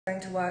going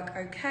to work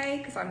okay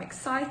because I'm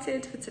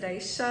excited for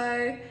today's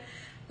show.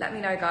 Let me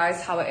know,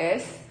 guys, how it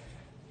is.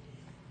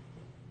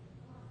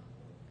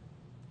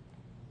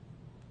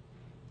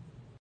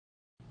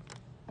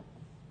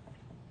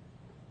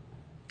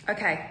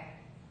 Okay,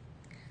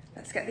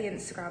 let's get the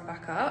Instagram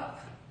back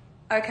up.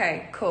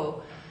 Okay,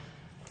 cool.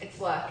 It's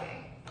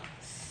working.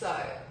 So,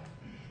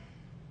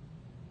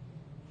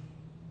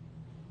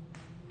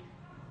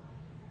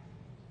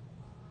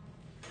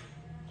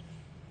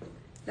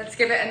 let's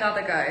give it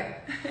another go.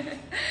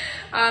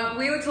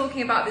 We were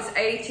talking about this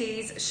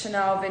 80s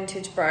Chanel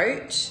vintage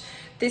brooch.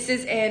 This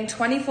is in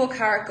 24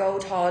 karat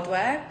gold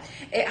hardware.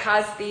 It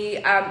has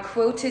the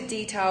quilted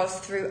details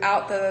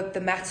throughout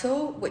the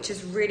metal, which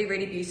is really,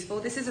 really beautiful.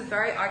 This is a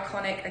very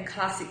iconic and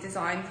classic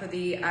design for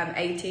the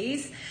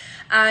 80s.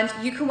 And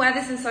you can wear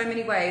this in so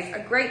many ways. A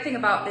great thing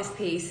about this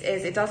piece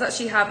is it does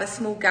actually have a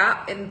small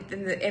gap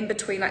in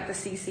between like the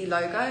CC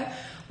logo,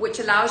 which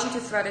allows you to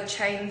thread a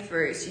chain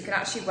through, so you can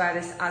actually wear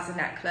this as a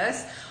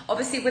necklace.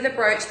 Obviously with a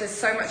brooch, there's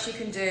so much you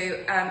can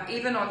do,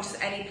 even on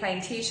just any plain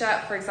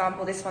t-shirt. For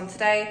example, this one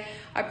today,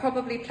 I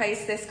probably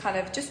place this kind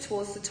of just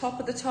towards the top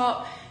of the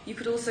top. You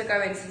could also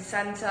go into the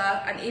center,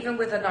 and even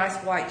with a nice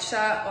white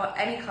shirt, or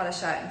any color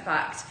shirt in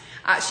fact,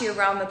 actually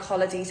around the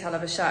collar detail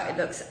of a shirt, it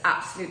looks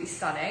absolutely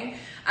stunning.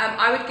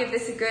 I would give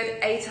this a good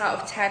 8 out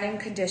of 10 in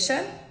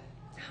condition.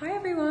 Hi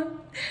everyone.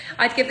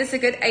 I'd give this a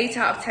good 8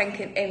 out of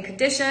 10 in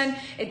condition.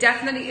 It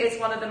definitely is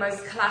one of the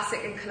most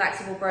classic and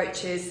collectible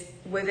brooches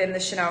within the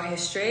Chanel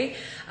history.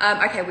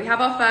 Okay, we have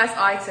our first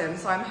item,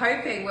 so I'm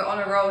hoping we're on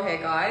a roll here,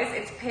 guys.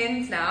 It's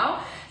pinned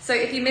now. So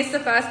if you missed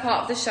the first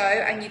part of the show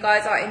and you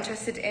guys are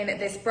interested in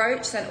this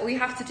brooch, then all you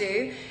have to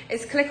do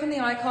is click on the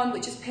icon,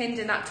 which is pinned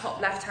in that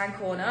top left-hand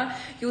corner.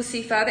 You'll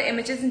see further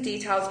images and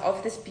details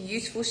of this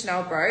beautiful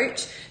Chanel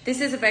brooch. This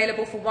is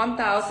available for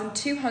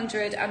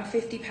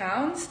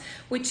 £1,250,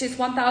 which is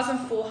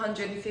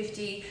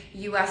 $1,450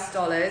 US,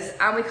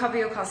 and we cover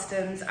your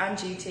customs and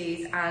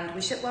duties, and we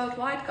ship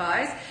worldwide,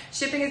 guys.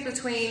 Shipping is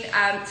between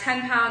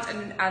 £10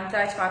 and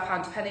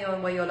 £35, depending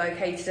on where you're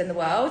located in the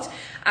world,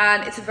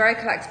 and it's a very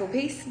collectible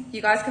piece.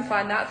 You guys can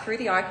find that through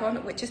the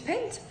icon, which is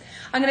pinned.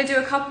 I'm going to do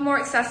a couple more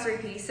accessory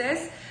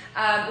pieces.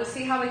 We'll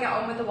see how we get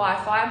on with the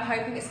Wi-Fi. I'm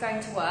hoping it's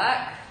going to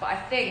work, but I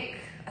think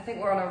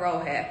we're on a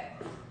roll here.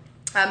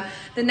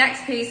 The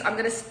next piece, I'm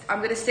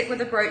gonna stick with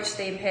the brooch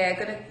theme here.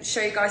 I'm gonna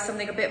show you guys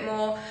something a bit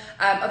more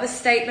of a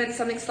statement,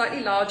 something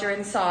slightly larger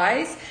in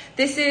size.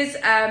 This is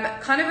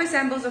kind of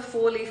resembles a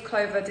 4-leaf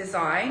clover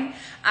design,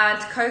 and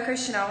Coco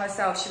Chanel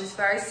herself, she was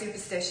very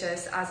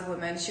superstitious as a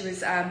woman. She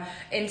was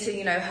into,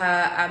 you know,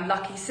 her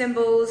lucky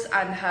symbols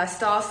and her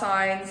star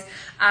signs,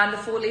 and the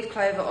 4-leaf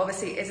clover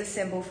obviously is a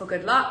symbol for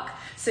good luck.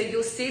 So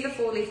you'll see the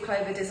 4-leaf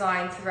clover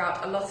design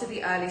throughout a lot of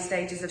the early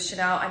stages of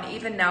Chanel, and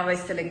even now they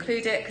still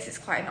include it because it's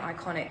quite an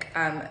iconic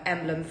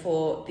emblem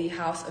for the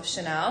house of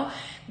Chanel.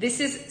 This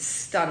is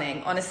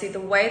stunning. Honestly, the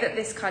way that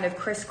this kind of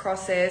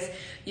crisscrosses,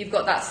 you've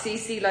got that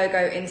CC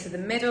logo into the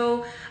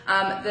middle.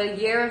 The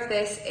year of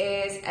this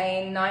is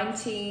a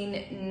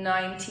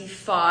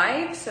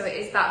 1995, so it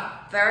is that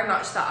very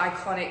much that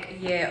iconic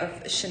year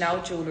of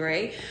Chanel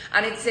jewelry,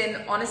 and it's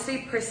in honestly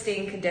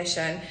pristine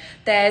condition.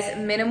 There's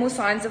minimal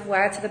signs of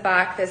wear to the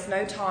back. There's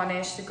no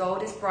tarnish. The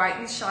gold is bright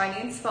and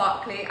shiny and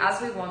sparkly as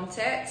we want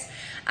it.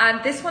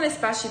 And this one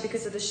especially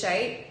because of the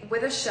shape.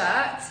 With a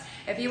shirt,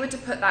 if you were to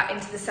put that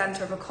into the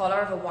center of a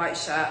collar of a white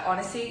shirt,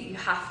 honestly, you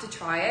have to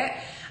try it.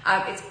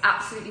 It's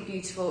absolutely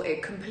beautiful.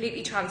 It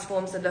completely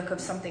transforms the look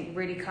of something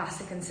really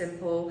classic and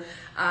simple.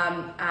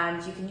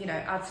 And you can, you know,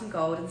 add some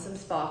gold and some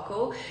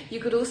sparkle.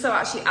 You could also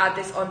actually add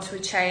this onto a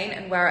chain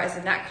and wear it as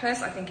a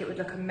necklace. I think it would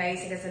look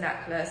amazing as a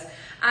necklace.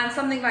 And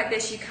something like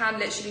this, you can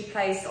literally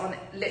place on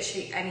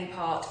literally any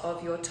part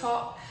of your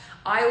top.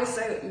 I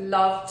also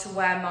love to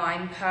wear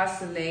mine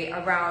personally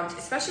around,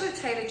 especially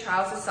with tailored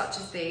trousers such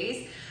as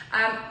these,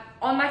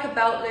 on like a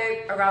belt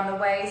loop around the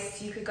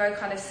waist. You could go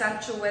kind of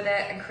central with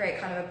it and create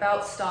kind of a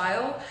belt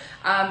style.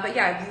 But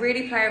yeah,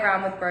 really play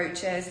around with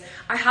brooches.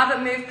 I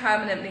haven't moved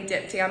permanently,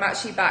 Dipti. I'm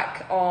actually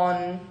back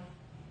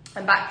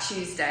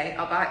Tuesday.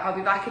 I'll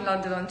be back in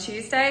London on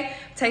Tuesday,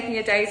 taking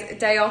a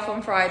day off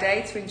on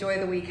Friday to enjoy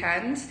the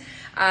weekend.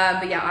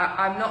 But yeah,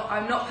 I'm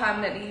not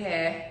permanently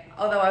here.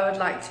 Although I would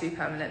like to be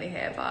permanently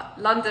here, but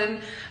London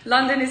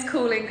is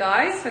calling,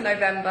 guys, for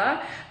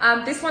November.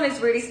 This one is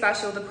really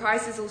special. The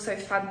price is also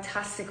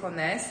fantastic on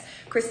this.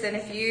 Kristen,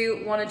 if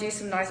you want to do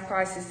some nice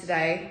prices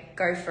today,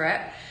 go for it.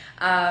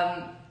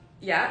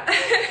 Yeah,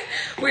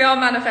 we are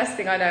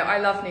manifesting, I know. I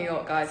love New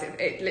York, guys.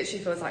 It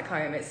literally feels like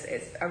home.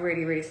 It's a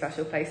really, really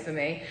special place for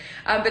me.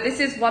 But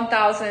this is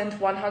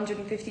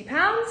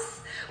 £1,150,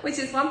 which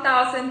is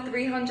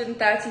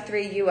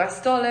 $1,333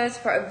 US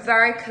for a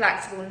very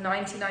collectible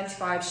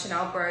 1995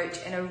 Chanel brooch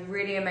in a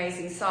really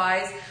amazing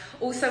size.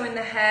 Also in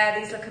the hair,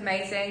 these look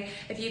amazing.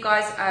 If you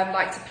guys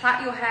like to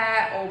plait your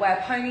hair or wear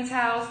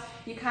ponytails,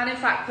 you can in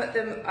fact put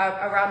them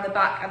around the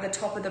back and the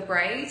top of the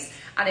braids,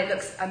 and it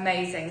looks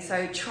amazing.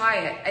 So try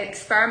it,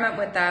 experiment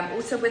with them.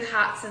 Also with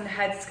hats and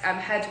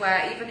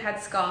headwear, even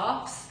head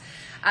scarves.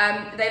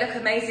 They look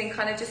amazing,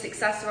 kind of just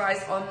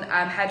accessorized on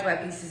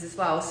headwear pieces as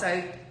well.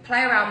 So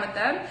play around with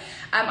them.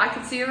 I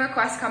can see a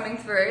request coming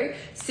through.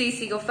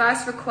 Cece, your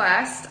first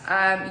request,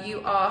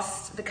 you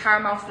asked the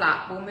caramel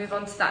flap. We'll move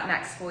on to that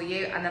next for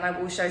you, and then I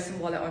will show some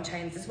wallet on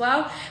chains as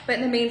well. But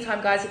in the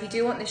meantime, guys, if you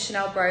do want this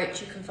Chanel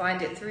brooch, you can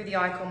find it through the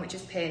icon which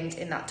is pinned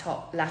in that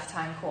top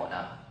left-hand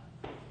corner.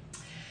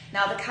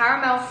 Now the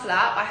caramel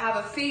flap, I have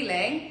a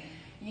feeling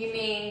you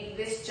mean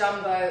this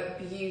jumbo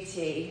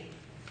beauty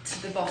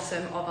to the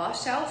bottom of our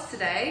shelves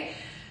today.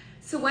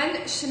 So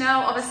when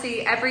Chanel,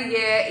 obviously every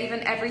year,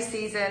 even every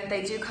season,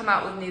 they do come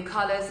out with new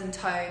colors and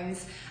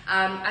tones.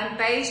 And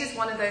beige is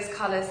one of those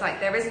colors, like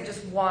there isn't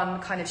just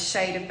one kind of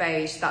shade of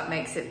beige that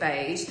makes it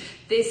beige.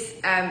 This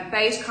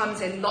beige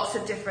comes in lots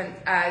of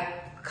different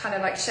kind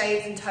of like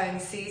shades and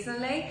tones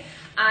seasonally.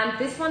 And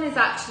this one is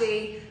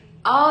actually,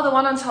 oh, the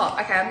one on top.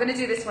 Okay, I'm gonna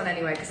do this one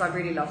anyway because I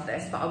really love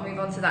this, but I'll move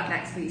on to that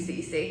next for you,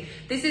 Cece.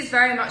 This is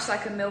very much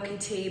like a milky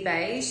tea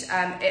beige.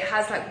 It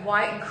has like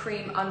white and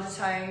cream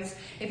undertones.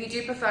 If you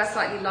do prefer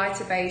slightly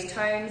lighter beige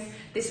tones,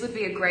 this would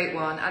be a great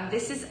one. And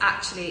this is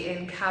actually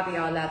in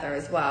caviar leather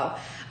as well.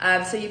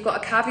 So you've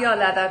got a caviar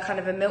leather, kind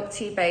of a milk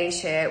tea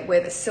beige here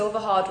with a silver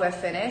hardware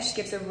finish.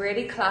 Gives a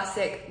really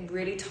classic,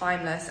 really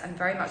timeless, and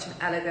very much an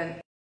elegant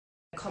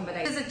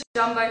combination. This is a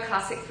jumbo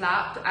classic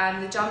flap,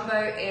 and the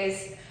jumbo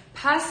is,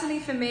 personally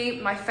for me,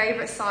 my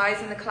favorite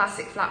size in the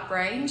classic flap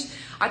range.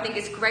 I think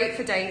it's great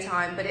for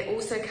daytime, but it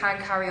also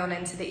can carry on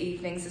into the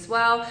evenings as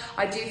well.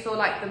 I do feel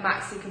like the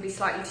maxi can be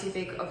slightly too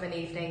big of an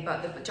evening,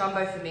 but the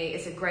jumbo for me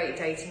is a great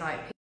day to night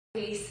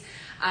piece.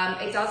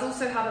 It does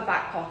also have a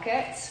back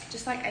pocket,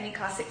 just like any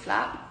classic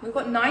flap. We've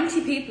got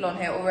 90 people on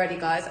here already,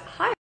 guys.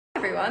 Hi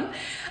everyone.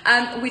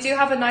 We do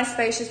have a nice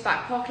spacious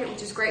back pocket,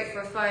 which is great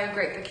for a phone,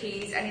 great for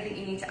keys, anything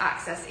you need to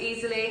access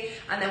easily.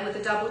 And then with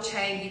the double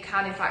chain, you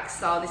can in fact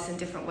style this in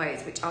different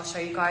ways, which I'll show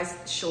you guys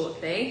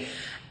shortly.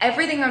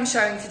 Everything I'm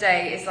showing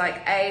today is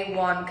like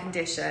A1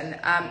 condition.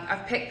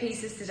 I've picked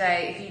pieces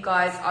today. If you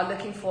guys are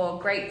looking for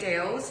great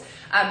deals,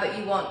 but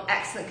you want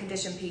excellent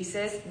condition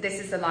pieces, this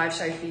is the live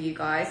show for you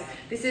guys.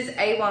 This is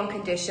A1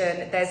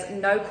 condition. There's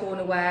no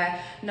corner wear,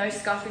 no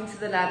scuffing to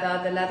the leather.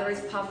 The leather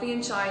is puffy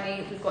and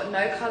shiny. We've got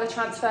no color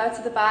transfer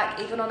to the back,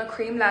 even on a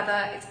cream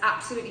leather. It's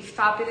absolutely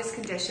fabulous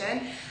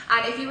condition.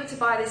 And if you were to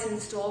buy this in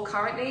store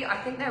currently, I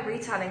think they're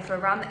retailing for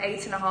around the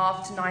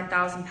 £8,500 to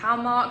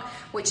 £9,000 mark,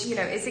 which, you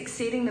know, is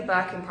exceeding the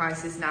Birkin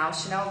prices now.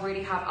 Chanel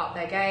really have upped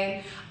their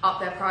game,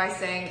 upped their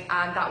pricing,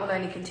 and that will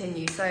only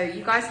continue. So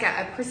you guys get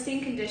a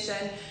pristine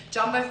condition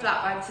jumbo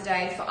flap bag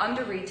today for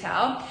under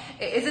retail.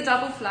 It is a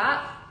double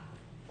flap.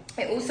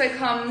 It also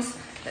comes,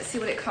 let's see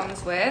what it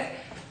comes with.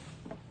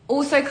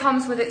 Also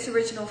comes with its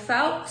original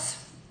felt.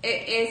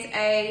 It is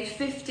a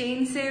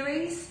 15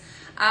 series.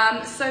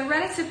 So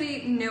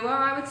relatively newer,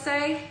 I would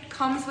say.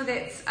 Comes with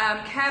its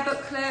care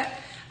booklet.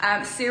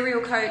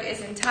 Serial code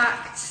is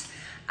intact.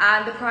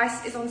 And the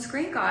price is on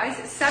screen, guys.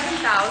 It's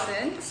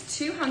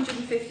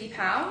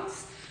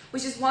 £7,250,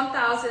 which is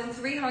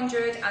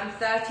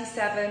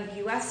 1,337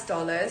 US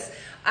dollars.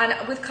 And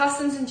with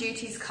customs and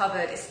duties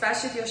covered,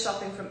 especially if you're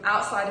shopping from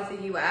outside of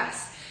the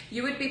US,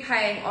 you would be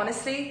paying,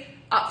 honestly,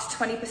 up to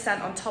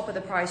 20% on top of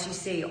the price you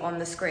see on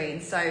the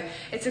screen. So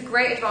it's a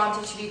great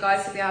advantage for you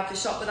guys to be able to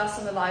shop with us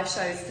on the live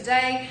shows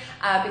today,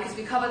 because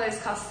we cover those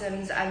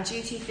customs and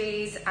duty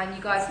fees, and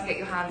you guys can get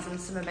your hands on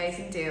some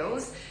amazing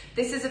deals.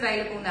 This is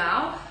available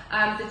now.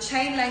 The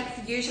chain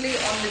length usually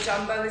on the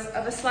jumbo is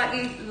of a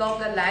slightly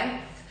longer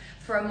length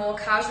for a more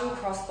casual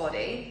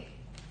crossbody.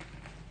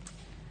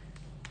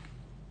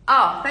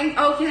 Oh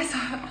yes,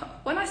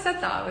 when I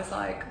said that, I was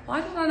like,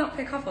 why did I not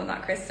pick up on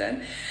that,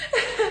 Kristen?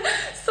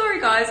 Sorry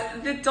guys,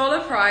 the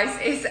dollar price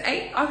is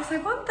I was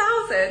like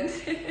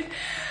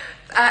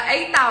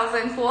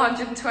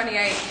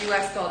 8,428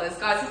 US dollars.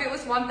 Guys, if it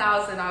was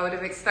 1,000, I would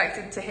have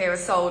expected to hear a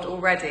sold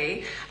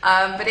already.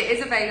 But it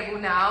is available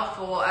now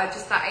for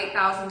just that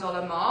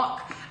 $8,000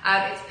 mark.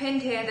 It's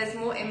pinned here, there's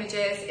more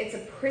images. It's a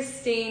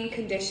pristine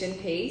condition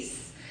piece.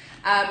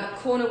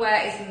 Corner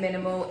wear is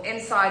minimal,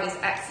 inside is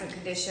excellent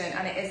condition,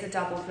 and it is a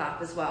double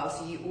flap as well.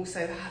 So you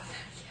also have,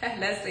 yeah,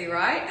 Leslie,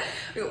 right?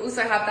 We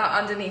also have that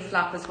underneath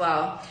flap as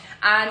well.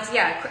 And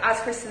yeah, as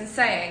Kristen's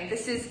saying,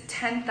 this is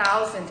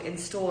 10,000 in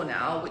store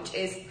now, which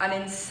is an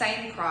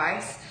insane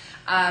price.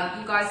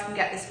 You guys can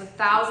get this for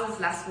thousands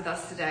less with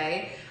us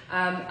today.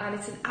 And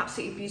it's an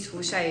absolutely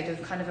beautiful shade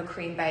of kind of a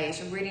cream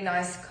beige, a really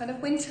nice kind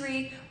of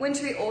wintry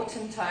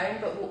autumn tone,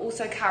 but will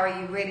also carry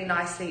you really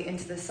nicely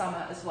into the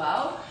summer as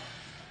well.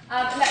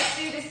 Let's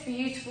do this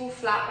beautiful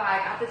flat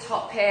bag at the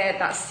top here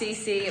that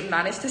Cece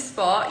managed to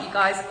spot. You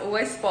guys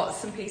always spot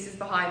some pieces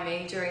behind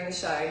me during the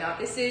show. Now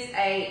this is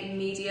a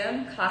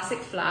medium classic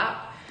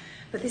flap,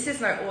 but this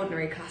is no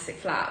ordinary classic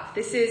flap.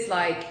 This is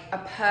like a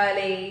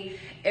pearly,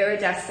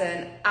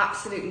 iridescent,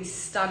 absolutely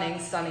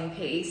stunning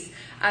piece.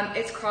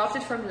 It's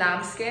crafted from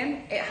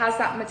lambskin. It has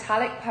that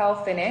metallic pearl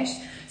finish,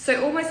 so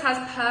it almost has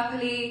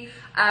purpley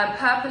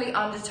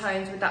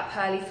undertones with that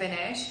pearly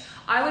finish.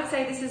 I would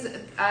say this is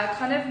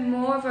kind of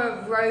more of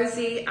a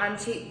rosy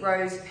antique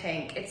rose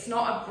pink. It's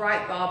not a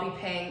bright Barbie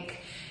pink.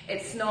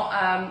 It's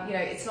not, you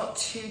know, it's not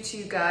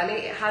too girly.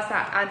 It has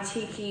that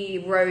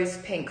antique rose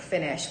pink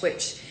finish,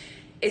 which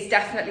is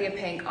definitely a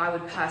pink I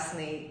would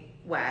personally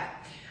wear.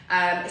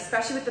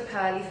 Especially with the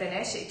pearly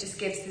finish, it just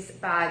gives this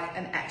bag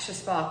an extra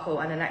sparkle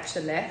and an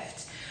extra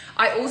lift.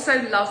 I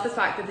also love the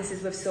fact that this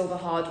is with silver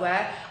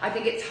hardware. I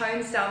think it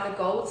tones down the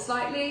gold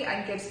slightly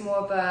and gives more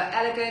of a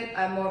elegant,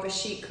 more of a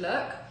chic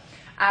look.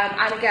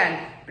 And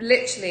again,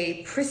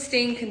 literally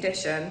pristine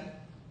condition,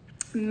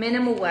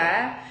 minimal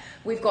wear.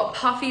 We've got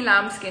puffy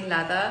lambskin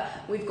leather.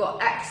 We've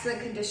got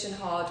excellent condition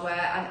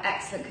hardware and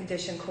excellent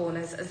condition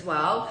corners as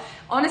well.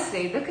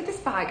 Honestly, look at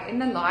this bag in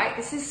the light.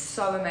 This is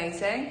so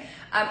amazing.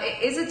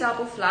 It is a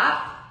double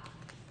flap.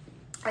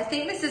 I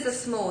think this is a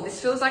small.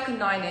 This feels like a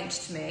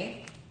 9-inch to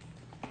me.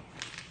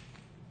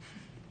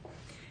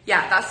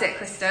 Yeah, that's it,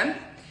 Kristen.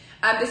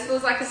 This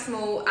feels like a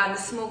small, and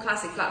the small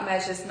classic flap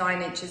measures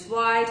 9 inches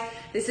wide.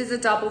 This is a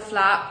double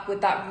flap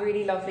with that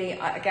really lovely,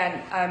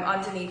 again,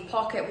 underneath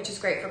pocket, which is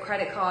great for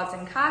credit cards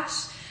and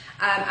cash.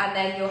 And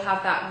then you'll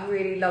have that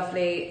really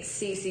lovely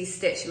CC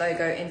Stitch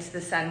logo into the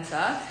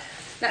center.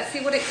 Let's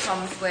see what it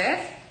comes with.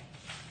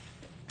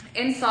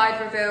 Inside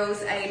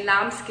reveals a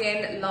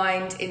lambskin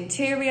lined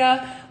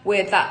interior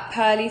with that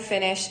pearly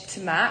finish to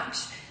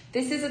match.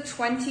 This is a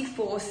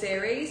 24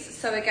 series,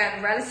 so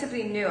again,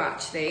 relatively new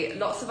actually.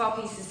 Lots of our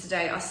pieces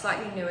today are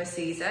slightly newer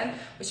season,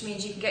 which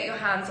means you can get your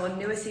hands on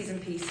newer season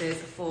pieces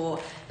for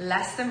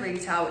less than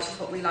retail, which is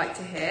what we like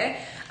to hear.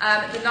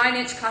 The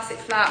 9-inch classic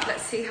flap,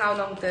 let's see how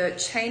long the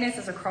chain is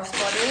as a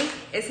crossbody.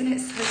 Isn't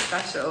it so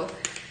special?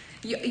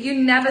 You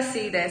never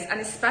see this, and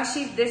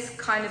especially this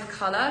kind of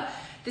color.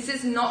 This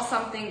is not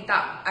something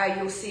that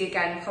you'll see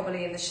again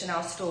probably in the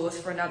Chanel stores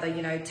for another,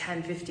 you know,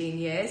 10, 15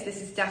 years. This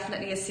is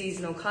definitely a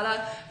seasonal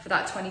color for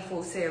that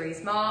 24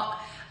 series mark.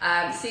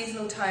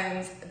 Seasonal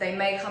tones, they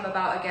may come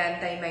about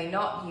again, they may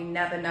not, you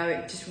never know.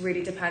 It just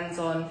really depends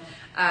on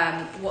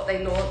what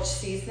they launch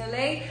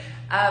seasonally.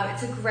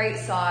 It's a great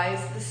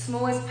size. The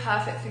small is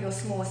perfect for your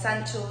small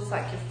essentials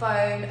like your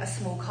phone, a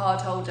small card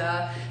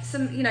holder,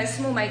 some, you know,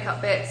 small makeup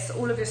bits,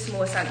 all of your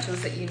small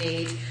essentials that you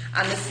need.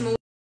 And the small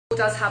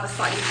does have a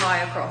slightly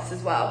higher cross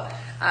as well,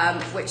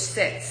 which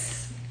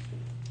sits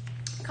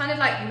kind of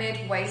like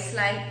mid waist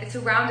length. It's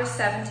around a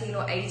 17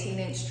 or 18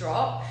 inch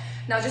drop.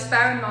 Now just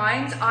bear in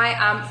mind, I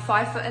am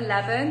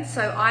 5'11",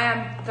 so I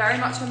am very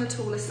much on the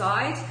taller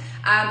side.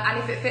 And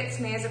if it fits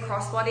me as a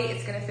crossbody,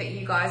 it's going to fit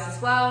you guys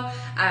as well.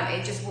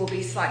 It just will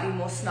be slightly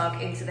more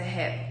snug into the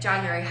hip.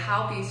 January,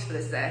 how beautiful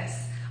is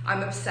this?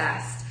 I'm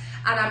obsessed.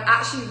 And I'm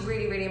actually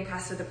really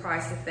impressed with the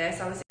price of this.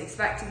 I was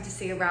expecting to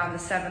see around the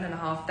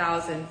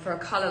 7,500 for a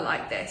color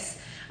like this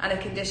and a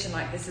condition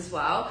like this as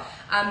well.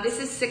 This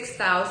is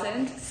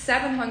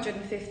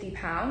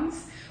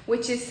 £6,750,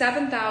 which is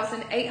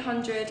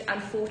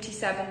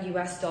 7,847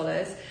 US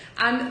dollars.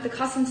 And the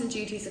customs and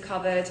duties are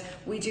covered.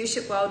 We do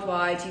ship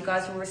worldwide. You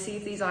guys will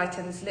receive these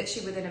items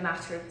literally within a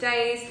matter of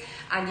days,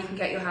 and you can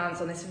get your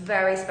hands on this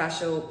very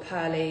special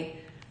pearly.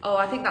 Oh,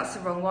 I think that's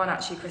the wrong one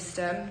actually,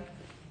 Kristen.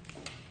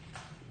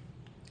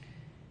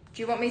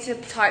 Do you want me to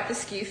type the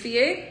SKU for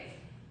you?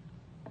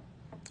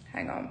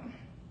 Hang on.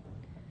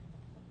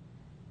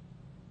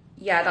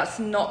 Yeah, that's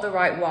not the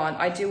right one.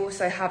 I do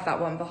also have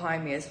that one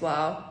behind me as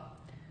well.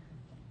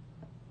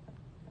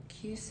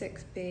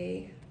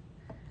 Q6B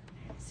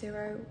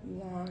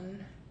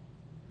 0101.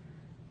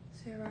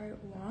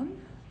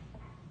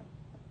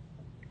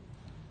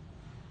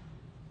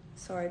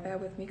 Sorry, bear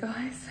with me,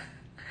 guys.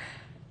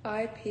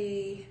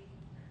 IP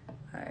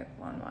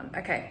 011.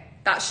 Okay,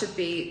 that should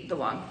be the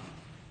one.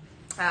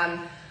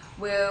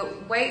 We'll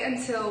wait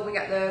until we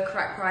get the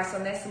correct price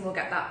on this and we'll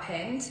get that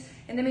pinned.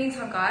 In the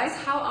meantime, guys,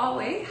 how are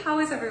we? How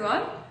is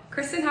everyone?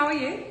 Kristen, how are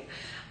you?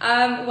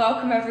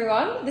 Welcome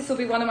everyone. This will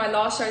be one of my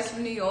last shows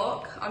from New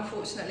York.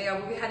 Unfortunately, I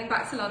will be heading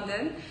back to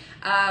London.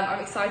 I'm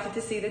excited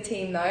to see the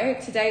team though.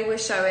 Today we're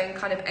showing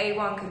kind of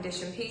A1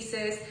 condition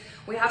pieces.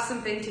 We have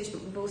some vintage,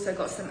 but we've also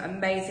got some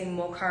amazing,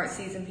 more current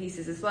season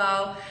pieces as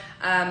well.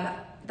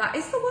 That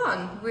is the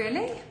one,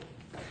 really?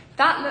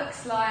 That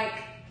looks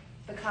like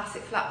the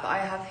classic flap that I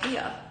have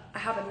here. I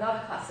have another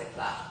classic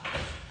flap.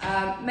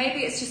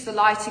 Maybe it's just the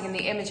lighting and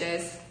the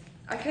images.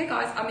 Okay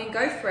guys, I mean,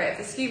 go for it.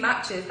 If the SKU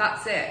matches,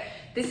 that's it.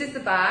 This is the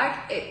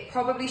bag. It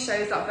probably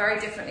shows up very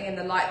differently in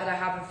the light that I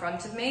have in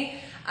front of me.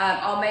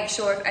 I'll make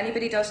sure if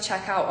anybody does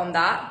check out on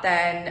that,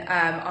 then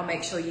I'll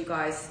make sure you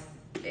guys,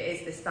 it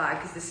is this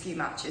bag because the SKU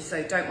matches,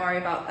 so don't worry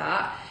about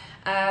that.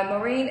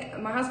 Maureen,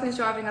 my husband's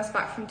driving us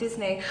back from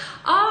Disney.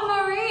 Oh,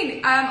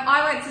 Maureen,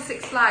 I went to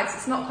Six Flags.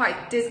 It's not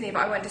quite Disney,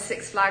 but I went to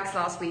Six Flags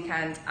last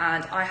weekend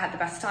and I had the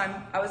best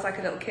time. I was like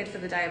a little kid for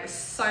the day. It was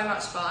so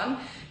much fun.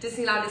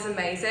 Disneyland is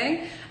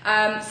amazing.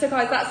 So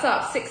guys, that's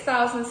up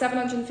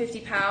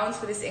 £6,750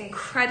 for this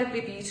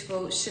incredibly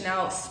beautiful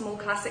Chanel small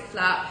classic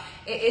flap.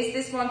 It is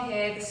this one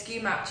here, the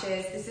SKU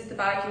matches. This is the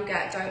bag you'll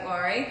get, don't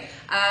worry.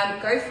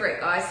 Go for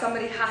it, guys.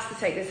 Somebody has to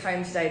take this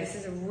home today. This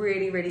is a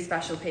really, really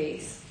special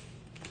piece.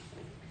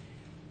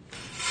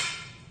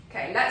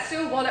 Okay, Okay, let's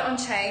do a wallet on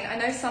chain. I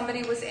know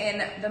somebody was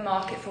in the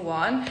market for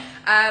one.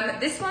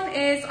 This one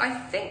is, I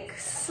think,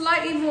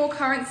 slightly more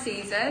current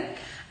season.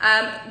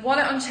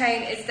 Wallet on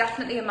chain is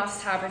definitely a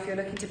must-have if you're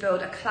looking to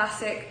build a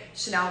classic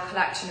Chanel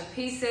collection of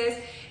pieces.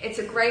 It's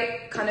a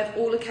great kind of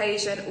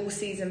all-occasion,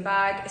 all-season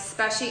bag,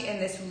 especially in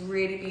this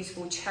really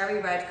beautiful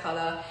cherry red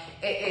color.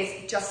 It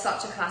is just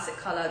such a classic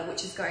color,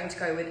 which is going to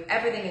go with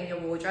everything in your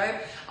wardrobe.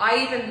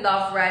 I even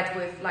love red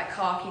with like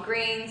khaki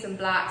greens and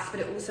blacks, but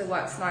it also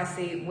works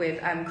nicely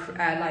with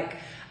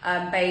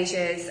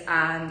beiges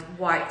and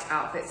white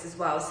outfits as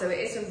well. So it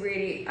is a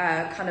really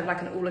kind of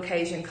like an all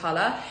occasion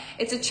color.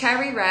 It's a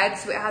cherry red,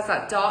 so it has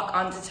that dark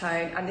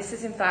undertone, and this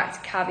is in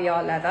fact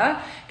caviar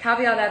leather.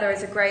 Caviar leather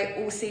is a great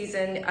all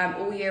season,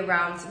 all year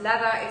round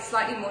leather. It's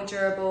slightly more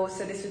durable,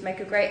 so this would make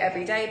a great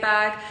everyday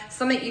bag,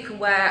 something you can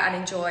wear and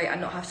enjoy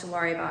and not have to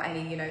worry about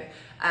any, you know,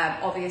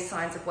 obvious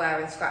signs of wear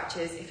and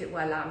scratches if it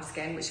were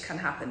lambskin, which can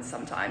happen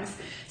sometimes.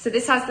 So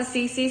this has the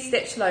CC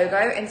Stitch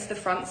logo into the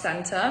front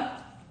center.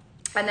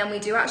 And then we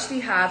do actually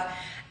have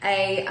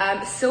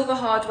a silver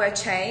hardware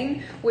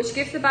chain, which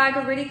gives the bag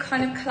a really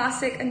kind of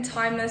classic and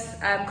timeless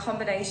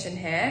combination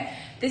here.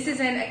 This is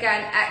in,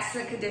 again,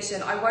 excellent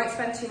condition. I won't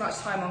spend too much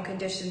time on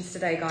conditions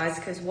today, guys,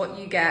 because what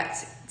you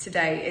get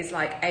today is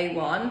like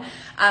A1,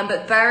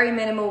 but very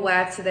minimal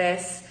wear to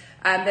this.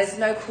 There's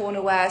no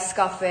corner wear,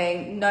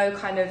 scuffing, no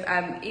kind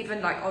of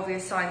even like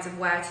obvious signs of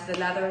wear to the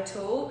leather at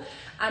all.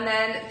 And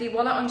then the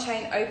wallet on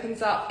chain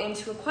opens up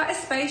into quite a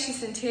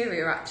spacious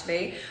interior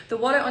actually. The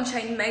wallet on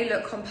chain may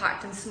look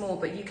compact and small,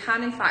 but you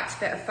can in fact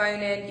fit a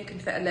phone in, you can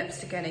fit a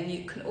lipstick in, and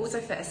you can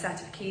also fit a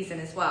set of keys in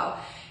as well.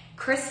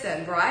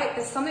 Kristen, right?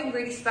 There's something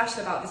really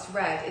special about this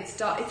red. It's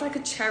dark, it's like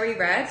a cherry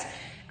red.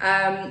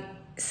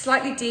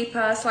 Slightly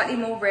deeper, slightly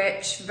more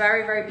rich,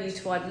 very, very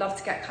beautiful. I'd love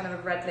to get kind of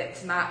a red lip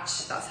to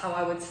match. That's how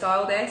I would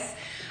style this.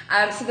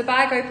 So the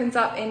bag opens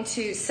up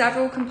into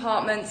several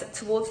compartments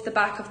towards the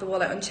back of the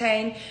wallet on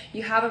chain.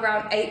 You have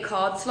around 8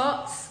 card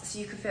slots, so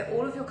you can fit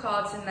all of your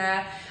cards in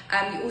there.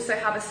 You also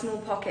have a small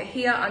pocket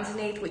here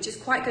underneath, which is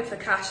quite good for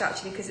cash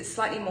actually, because it's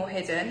slightly more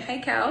hidden. Hey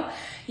Kel.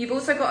 You've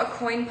also got a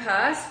coin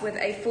purse with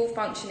a full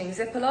functioning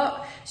zipper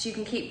lock, so you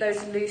can keep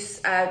those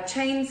loose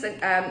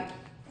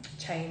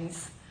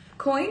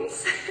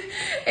coins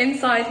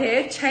inside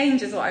here.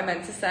 Change is what I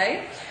meant to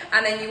say.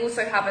 And then you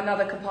also have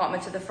another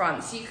compartment to the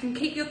front, so you can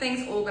keep your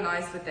things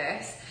organized with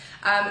this.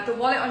 The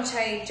wallet on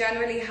chain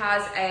generally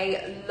has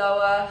a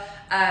lower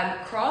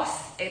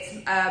cross. It's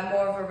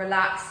more of a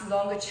relaxed,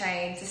 longer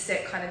chain to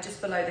sit kind of just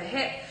below the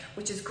hip,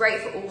 which is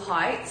great for all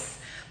heights.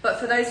 But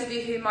for those of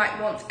you who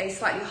might want a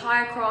slightly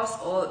higher cross,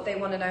 or they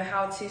want to know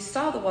how to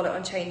style the wallet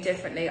on chain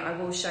differently, I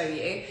will show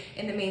you.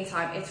 In the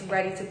meantime, it's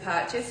ready to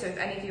purchase, so if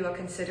any of you are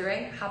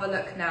considering, have a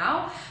look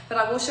now. But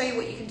I will show you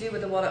what you can do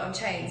with the wallet on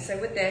chain. So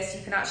with this,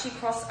 you can actually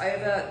cross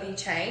over the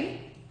chain,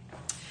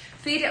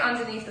 feed it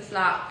underneath the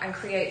flap, and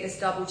create this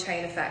double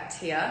chain effect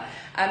here.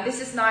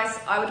 This is nice.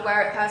 I would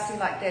wear it personally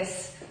like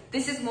this.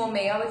 This is more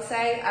me, I would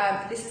say.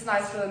 This is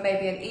nice for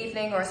maybe an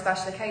evening or a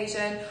special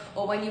occasion,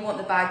 or when you want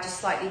the bag just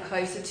slightly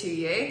closer to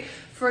you.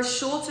 For a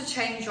shorter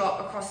chain drop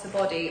across the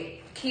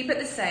body, keep it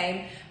the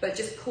same, but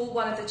just pull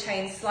one of the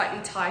chains slightly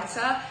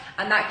tighter,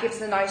 and that gives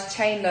a nice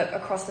chain look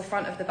across the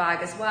front of the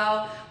bag as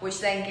well,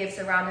 which then gives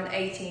around an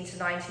 18 to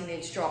 19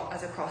 inch drop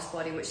as a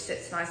crossbody, which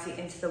sits nicely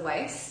into the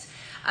waist.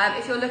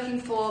 If you're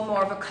looking for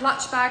more of a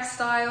clutch bag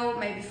style,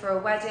 maybe for a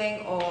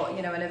wedding or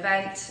an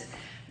event,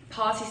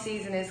 party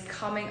season is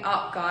coming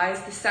up, guys.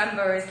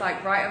 December is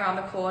like right around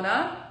the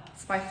corner.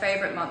 It's my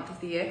favorite month of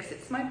the year because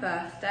it's my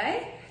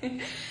birthday.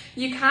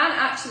 You can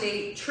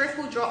actually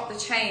triple drop the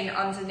chain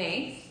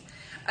underneath,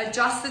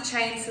 adjust the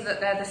chain so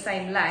that they're the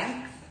same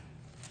length,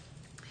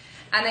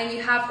 and then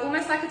you have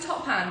almost like a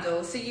top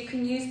handle. So you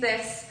can use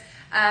this.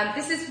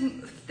 This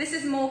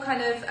is more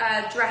kind of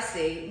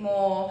dressy,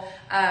 more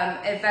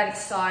event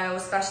style,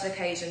 special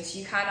occasions.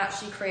 You can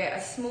actually create a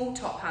small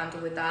top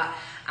handle with that.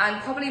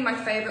 And probably my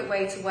favorite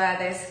way to wear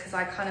this, because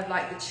I kind of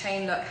like the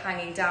chain look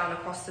hanging down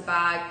across the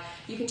bag,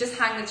 you can just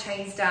hang the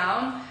chains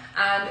down,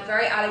 and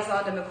very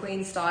Alexander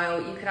McQueen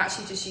style, you can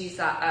actually just use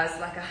that as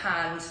like a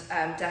hand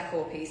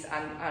decor piece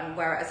and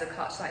wear it as a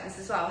clutch like this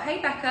as well.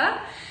 Hey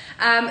Becca.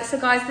 So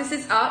guys, this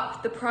is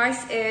up. The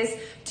price is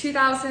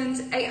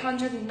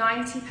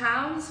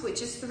 £2,890,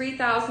 which is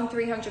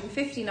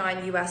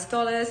 $3,359 US.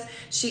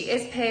 She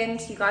is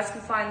pinned. You guys can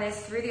find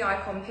this through the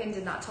icon pinned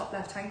in that top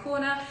left-hand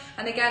corner.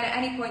 And again, at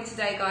any point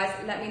today, guys,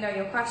 let me know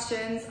your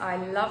questions. I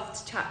love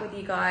to chat with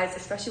you guys,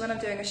 especially when I'm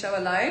doing a show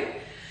alone.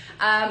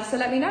 So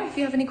let me know if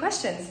you have any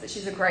questions, but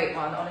she's a great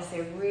one. Honestly,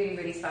 a really,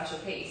 really special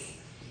piece.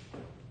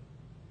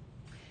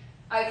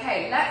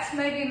 Okay, let's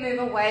maybe move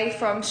away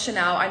from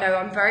Chanel. I know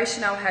I'm very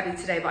Chanel heavy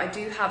today, but I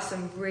do have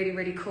some really,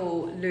 really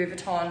cool Louis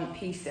Vuitton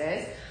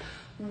pieces.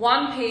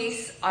 One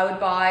piece I would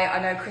buy,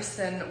 I know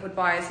Kristen would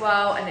buy as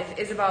well, and if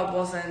Isabel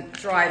wasn't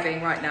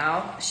driving right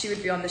now, she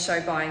would be on the show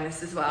buying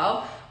this as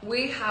well.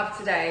 We have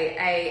today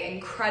an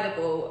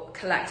incredible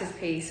collector's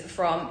piece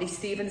from the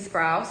Stephen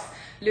Sprouse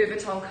Louis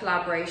Vuitton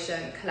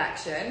collaboration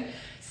collection.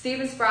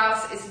 Steven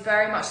Sprouse is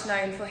very much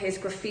known for his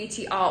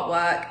graffiti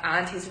artwork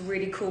and his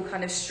really cool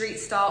kind of street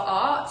style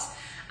art.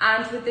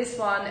 And with this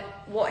one,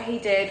 what he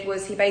did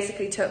was he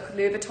basically took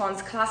Louis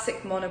Vuitton's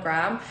classic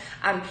monogram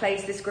and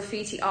placed this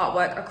graffiti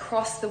artwork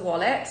across the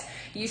wallet.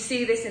 You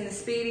see this in the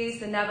Speedies,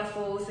 the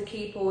Neverfalls, the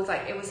Keepalls,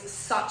 like it was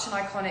such an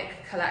iconic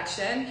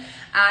collection.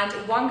 And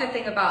one good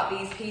thing about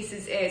these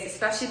pieces is,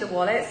 especially the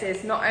wallets,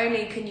 is not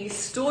only can you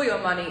store your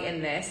money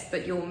in this,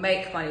 but you'll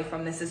make money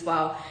from this as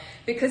well.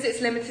 Because it's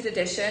limited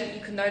edition,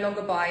 you can no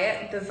longer buy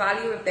it. The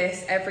value of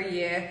this every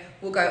year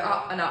will go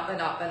up and up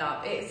and up and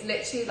up. It's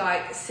literally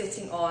like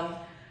sitting on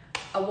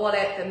a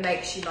wallet that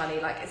makes you money.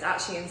 Like, it's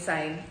actually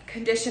insane.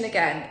 Condition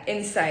again,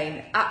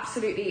 insane.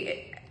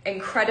 Absolutely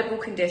incredible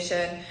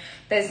condition.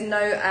 There's no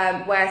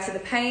wear to the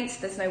paint,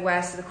 there's no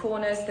wear to the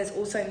corners, there's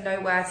also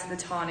no wear to the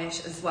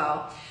tarnish as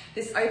well.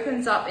 This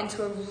opens up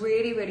into a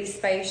really, really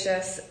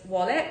spacious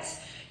wallet.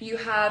 You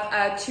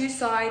have two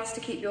sides to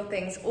keep your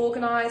things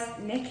organized.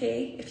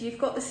 Nikki, if you've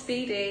got the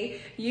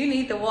Speedy, you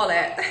need the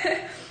wallet.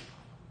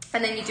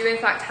 And then you do in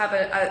fact have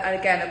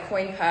again a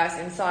coin purse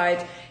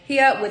inside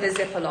here with a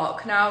zipper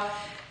lock. Now,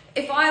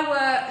 if I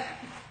were,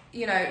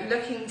 you know,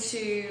 looking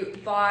to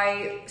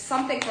buy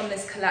something from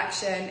this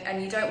collection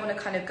and you don't want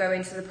to kind of go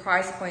into the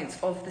price points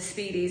of the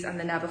Speedies and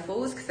the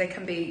Neverfalls, because they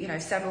can be, you know,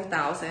 several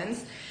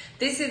thousands,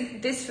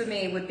 this for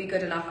me would be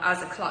good enough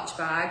as a clutch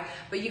bag.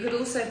 But you could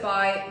also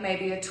buy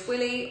maybe a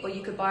Twilly, or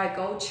you could buy a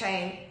gold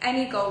chain.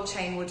 Any gold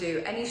chain will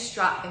do, any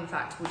strap in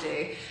fact will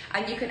do.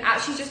 And you can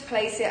actually just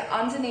place it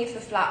underneath the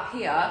flap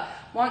here.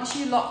 Once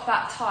you lock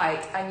that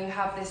tight and you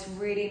have this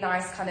really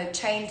nice kind of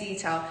chain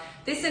detail,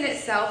 this in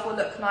itself will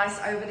look nice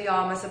over the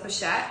arm as a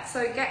pochette.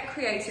 So get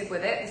creative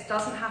with it. This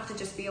doesn't have to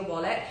just be a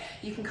wallet.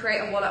 You can create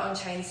a wallet on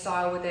chain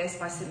style with this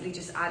by simply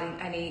just adding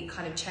any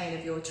kind of chain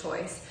of your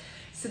choice.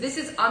 So this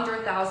is under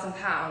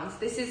 £1,000.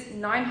 This is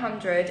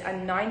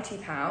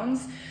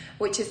 £990,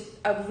 which is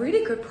a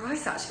really good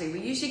price actually. We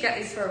usually get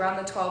these for around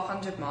the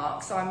 1,200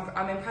 mark, so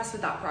I'm impressed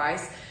with that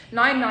price.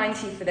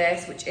 $990 for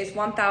this, which is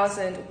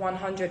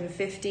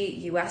 1,150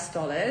 US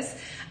dollars,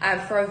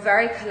 for a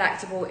very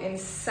collectible,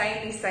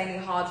 insanely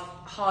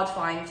hard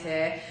find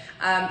here.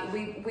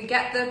 We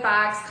get the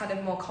bags kind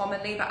of more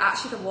commonly, but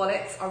actually the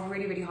wallets are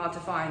really hard to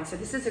find. So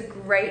this is a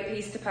great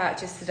piece to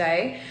purchase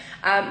today.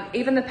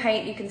 Even the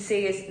paint you can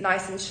see is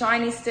nice and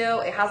shiny still.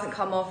 It hasn't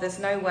come off, there's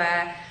no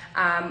wear.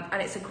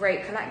 And it's a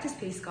great collector's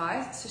piece,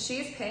 guys. So she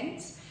is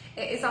pinned.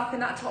 It is up in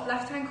that top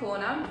left-hand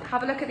corner.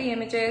 Have a look at the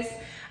images.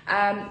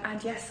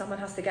 And yes, someone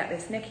has to get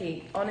this.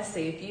 Nikki,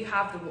 honestly, if you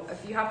have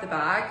the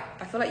bag,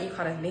 I feel like you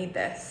kind of need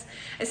this.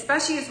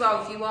 Especially as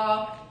well, if you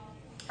are,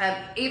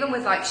 even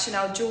with like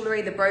Chanel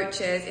jewelry, the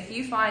brooches, if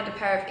you find a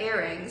pair of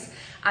earrings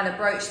and a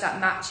brooch that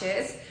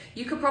matches,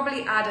 you could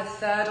probably add a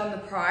third on the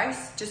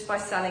price just by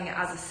selling it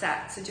as a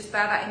set. So just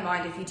bear that in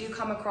mind. If you do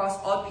come across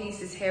odd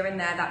pieces here and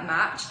there that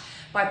match,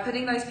 by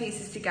putting those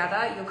pieces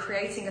together, you're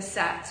creating a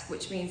set,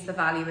 which means the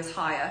value is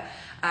higher.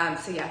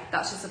 So yeah,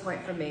 that's just a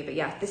point from me. But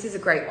yeah, this is a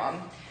great one.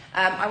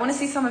 I want to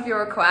see some of your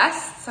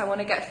requests. I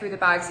want to get through the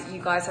bags that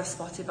you guys have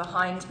spotted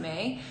behind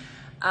me.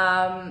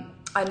 I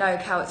know,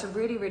 Cal, it's a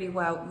really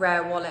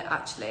rare wallet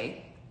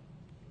actually.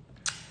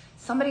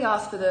 Somebody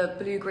asked for the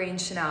blue-green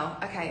Chanel.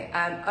 Okay,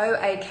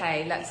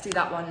 OAK, let's do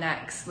that one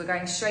next. We're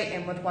going straight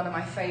in with one of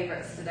my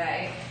favorites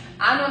today,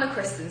 and one of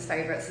Kristen's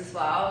favorites as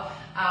well.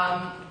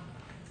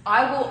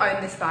 I will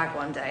own this bag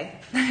one day.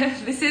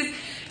 This is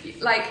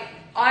like,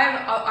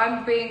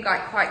 I'm being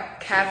like quite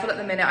careful at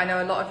the minute. I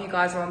know a lot of you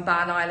guys are on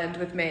Ban Island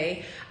with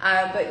me,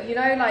 but you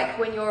know, like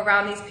when you're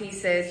around these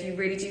pieces, you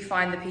really do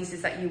find the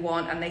pieces that you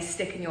want and they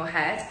stick in your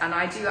head. And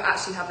I do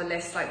actually have a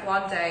list, like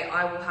one day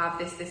I will have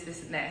this,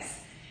 and this.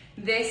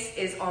 This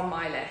is on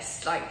my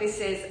list. Like, this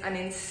is an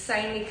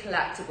insanely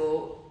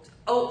collectible,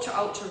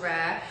 ultra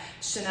rare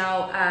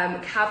Chanel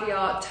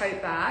caviar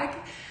tote bag.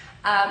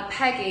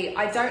 Peggy,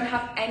 I don't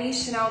have any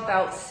Chanel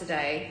belts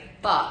today,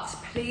 but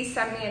please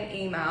send me an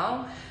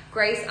email,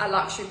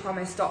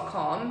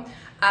 grace@luxurypromise.com.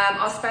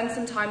 I'll spend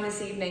some time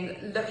this evening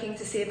looking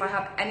to see if I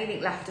have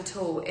anything left at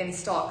all in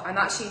stock. I'm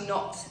actually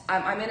not,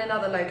 I'm in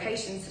another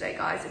location today,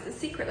 guys. It's a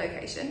secret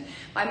location.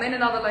 I'm in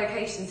another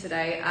location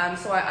today,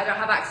 so I don't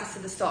have access to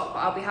the stock, but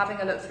I'll be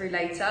having a look through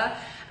later.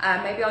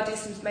 Maybe I'll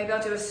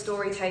do a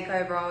story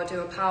takeover, or I'll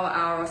do a power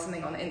hour or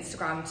something on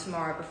Instagram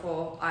tomorrow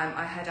before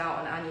I head out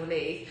on annual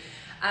leave.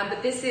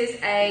 But this is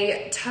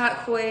a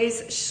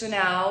turquoise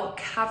Chanel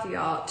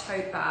caviar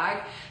tote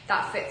bag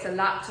that fits a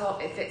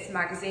laptop, it fits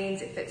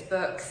magazines, it fits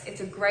books.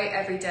 It's a great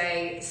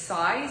everyday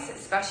size,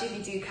 especially if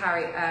you do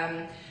carry,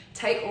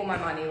 take all my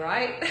money,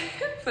 right?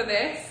 For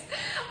this,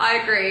 I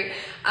agree.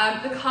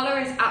 The color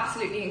is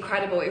absolutely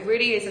incredible. It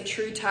really is a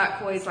true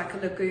turquoise, like a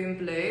lagoon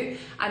blue.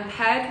 And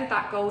paired with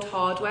that gold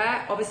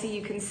hardware, obviously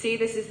you can see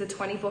this is the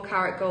 24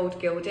 karat gold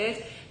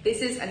gilded.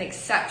 This is an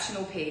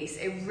exceptional piece.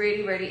 It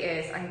really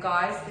is. And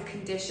guys, the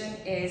condition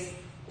is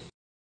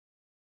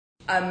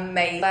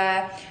amazing.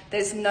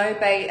 There's no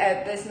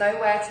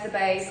wear to the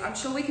base. I'm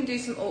sure we can do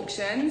some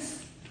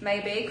auctions,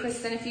 maybe.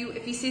 Kristen, if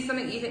you see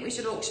something you think we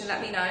should auction,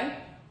 let me know.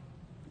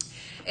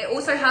 It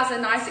also has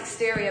a nice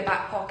exterior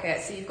back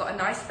pocket, so you've got a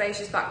nice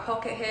spacious back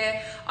pocket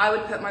here. I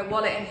would put my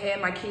wallet in here,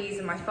 my keys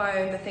and my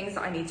phone, the things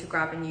that I need to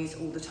grab and use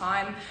all the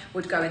time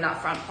would go in that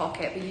front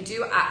pocket. But you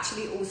do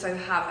actually also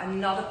have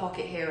another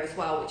pocket here as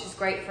well, which is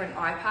great for an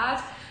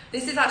iPad.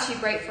 This is actually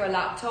great for a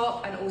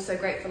laptop and also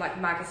great for like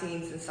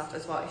magazines and stuff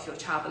as well if you're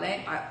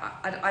traveling.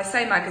 I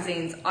say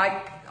magazines,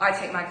 I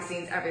take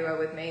magazines everywhere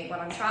with me when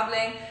I'm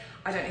traveling.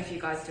 I don't know if you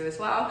guys do as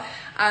well.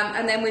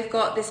 And then we've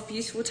got this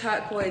beautiful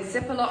turquoise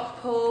zipper lock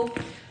pull,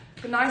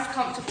 the nice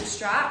comfortable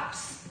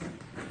straps,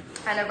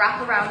 and a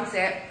wraparound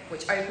zip,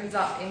 which opens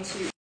up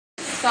into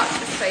such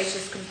a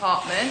spacious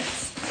compartment.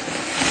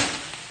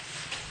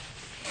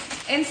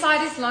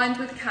 Inside is lined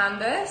with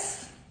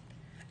canvas.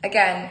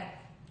 Again,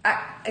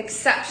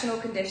 exceptional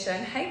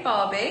condition. Hey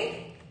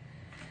Barbie.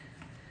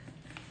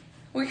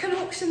 We can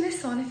auction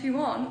this on if you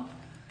want.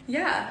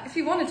 Yeah, if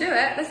you want to do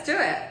it, let's do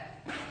it.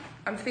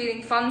 I'm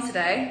feeling fun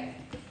today.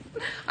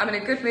 I'm in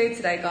a good mood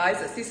today,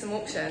 guys. Let's do some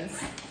auctions.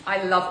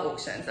 I love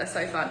auctions, they're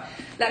so fun.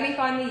 Let me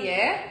find the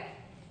year.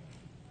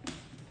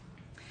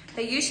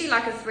 They're usually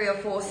like a 3 or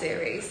 4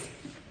 series.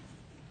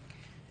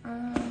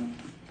 Where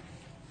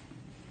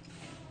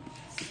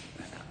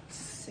that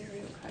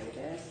serial code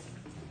is.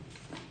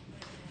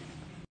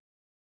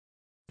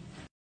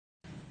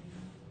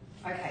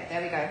 Okay,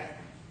 there we go.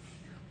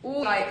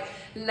 All like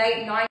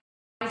late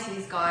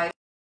 90s, guys,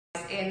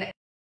 in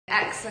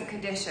excellent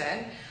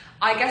condition.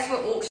 I guess we're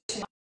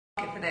auctioning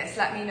for this,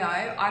 let me know.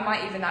 I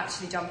might even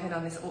actually jump in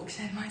on this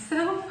auction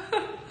myself.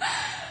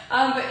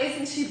 But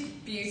isn't she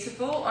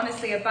beautiful?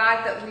 Honestly, a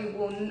bag that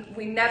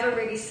we never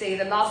really see.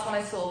 The last one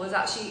I saw was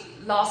actually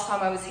last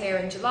time I was here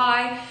in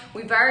July.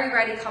 We very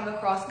rarely come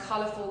across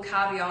colourful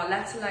caviar,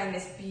 let alone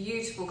this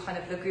beautiful kind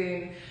of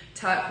lagoon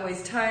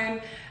turquoise tone.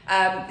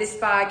 This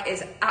bag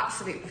is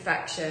absolute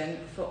perfection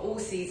for all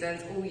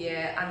seasons, all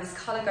year, and this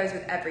colour goes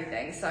with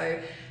everything. So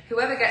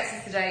whoever gets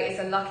this today is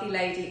a lucky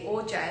lady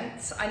or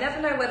gent. I never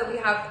know whether we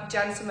have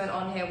gentlemen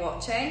on here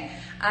watching.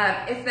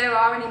 If there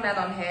are any men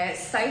on here,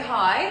 say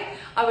hi.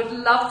 I would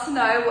love to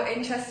know what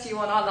interests you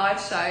on our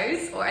live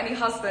shows, or any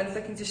husbands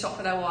looking to shop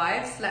for their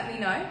wives, let me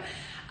know.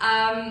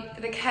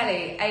 The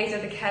Kelly,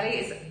 Ada the Kelly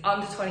is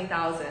under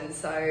 20,000,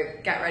 so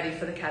get ready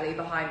for the Kelly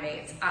behind me.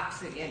 It's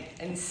absolutely an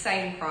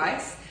insane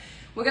price.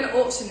 We're going to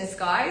auction this,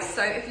 guys.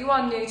 So if you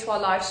are new to our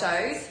live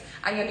shows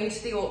and you're new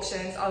to the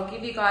auctions, I'll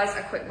give you guys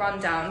a quick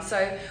rundown.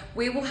 So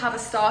we will have a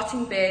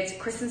starting bid.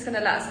 Kristen's going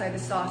to let us know the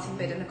starting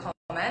bid in the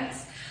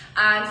comments.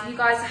 And you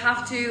guys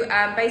have to,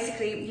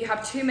 basically, you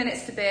have 2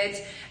 minutes to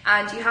bid,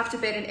 and you have to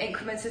bid in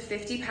increments of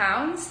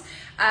 £50.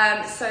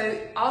 So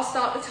I'll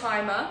start the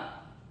timer,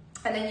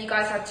 and then you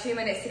guys have 2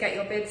 minutes to get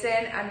your bids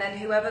in, and then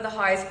whoever the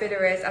highest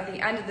bidder is at the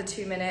end of the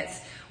 2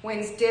 minutes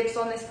wins dibs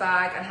on this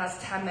bag and has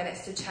 10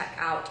 minutes to check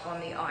out on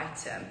the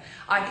item.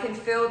 I can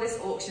feel this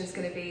auction's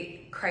gonna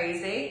be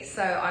crazy,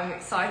 so I'm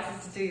excited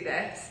to do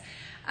this.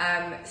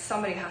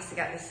 Somebody has to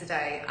get this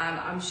today, and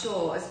I'm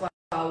sure as well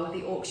with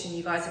the auction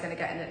you guys are gonna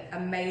get an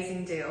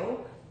amazing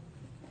deal.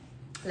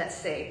 Let's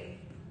see.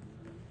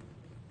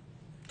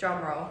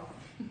 Drum roll.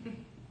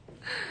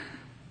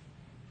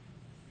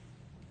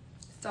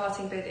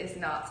 Starting bid is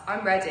nuts.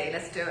 I'm ready,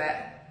 let's do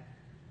it.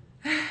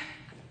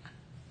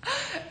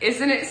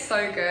 Isn't it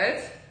so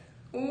good?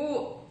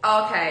 Ooh,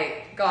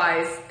 okay,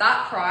 guys,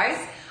 that price.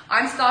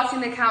 I'm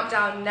starting the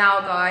countdown now,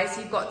 guys.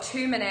 You've got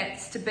 2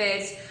 minutes to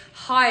bid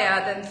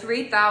higher than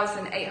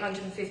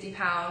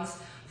 £3,850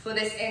 for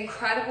this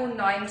incredible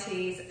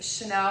 90s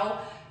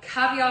Chanel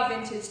Caviar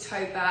Vintage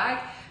tote bag.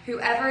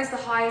 Whoever is the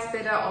highest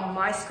bidder on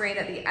my screen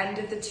at the end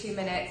of the 2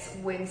 minutes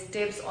wins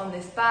dibs on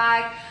this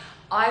bag.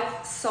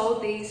 I've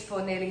sold these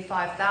for nearly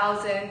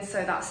 5,000,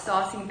 so that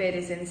starting bid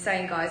is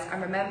insane, guys.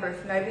 And remember,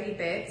 if nobody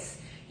bids,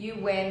 you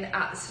win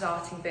at the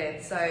starting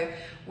bid. So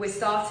we're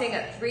starting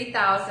at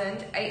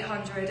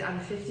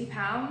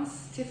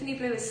 £3,850. Tiffany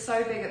Blue is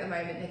so big at the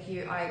moment,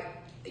 Nikki.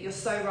 You're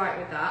so right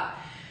with that.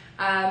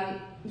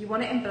 You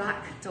want it in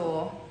black,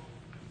 Dor.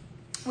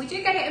 We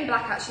do get it in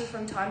black actually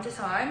from time to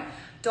time.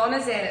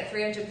 Donna's in at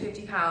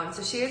 £350,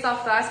 so she is our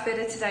first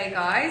bidder today,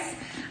 guys.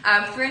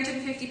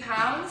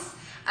 £350.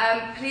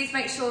 Please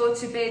make sure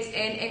to bid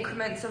in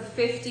increments of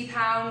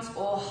 £50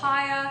 or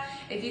higher.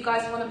 If you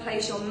guys want to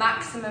place your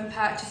maximum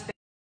purchase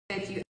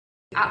bid, you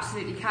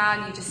absolutely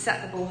can. You just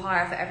set the ball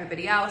higher for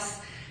everybody else.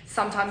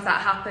 Sometimes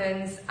that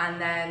happens, and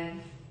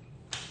then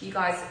you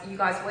guys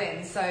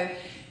win. So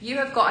you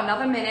have got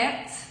another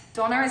minute.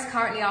 Donna is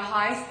currently our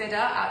highest bidder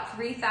at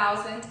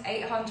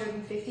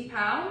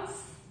 £3,850.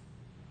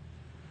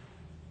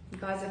 You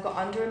guys have got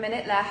under a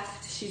minute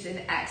left. She's in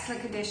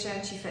excellent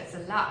condition. She fits a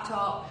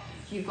laptop.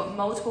 You've got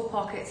multiple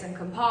pockets and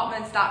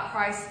compartments. That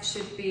price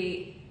should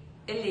be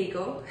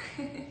illegal.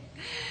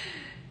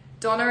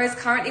 Donna is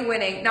currently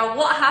winning. Now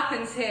what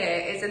happens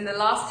here is in the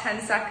last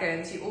 10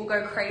 seconds, you all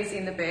go crazy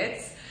in the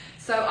bids.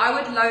 So I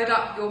would load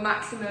up your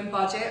maximum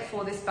budget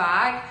for this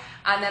bag,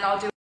 and then I'll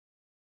do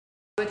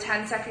a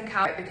 10-second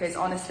count, because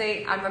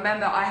honestly, and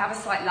remember, I have a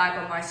slight lag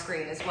on my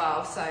screen as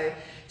well. So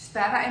just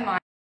bear that in mind,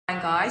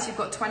 guys. You've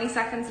got 20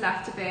 seconds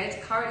left to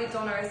bid. Currently,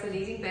 Donna is the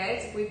leading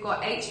bid. We've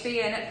got HB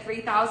in at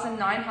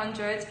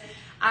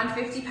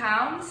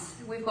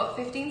 £3,950. We've got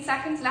 15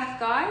 seconds left,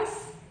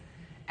 guys.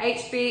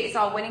 HB is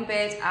our winning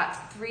bid at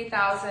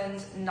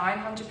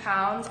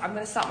 £3,900. I'm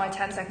going to start my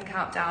 10-second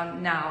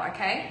countdown now,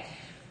 okay?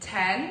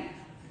 10,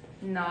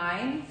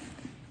 9,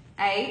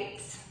 8,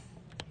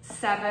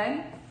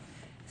 7,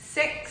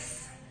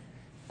 6,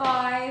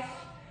 5,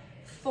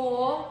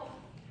 4,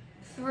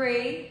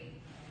 3,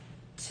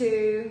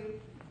 2,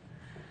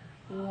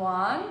 1.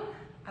 I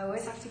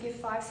always have to give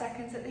 5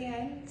 seconds at the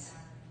end.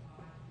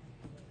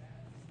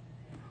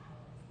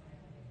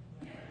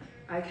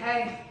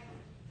 Okay.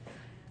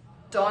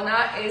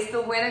 Donna is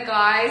the winner,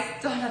 guys.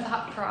 Donna,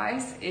 that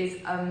price is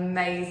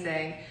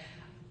amazing.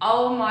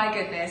 Oh my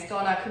goodness,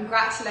 Donna,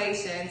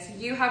 congratulations.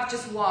 You have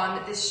just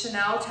won this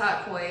Chanel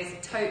turquoise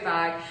tote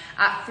bag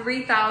at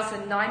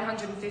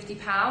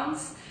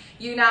 £3,950.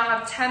 You now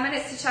have 10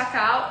 minutes to check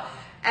out.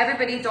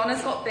 Everybody,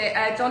 Donna's got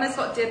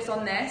dibs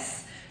on this.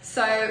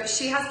 So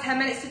she has 10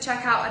 minutes to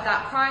check out at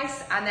that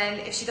price, and then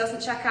if she doesn't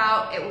check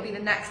out, it will be the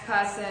next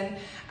person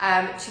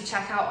to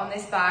check out on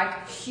this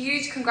bag.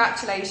 Huge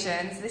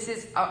congratulations. This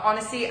is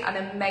honestly an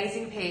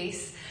amazing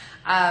piece.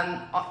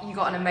 You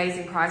got an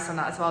amazing price on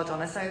that as well,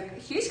 Donna. So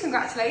huge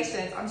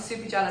congratulations. I'm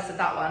super jealous of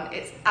that one.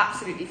 It's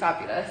absolutely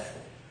fabulous.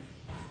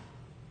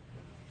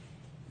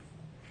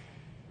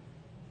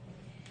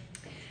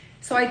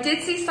 So I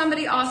did see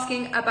somebody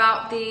asking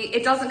about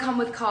it doesn't come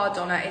with card,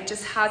 Donna. It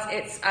just has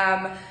its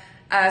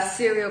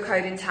serial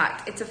code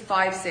intact. It's a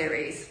 5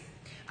 series.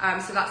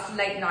 So that's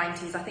late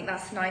 90s. I think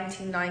that's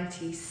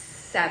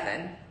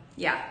 1997.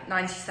 Yeah,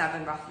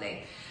 97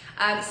 roughly.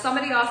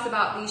 Somebody asked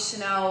about the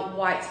Chanel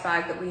white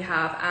bag that we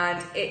have,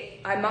 and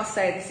I must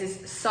say this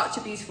is such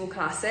a beautiful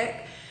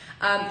classic.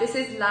 This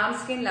is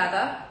lambskin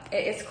leather.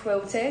 It is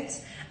quilted,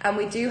 and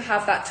we do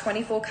have that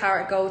 24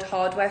 karat gold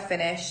hardware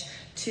finish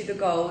to the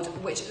gold,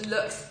 which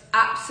looks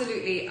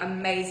absolutely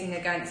amazing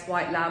against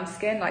white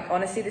lambskin. Like,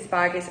 honestly, this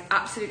bag is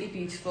absolutely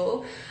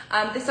beautiful.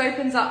 This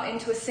opens up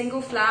into a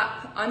single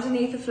flap.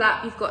 Underneath the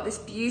flap, you've got this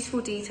beautiful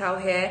detail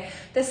here.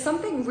 There's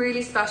something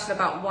really special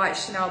about white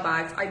Chanel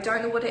bags. I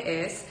don't know what it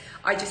is.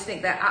 I just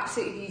think they're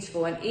absolutely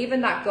beautiful. And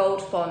even that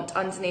gold font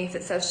underneath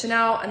that says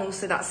Chanel, and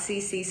also that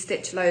CC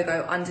stitch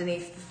logo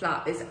underneath the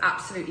flap is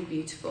absolutely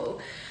beautiful.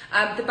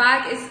 The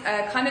bag is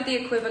kind of the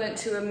equivalent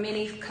to a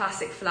mini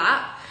classic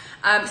flap.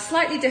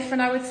 Slightly different,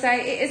 I would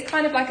say. It is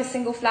kind of like a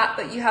single flap,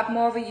 but you have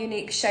more of a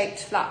unique shaped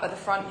flap at the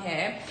front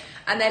here.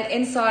 And then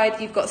inside,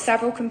 you've got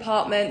several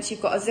compartments. You've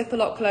got a zipper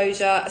lock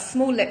closure, a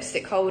small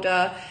lipstick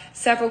holder,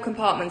 several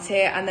compartments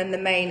here, and then the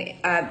main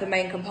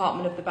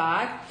compartment of the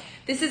bag.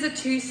 This is a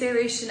 2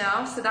 series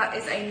Chanel, so that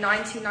is a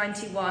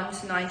 1991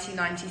 to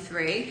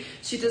 1993.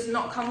 She does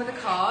not come with a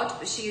card,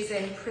 but she is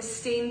in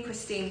pristine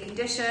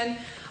condition.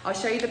 I'll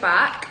show you the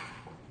back.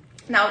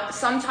 Now,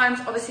 sometimes,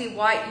 obviously,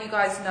 white, you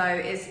guys know,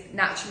 is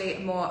naturally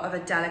more of a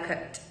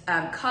delicate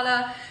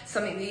colour,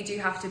 something that you do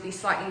have to be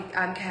slightly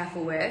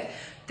careful with.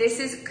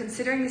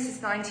 Considering this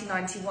is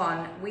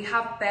 1991, we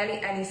have barely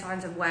any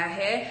signs of wear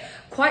here.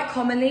 Quite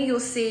commonly, you'll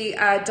see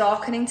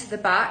darkening to the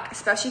back,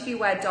 especially if you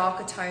wear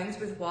darker tones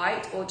with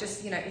white, or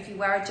just, if you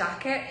wear a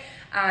jacket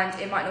and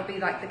it might not be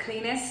like the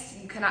cleanest,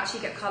 you can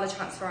actually get colour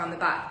transfer on the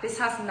back. This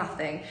has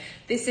nothing.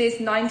 This is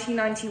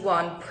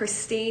 1991,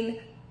 pristine,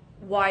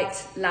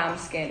 white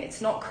lambskin.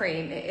 It's not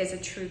cream, it is a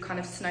true kind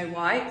of snow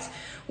white.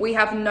 We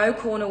have no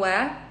corner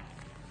wear.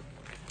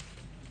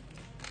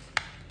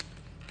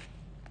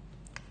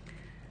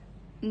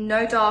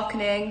 No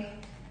darkening.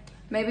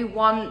 Maybe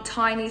one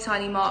tiny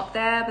mark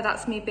there, but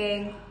that's me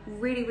being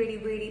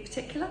really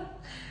particular.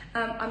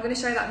 I'm going to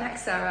show you that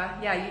next, Sarah.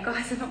 Yeah, you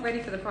guys are not ready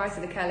for the price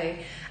of the Kelly.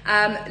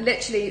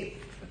 Literally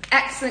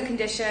excellent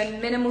condition,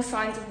 minimal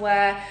signs of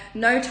wear,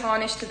 no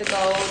tarnish to the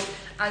gold,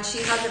 and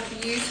she has a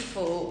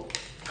beautiful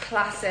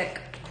classic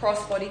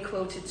crossbody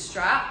quilted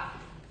strap.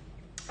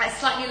 It's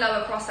slightly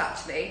lower cross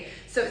actually,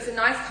 so it's a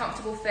nice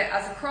comfortable fit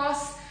as a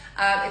cross.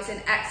 It's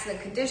in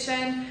excellent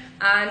condition,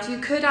 and you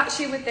could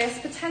actually with this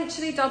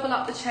potentially double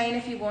up the chain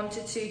if you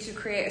wanted to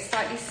create a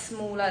slightly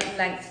smaller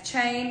length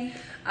chain,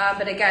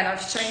 but again,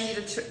 I've shown you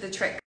the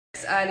tricks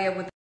earlier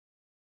with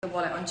the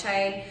wallet on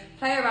chain.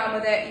 Play around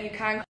with it. You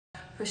can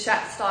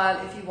pochette style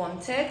if you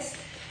wanted.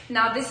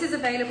 Now this is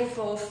available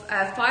for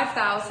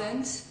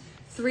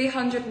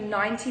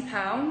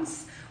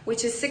 £5,390,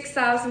 which is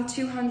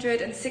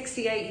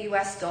 $6,268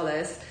 US.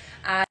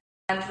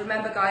 And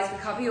remember guys, we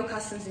cover your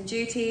customs and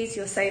duties.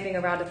 You're saving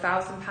around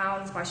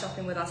 £1,000 by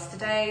shopping with us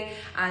today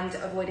and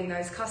avoiding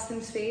those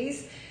customs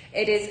fees.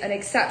 It is an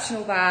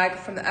exceptional bag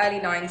from the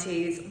early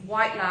 90s,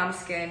 white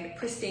lambskin,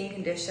 pristine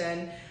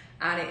condition,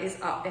 and it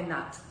is up in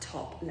that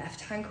top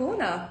left-hand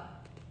corner.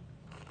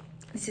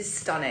 This is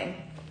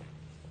stunning.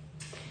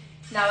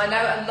 Now, I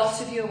know a lot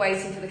of you are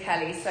waiting for the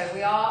Kelly, so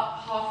we are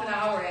half an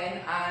hour in,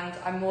 and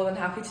I'm more than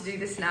happy to do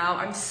this now.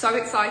 I'm so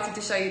excited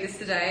to show you this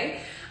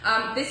today.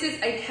 This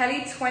is a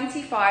Kelly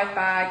 25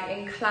 bag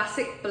in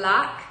classic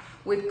black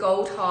with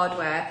gold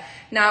hardware.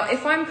 Now,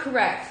 if I'm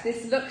correct,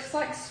 this looks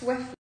like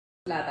Swift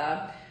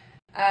leather.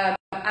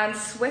 And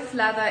Swift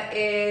leather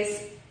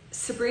is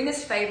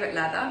Sabrina's favorite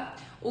leather.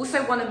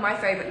 Also one of my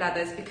favorite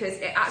leathers because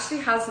it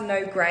actually has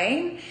no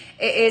grain.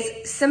 It is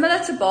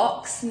similar to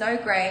box, no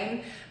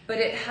grain, but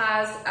it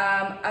has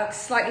a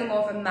slightly more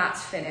of a matte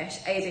finish.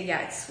 Ada,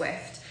 yeah, it's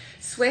Swift.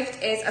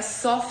 Swift is a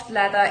soft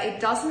leather. It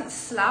doesn't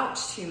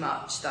slouch too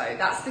much though.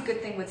 That's the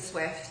good thing with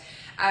Swift.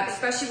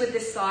 Especially with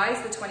this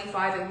size, the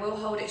 25, it will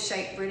hold its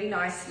shape really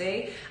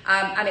nicely,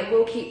 and it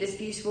will keep this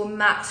beautiful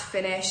matte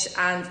finish,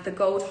 and the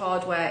gold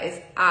hardware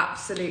is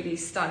absolutely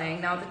stunning.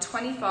 Now the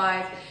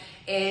 25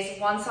 is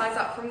one size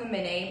up from the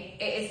mini.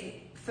 It is,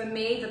 for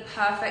me, the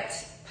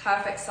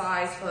perfect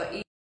size for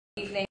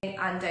evening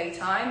and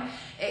daytime.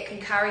 It can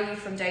carry you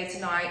from day to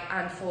night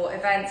and for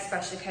events,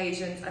 special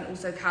occasions, and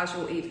also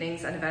casual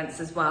evenings and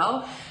events as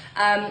well.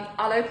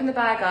 I'll open the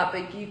bag up,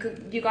 but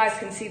you guys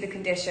can see the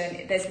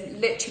condition. There's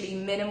literally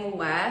minimal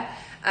wear.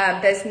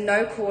 There's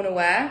no corner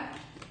wear.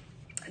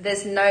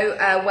 There's no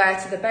wear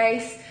to the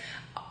base.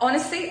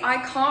 Honestly, I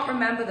can't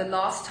remember the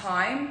last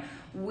time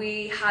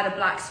we had a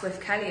black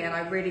Swift Kelly, and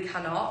I really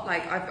cannot.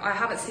 Like, I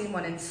haven't seen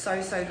one in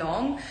so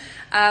long.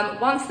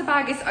 Once the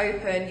bag is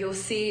open, you'll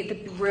see the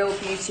real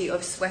beauty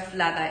of Swift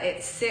leather.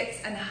 It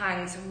sits and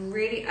hangs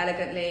really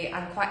elegantly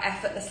and quite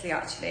effortlessly,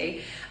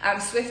 actually.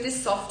 Swift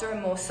is softer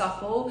and more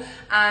supple,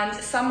 and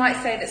some might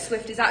say that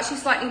Swift is actually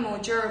slightly more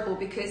durable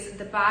because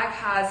the bag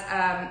has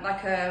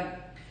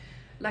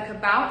like a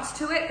bounce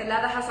to it. The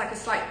leather has like a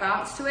slight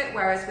bounce to it,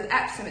 whereas with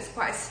Epsom it's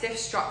quite a stiff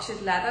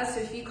structured leather, so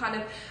if you kind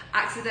of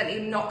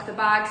accidentally knock the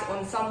bags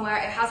on somewhere,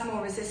 it has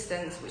more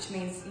resistance, which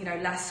means, you know,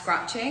 less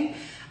scratching.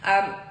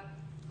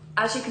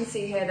 As you can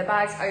see here, the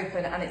bag's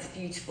open and it's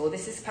beautiful.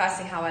 This is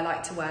personally how I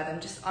like to wear them,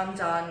 just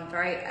undone,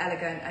 very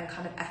elegant and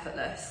kind of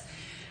effortless.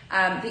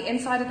 The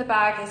inside of the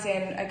bag is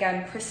in,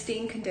 again,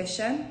 pristine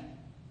condition.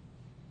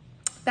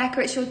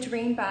 Becca, it's your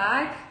dream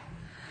bag.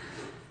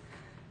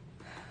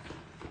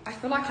 I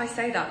feel like I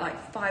say that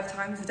like 5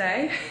 times a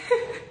day.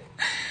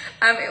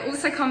 It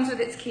also comes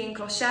with its key and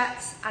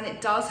clochettes, and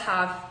it does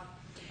have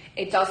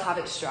its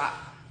strap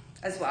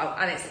as well,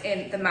 and it's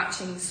in the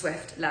matching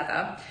Swift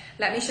leather.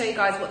 Let me show you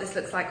guys what this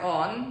looks like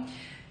on.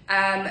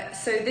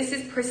 So this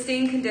is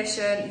pristine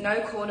condition,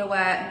 no corner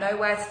wear, no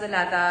wear to the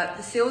leather.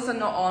 The seals are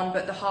not on,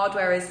 but the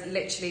hardware is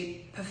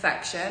literally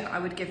perfection. I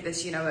would give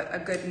this, you know, a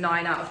good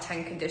 9 out of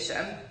 10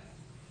 condition.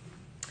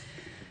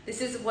 This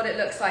is what it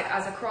looks like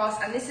as a cross,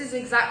 and this is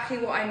exactly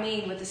what I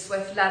mean with the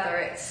Swift leather.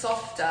 It's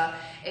softer,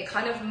 it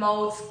kind of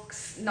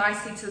molds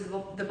nicely to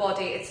the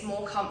body, it's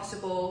more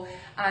comfortable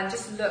and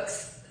just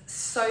looks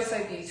so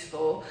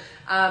beautiful.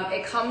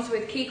 It comes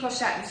with key,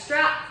 clochette and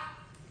strap.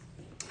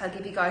 I'll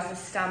give you guys the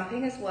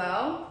stamping as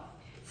well.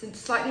 It's a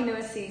slightly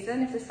newer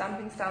season if the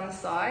stamping's down the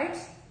side.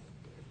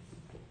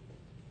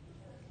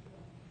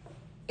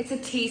 It's a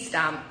T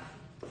stamp.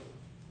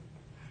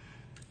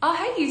 Oh,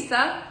 hey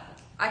Yusa.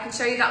 I can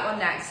show you that one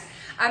next.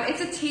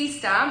 It's a T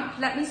stamp.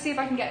 Let me see if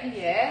I can get the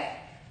year.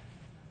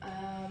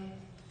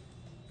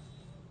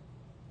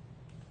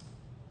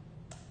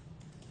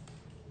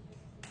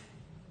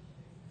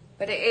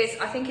 But it is,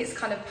 I think it's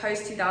kind of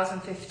post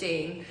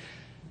 2015. Let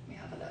me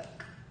have a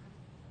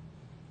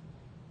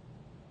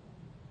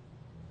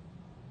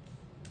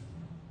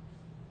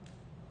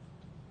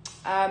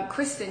look.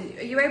 Kristen,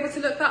 are you able to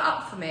look that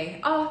up for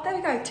me? Oh, there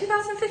we go,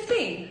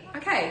 2015.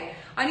 Okay,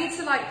 I need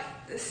to like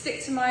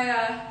stick to my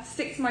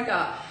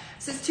gut.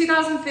 So it's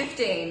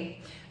 2015.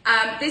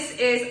 This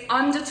is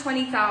under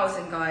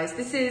 20,000, guys.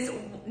 This is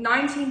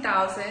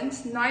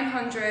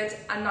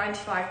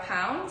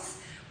 £19,995,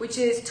 which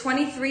is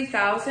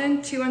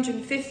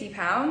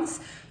 £23,250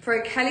 for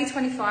a Kelly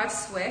 25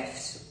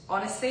 Swift.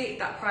 Honestly,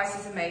 that price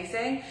is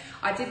amazing.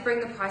 I did bring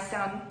the price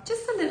down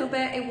just a little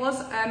bit. It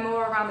was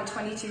more around the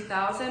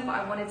 22,000, but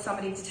I wanted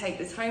somebody to take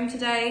this home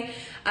today,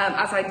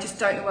 as I just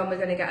don't know when we're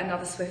going to get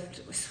another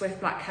Swift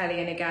Black Kelly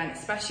in again,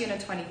 especially in a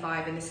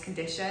 25 in this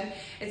condition.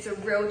 It's a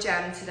real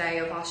gem today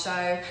of our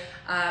show.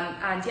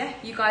 And yeah,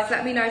 you guys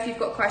let me know if you've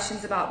got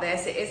questions about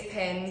this. It is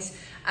pinned.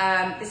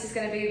 This is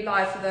going to be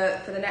live for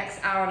the next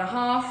hour and a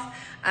half,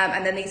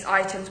 and then these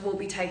items will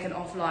be taken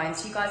offline.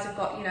 So you guys have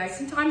got, you know,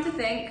 some time to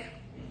think.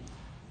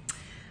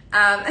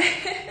 I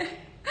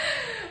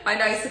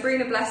know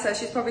Sabrina, bless her,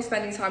 she's probably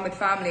spending time with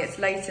family. It's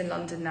late in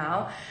London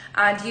now.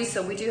 And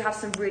Yusa, we do have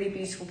some really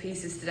beautiful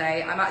pieces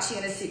today. I'm actually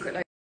in a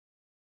secret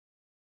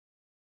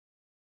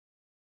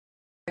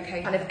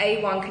location, kind of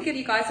A1. Can give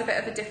you guys a bit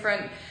of a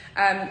different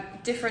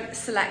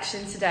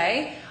selection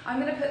today. I'm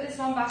going to put this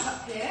one back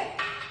up here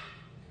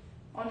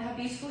on her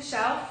beautiful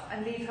shelf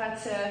and leave her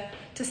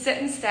to sit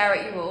and stare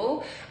at you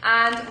all.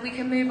 And we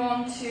can move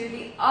on to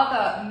the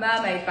other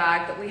mermaid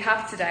bag that we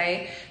have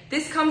today.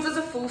 This comes as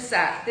a full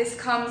set. This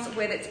comes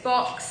with its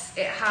box,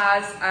 it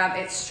has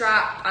its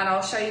strap, and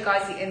I'll show you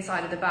guys the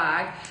inside of the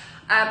bag.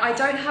 I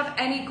don't have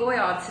any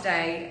Goyard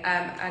today,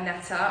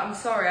 Annetta. I'm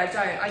sorry, I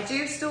don't. I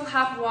do still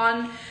have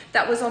one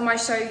that was on my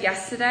show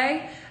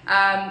yesterday.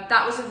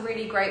 That was a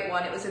really great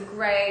one. It was a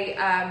grey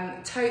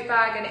tote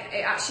bag, and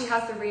it actually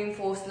has the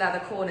reinforced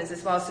leather corners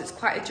as well, so it's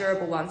quite a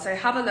durable one. So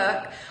have a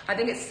look. I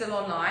think it's still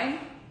online.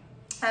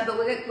 But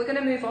we're going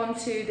to move on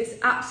to this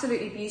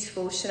absolutely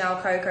beautiful Chanel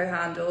Coco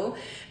handle.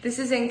 This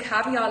is in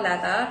caviar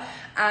leather,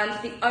 and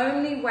the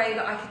only way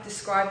that I could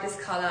describe this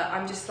color,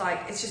 I'm just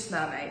like, it's just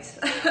mermaid.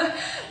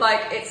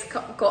 Like, it's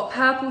got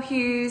purple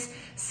hues,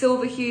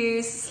 silver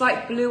hues,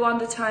 slight blue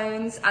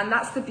undertones, and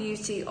that's the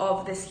beauty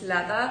of this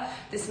leather.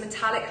 This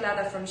metallic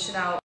leather from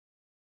Chanel,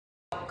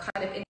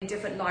 kind of in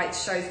different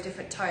lights, shows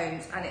different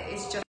tones, and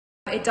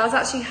it does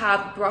actually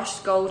have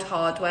brushed gold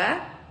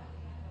hardware.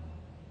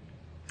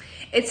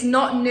 It's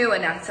not new,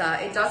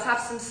 Anetta. It does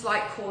have some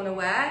slight corner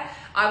wear.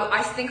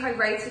 I think I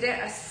rated it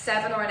a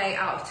 7 or an 8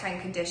 out of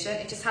 10 condition.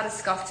 It just had a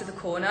scuff to the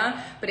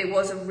corner, but it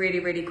was a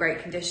really, really great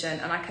condition,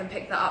 and I can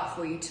pick that up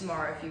for you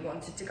tomorrow if you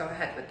wanted to go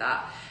ahead with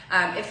that.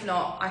 If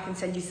not, I can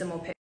send you some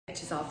more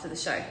pictures after the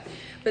show.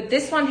 But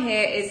this one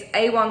here is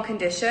A1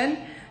 condition,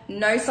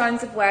 no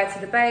signs of wear to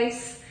the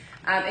base.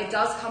 It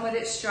does come with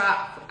its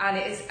strap, and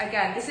it is,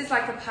 again, this is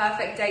like the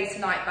perfect day to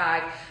night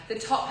bag. The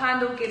top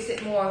handle gives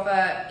it more of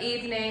a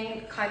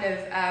evening kind of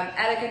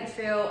elegant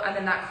feel, and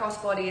then that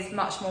crossbody is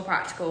much more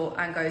practical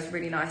and goes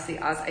really nicely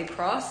as a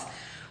cross.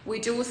 We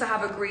do also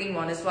have a green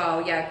one as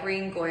well, yeah,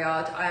 green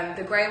Goyard.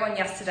 The grey one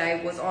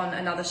yesterday was on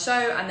another show,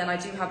 and then I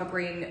do have a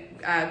green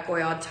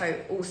Goyard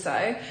tote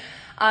also.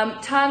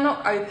 Turn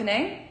lock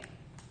opening,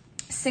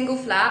 single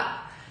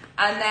flap,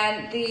 and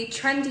then the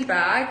trendy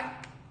bag,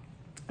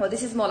 well,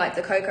 this is more like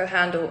the Coco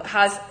handle,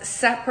 has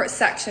separate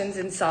sections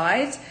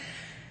inside.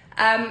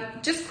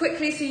 Just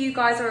quickly so you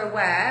guys are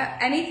aware,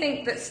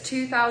 anything that's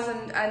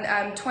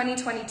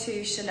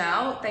 2022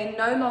 Chanel, they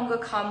no longer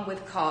come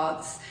with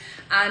cards.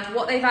 And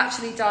what they've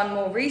actually done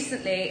more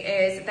recently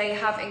is they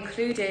have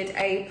included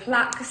a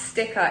plaque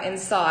sticker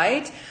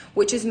inside,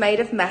 which is made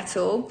of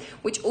metal,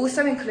 which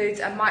also includes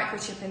a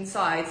microchip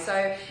inside.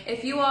 So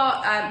if you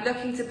are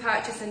looking to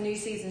purchase a new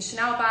season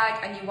Chanel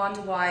bag and you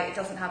wonder why it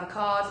doesn't have a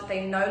card,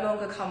 they no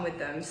longer come with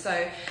them.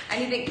 So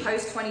anything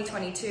post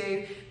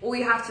 2022, all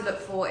you have to look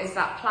for is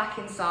that plaque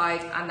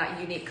inside and that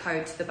unique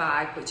code to the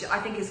bag, which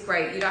I think is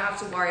great. You don't have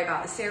to worry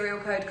about the serial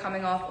code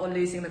coming off or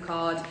losing the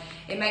card.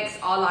 It makes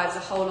our lives a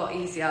whole lot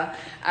easier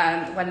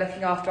when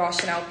looking after our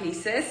Chanel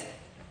pieces.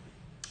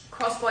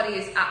 Crossbody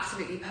is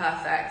absolutely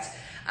perfect.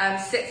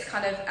 Sits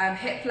kind of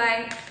hip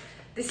length.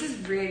 This is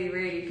really,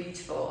 really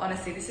beautiful.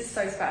 Honestly, this is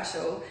so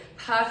special.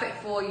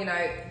 Perfect for, you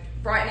know,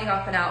 brightening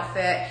up an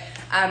outfit.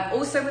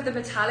 Also with the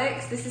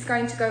metallics, this is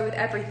going to go with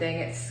everything.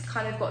 It's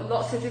kind of got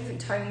lots of different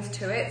tones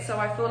to it. So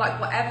I feel like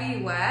whatever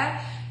you wear,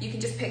 you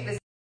can just pick this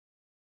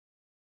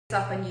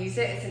up and use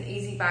it. It's an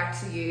easy bag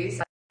to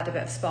use. Add a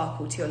bit of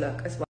sparkle to your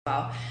look as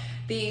well.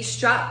 The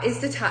strap is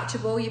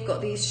detachable. You've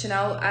got these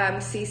Chanel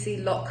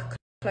CC lock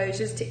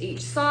closures to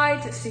each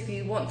side, so if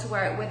you want to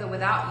wear it with or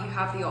without, you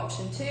have the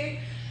option too.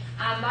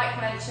 And like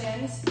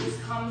mentioned, this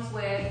comes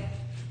with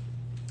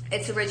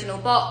its original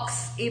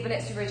box, even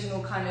its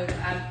original kind of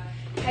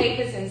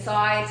papers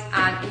inside,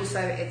 and also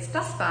its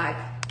dust bag.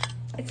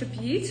 It's a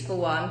beautiful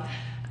one.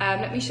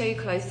 Let me show you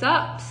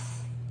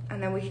close-ups,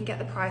 and then we can get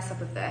the price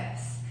up of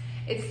this.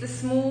 It's the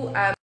small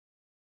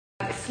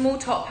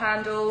top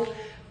handle,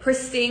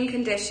 pristine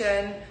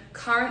condition,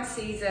 current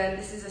season.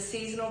 This is a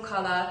seasonal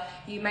color.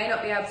 You may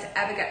not be able to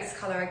ever get this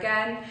color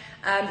again.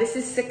 This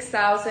is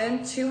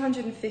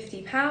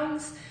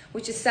 £6,250,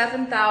 which is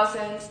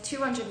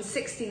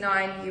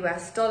 $7,269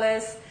 US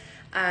dollars,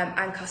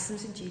 and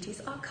customs and duties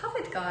are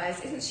covered,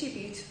 guys. Isn't she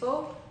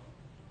beautiful?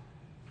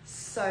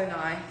 So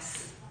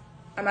nice.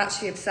 I'm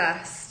actually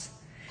obsessed.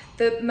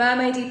 The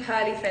mermaidy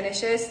pearly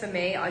finishes for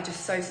me are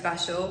just so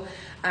special.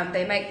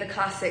 They make the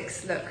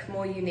classics look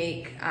more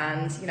unique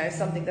and, you know,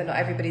 something that not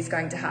everybody's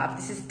going to have.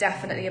 This is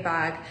definitely a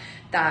bag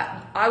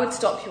that I would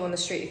stop you on the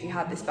street if you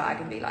had this bag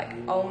and be like,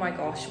 oh my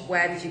gosh,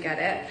 where did you get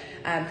it?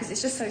 Because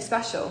it's just so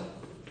special.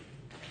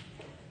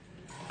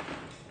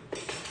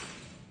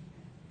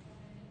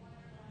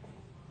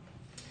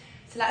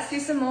 So let's do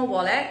some more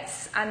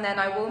wallets, and then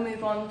I will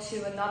move on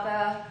to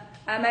another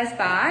Hermes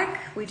bag.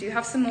 We do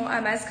have some more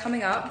Hermes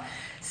coming up.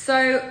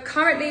 So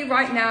currently,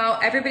 right now,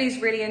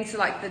 everybody's really into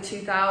like the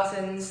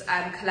 2000s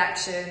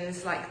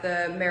collections, like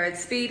the mirrored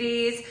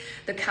Speedies,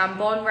 the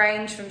Cambon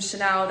range from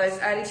Chanel, those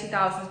early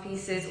 2000s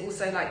pieces,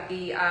 also like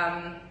the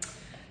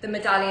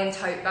medallion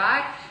tote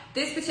bag.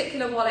 This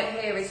particular wallet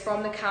here is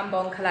from the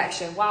Cambon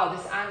collection. Wow,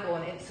 this angle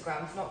on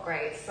Instagram is not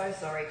great. So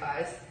sorry,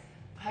 guys.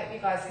 I hope you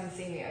guys can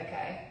see me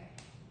okay.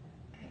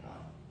 Hang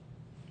on.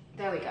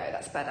 There we go,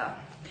 that's better.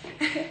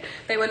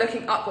 They were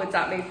looking upwards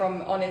at me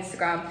on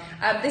Instagram.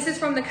 This is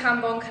from the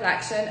Cambon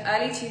collection,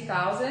 early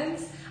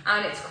 2000s,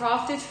 and it's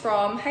crafted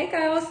from, hey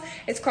girls,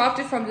 it's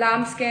crafted from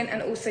lambskin,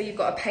 and also you've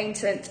got a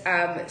patent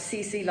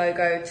CC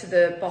logo to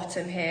the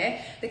bottom here.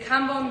 The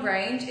Cambon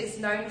range is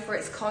known for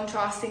its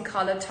contrasting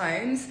color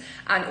tones,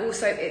 and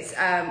also its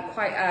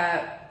quite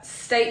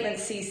statement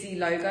CC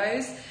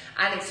logos,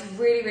 and it's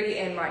really, really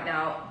in right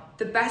now.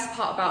 The best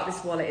part about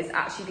this wallet is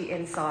actually the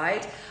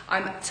inside.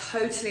 I'm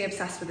totally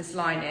obsessed with this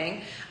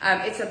lining.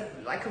 It's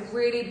like a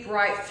really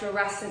bright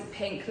fluorescent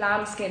pink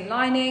lambskin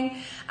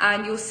lining,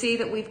 and you'll see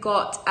that we've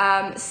got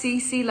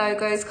CC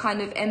logos kind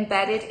of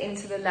embedded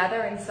into the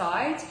leather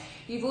inside.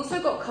 You've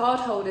also got card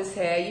holders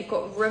here. You've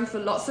got room for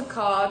lots of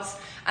cards,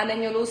 and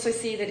then you'll also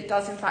see that it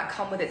does in fact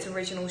come with its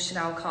original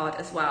Chanel card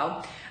as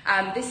well.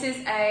 This is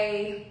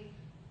a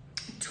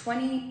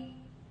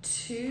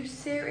 22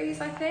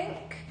 series, I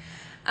think.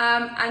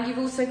 And you've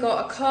also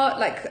got a card,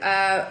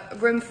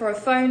 room for a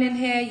phone in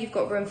here. You've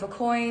got room for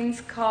coins,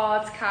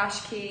 cards,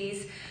 cash,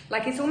 keys.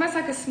 Like, it's almost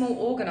like a small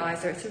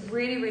organizer. It's a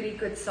really, really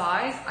good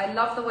size. I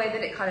love the way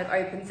that it kind of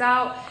opens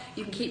out.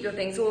 You can keep your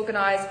things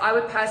organized. I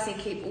would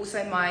personally keep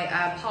also my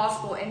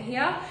passport in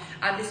here.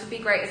 And this would be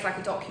great as like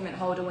a document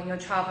holder when you're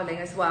traveling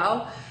as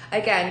well.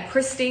 Again,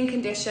 pristine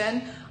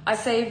condition. I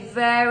say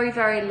very,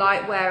 very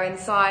light wear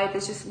inside.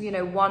 There's just,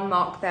 one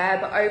mark there.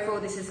 But overall,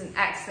 this is an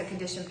excellent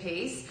condition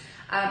piece.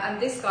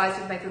 And this, guys,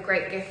 would make a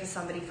great gift for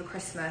somebody for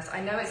Christmas. I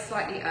know it's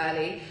slightly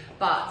early,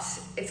 but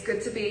it's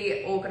good to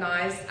be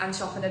organised and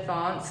shop in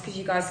advance because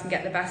you guys can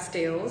get the best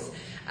deals.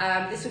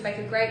 This would make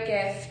a great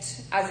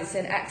gift as it's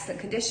in excellent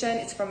condition.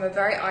 It's from a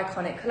very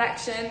iconic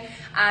collection,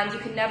 and you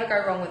can never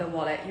go wrong with a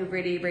wallet. You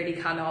really, really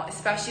cannot,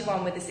 especially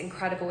one with this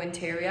incredible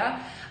interior.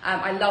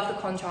 I love the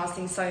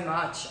contrasting so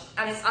much,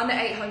 and it's under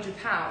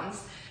 £800.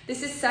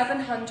 This is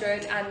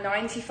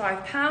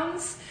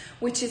 £795,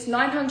 which is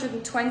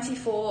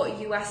 924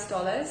 US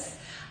dollars.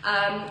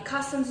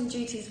 Customs and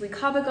duties we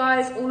cover,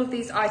 guys. All of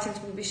these items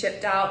will be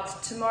shipped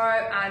out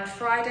tomorrow and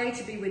Friday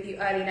to be with you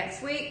early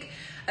next week.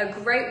 A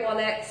great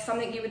wallet,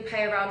 something you would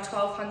pay around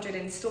 $1,200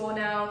 in store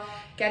now.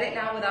 Get it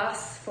now with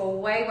us for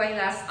way, way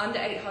less, under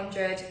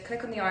 $800.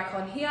 Click on the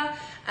icon here.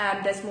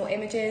 There's more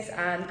images,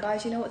 and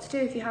guys, you know what to do.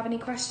 If you have any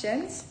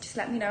questions, just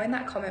let me know in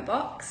that comment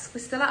box.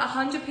 We're still at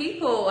 100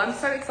 people. I'm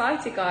so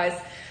excited, guys.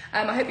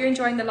 I hope you're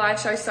enjoying the live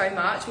show so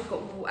much. We've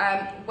got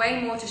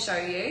way more to show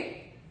you.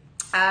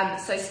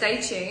 So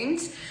stay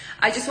tuned.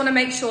 I just want to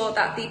make sure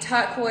that the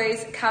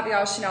turquoise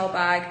caviar Chanel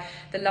bag,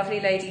 the lovely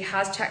lady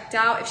has checked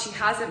out. If she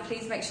hasn't,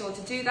 please make sure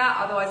to do that.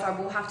 Otherwise, I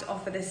will have to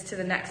offer this to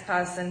the next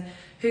person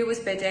who was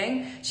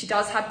bidding. She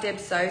does have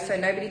dibs though, so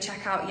nobody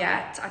check out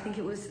yet. I think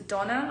it was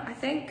Donna, I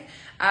think.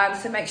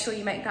 So make sure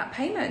you make that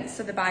payment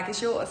so the bag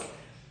is yours.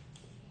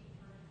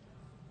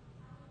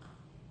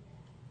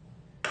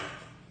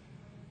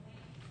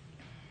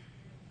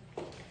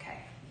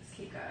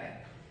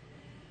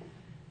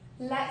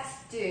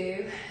 Let's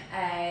do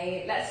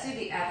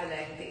the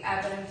Evelyn. The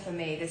Evelyn, for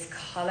me, this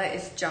color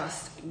is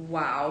just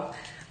wow.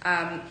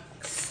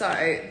 So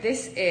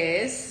this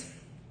is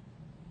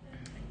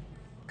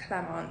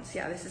Clemence.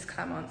 Yeah, this is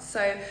Clemence.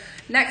 So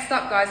next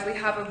up, guys, we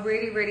have a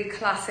really, really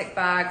classic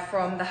bag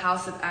from the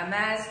House of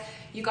Hermes.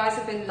 You guys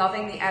have been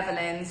loving the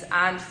Evelyns,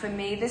 and for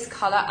me, this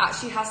color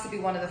actually has to be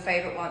one of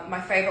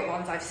my favorite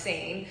ones I've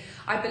seen.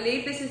 I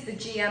believe this is the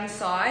GM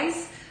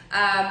size.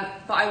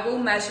 But I will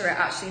measure it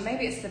actually.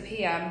 Maybe it's the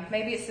PM,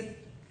 maybe it's the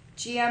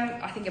GM.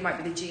 I think it might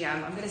be the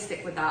GM. I'm going to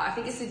stick with that. I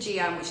think it's the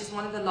GM, which is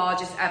one of the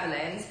largest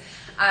Evelyns.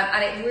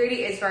 And it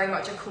really is very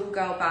much a cool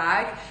girl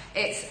bag.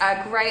 It's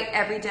a great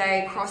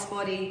everyday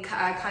crossbody,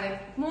 kind of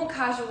more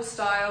casual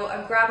style,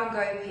 a grab and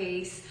go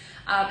piece.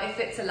 It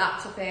fits a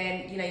laptop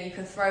in, you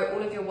can throw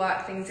all of your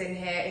work things in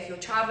here. If you're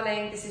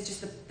traveling, this is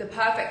just the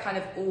perfect kind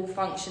of all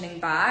functioning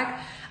bag.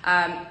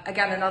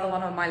 Again, another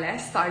one on my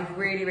list that I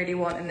really, really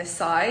want in this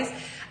size.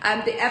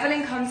 The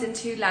Evelyn comes in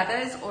 2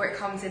 leathers, or it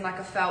comes in like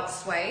a felt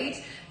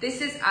suede.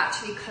 This is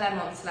actually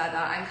Clemence leather,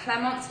 and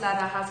Clemence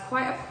leather has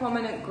quite a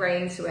prominent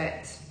grain to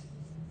it.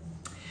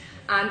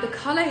 And the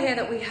color here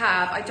that we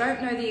have, I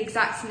don't know the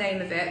exact name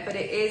of it, but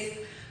it is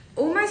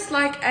almost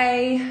like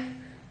I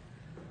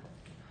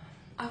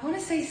want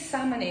to say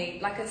salmony,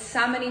 like a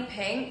salmony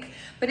pink,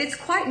 but it's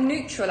quite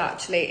neutral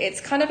actually.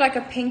 It's kind of like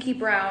a pinky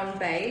brown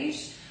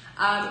beige,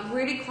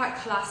 really quite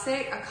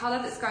classic, a color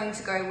that's going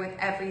to go with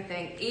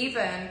everything,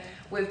 even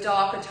with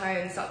darker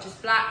tones such as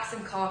blacks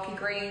and khaki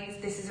greens.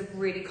 This is a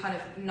really kind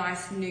of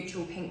nice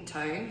neutral pink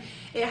tone.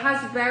 It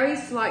has very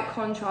slight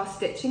contrast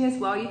stitching as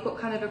well. You've got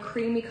kind of a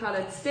creamy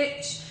colored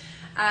stitch,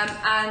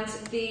 and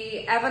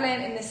the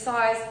Evelyn in this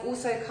size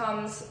also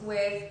comes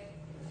with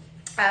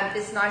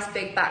this nice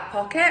big back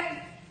pocket.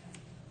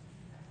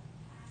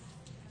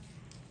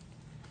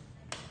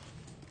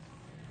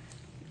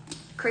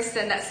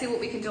 Kristen, let's see what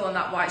we can do on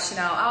that white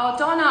Chanel. Oh,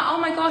 Donna, oh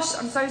my gosh,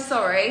 I'm so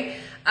sorry.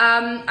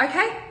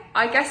 Okay,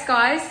 I guess,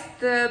 guys,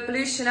 the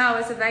blue Chanel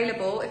is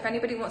available. If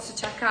anybody wants to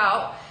check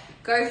out,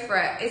 go for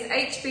it. Is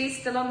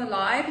HB still on the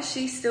live? Is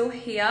she still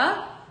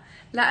here?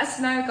 Let us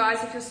know,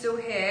 guys, if you're still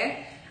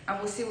here, and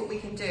we'll see what we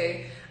can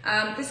do.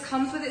 This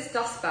comes with its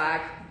dust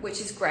bag,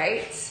 which is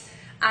great.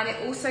 And it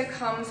also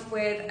comes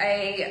with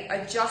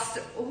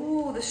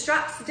the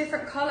strap's a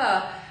different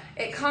color.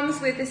 It comes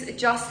with this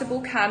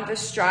adjustable canvas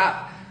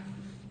strap.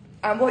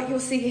 And what you'll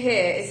see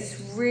here is this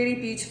really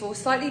beautiful,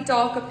 slightly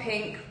darker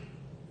pink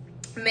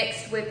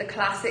mixed with the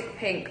classic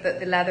pink that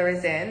the leather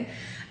is in.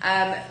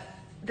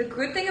 The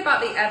good thing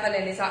about the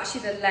Evelyn is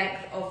actually the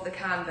length of the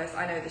canvas.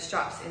 I know the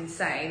strap's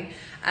insane.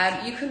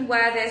 You can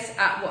wear this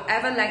at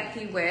whatever length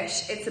you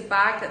wish. It's a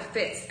bag that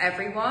fits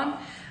everyone.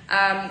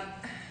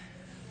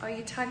 Oh,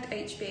 you tagged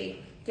HB.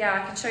 Yeah, I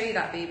can show you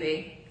that,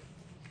 BB.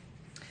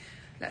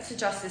 Let's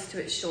adjust this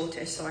to its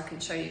shortest so I can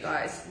show you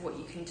guys what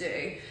you can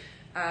do.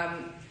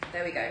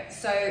 There we go.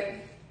 So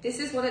this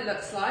is what it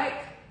looks like.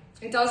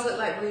 It does look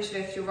like Rouge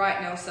Vif, you're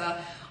right, Nelsa.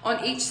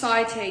 On each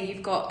side here,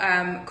 you've got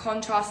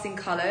contrasting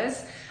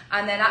colours.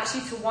 And then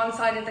actually to one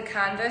side of the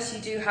canvas, you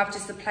do have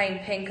just the plain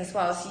pink as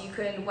well. So you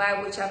can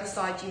wear whichever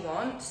side you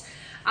want.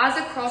 As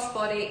a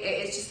crossbody,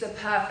 it is just the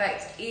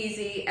perfect,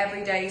 easy,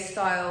 everyday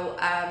style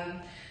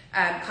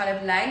kind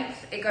of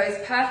length. It goes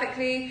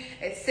perfectly,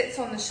 it sits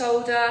on the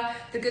shoulder.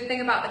 The good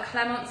thing about the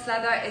Clemence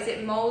leather is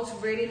it molds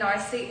really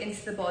nicely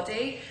into the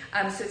body,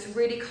 so it's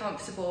really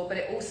comfortable, but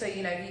it also,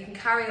 you know, you can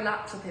carry a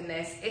laptop in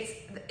this.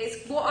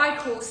 It's what I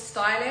call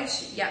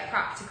stylish yet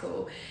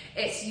practical.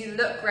 You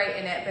look great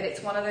in it, but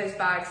it's one of those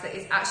bags that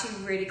is actually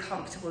really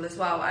comfortable as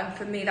well. And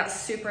for me, that's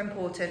super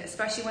important,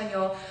 especially when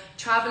you're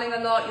traveling a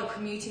lot, you're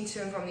commuting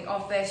to and from the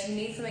office. You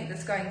need something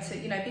that's going to,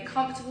 you know, be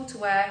comfortable to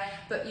wear,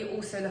 but you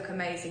also look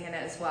amazing in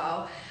it as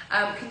well.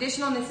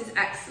 Condition on this is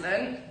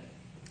excellent.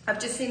 I've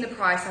just seen the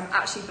price. I'm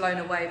actually blown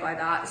away by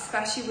that,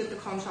 especially with the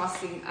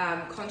contrasting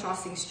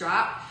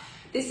strap.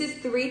 This is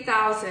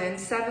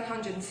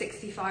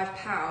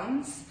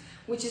 £3,765.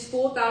 which is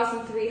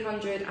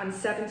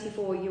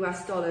 $4,374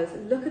 US.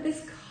 Look at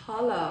this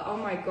color. Oh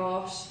my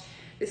gosh.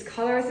 This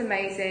color is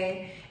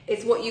amazing.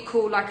 It's what you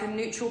call like a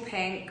neutral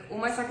pink,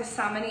 almost like a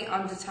salmony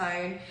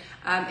undertone,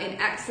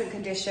 in excellent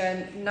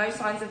condition. No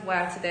signs of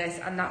wear to this,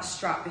 and that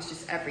strap is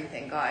just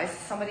everything, guys.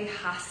 Somebody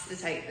has to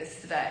take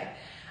this today.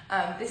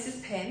 This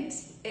is pinned.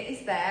 It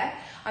is there.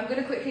 I'm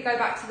going to quickly go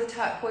back to the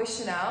turquoise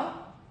Chanel.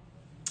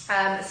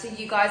 So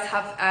you guys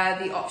have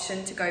the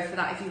option to go for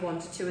that if you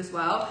wanted to as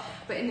well.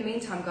 But in the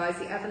meantime, guys,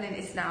 the Evelyn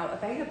is now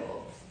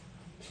available.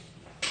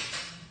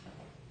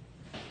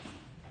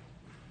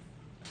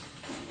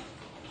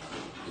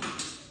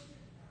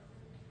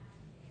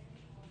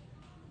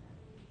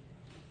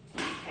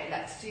 Okay,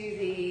 let's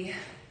do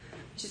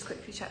just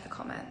quickly check the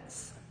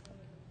comments.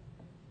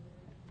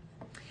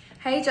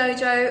 Hey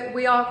Jojo,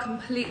 we are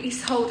completely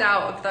sold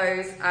out of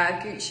those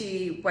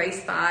Gucci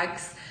waist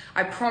bags.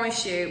 I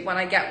promise you, when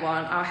I get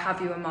one, I'll have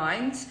you in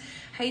mind.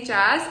 Hey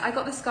Jazz, I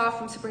got the scarf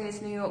from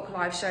Sabrina's New York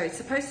live show. It's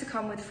supposed to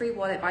come with free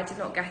wallet, but I did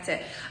not get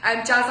it.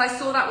 Jazz, I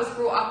saw that was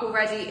brought up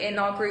already in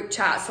our group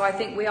chat, so I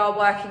think we are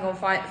working on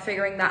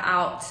figuring that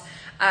out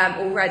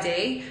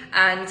already,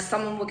 and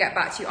someone will get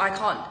back to you. I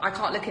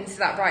can't look into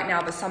that right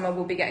now, but someone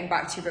will be getting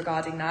back to you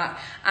regarding that.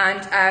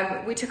 And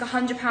we took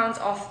 £100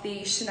 off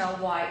the Chanel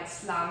White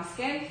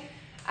lambskin,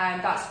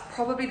 and that's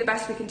probably the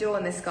best we can do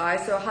on this,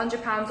 guys. So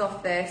 £100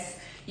 off this.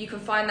 You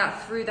can find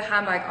that through the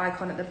handbag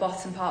icon at the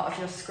bottom part of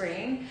your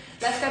screen.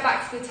 Let's go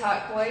back to the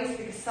turquoise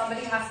because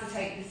somebody has to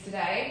take this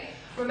today.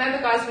 Remember,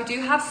 guys, we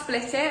do have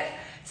split it.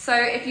 So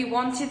if you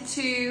wanted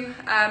to,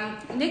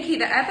 Nikki,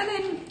 the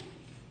Evelyn,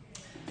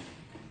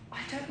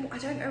 I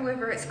don't know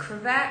whether it's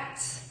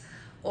crevette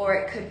or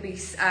it could be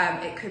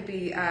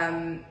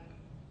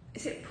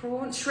is it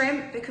prawn,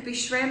 shrimp? It could be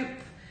shrimp.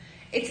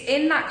 It's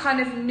in that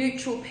kind of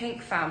neutral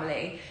pink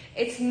family.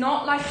 It's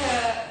not like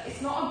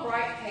it's not a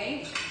bright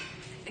pink.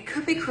 It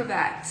could be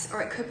crevette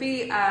or it could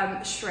be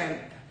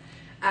shrimp,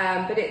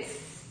 but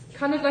it's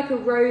kind of like a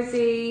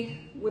rosy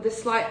with a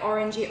slight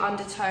orangey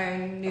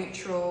undertone,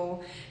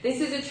 neutral. This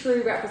is a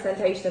true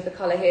representation of the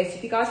color here. So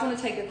if you guys want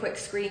to take a quick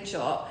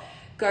screenshot,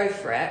 go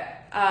for it.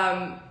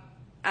 And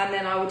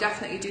then I will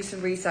definitely do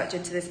some research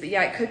into this. But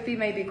yeah, it could be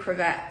maybe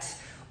crevette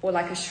or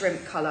like a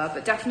shrimp color,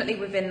 but definitely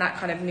within that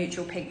kind of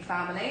neutral pink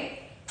family.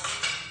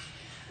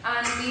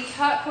 And the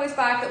turquoise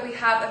bag that we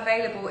have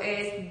available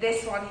is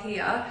this one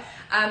here.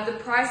 The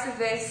price of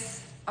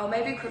this, oh,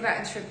 maybe crevette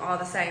and shrimp are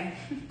the same.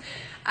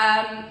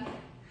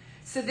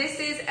 So this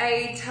is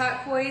a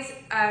turquoise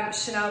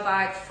Chanel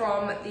bag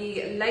from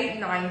the late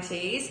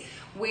 90s.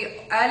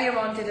 We earlier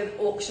on did an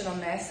auction on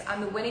this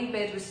and the winning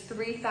bid was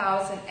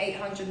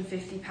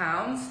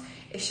 £3,850.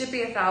 It should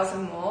be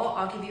 1,000 more.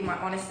 I'll give you my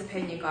honest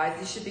opinion, guys.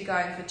 This should be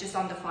going for just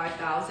under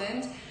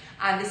 5,000.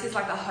 And this is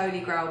like a holy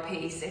grail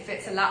piece. It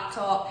fits a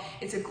laptop,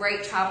 it's a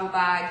great travel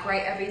bag,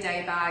 great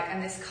everyday bag,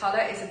 and this color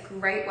is a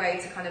great way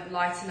to kind of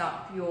lighten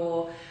up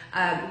your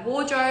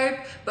wardrobe,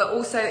 but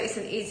also it's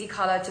an easy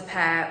color to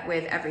pair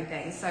with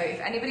everything. So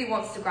if anybody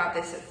wants to grab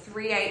this at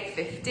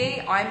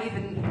 $3,850,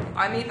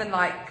 I'm even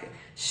like,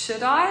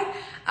 should I?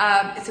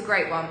 It's a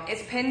great one.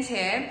 It's pinned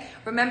here.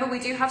 Remember, we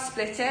do have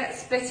Split It.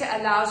 Split It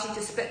allows you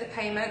to split the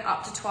payment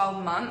up to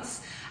 12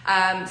 months.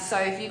 So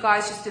if you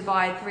guys just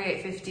divide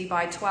 $3,850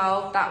 by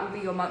 12, that will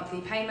be your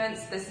monthly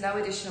payments. There's no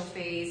additional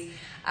fees.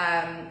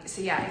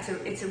 So yeah,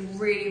 it's a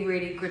really,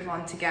 really good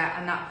one to get,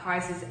 and that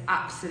price is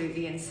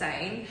absolutely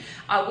insane.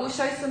 I will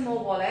show some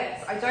more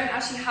wallets. I don't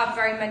actually have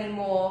very many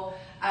more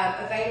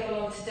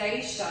available on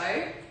today's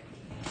show.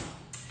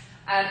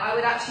 I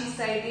would actually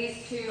say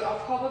these two are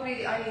probably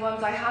the only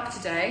ones I have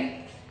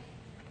today,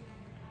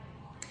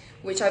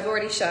 which I've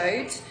already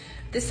showed.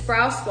 The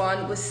Sprouse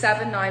one was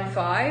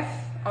 $795.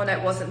 Oh no,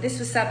 it wasn't. This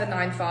was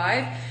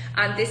 $795,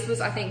 and this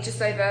was, I think,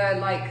 just over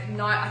like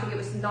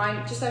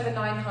just over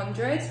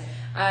 900.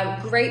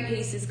 Great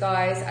pieces,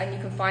 guys, and you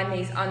can find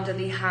these under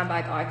the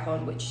handbag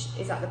icon, which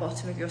is at the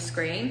bottom of your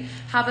screen.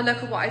 Have a look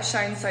at what I've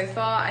shown so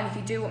far, and if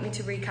you do want me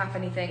to recap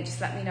anything, just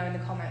let me know in the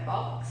comment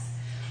box.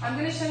 I'm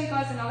going to show you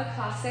guys another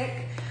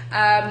classic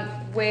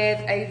with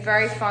a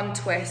very fun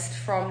twist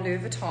from Louis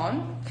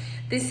Vuitton.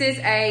 This is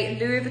a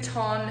Louis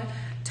Vuitton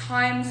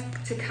times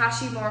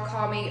Takashi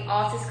Murakami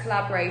artist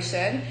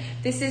collaboration.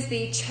 This is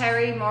the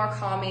Cherry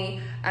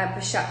Murakami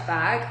pochette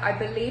bag. I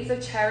believe the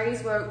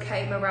cherries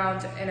came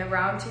around in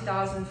around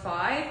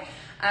 2005.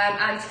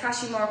 And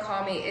Takashi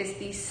Murakami is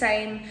the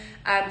same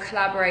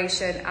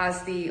collaboration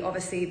as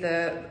obviously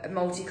the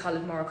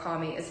multicolored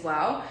Murakami as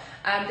well.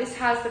 This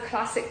has the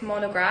classic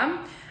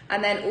monogram,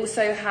 and then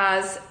also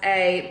has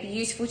a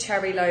beautiful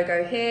cherry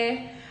logo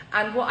here.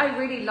 And what I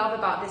really love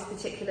about this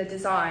particular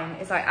design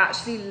is I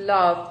actually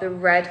love the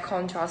red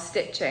contrast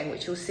stitching,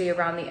 which you'll see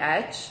around the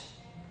edge.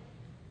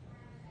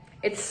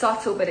 It's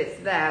subtle, but it's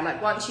there.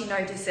 Like once you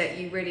notice it,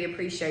 you really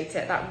appreciate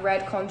it. That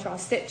red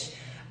contrast stitch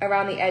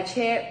around the edge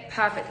here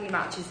perfectly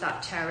matches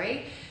that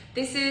cherry.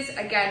 This is,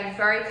 again,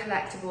 very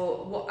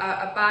collectible,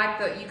 a bag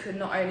that you can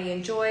not only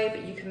enjoy,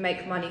 but you can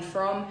make money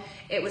from.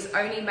 It was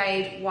only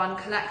made one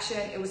collection,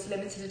 it was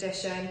limited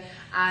edition,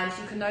 and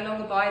you can no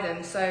longer buy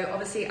them. So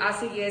obviously, as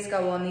the years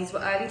go on, these were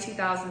early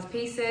 2000s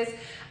pieces.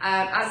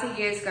 As the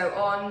years go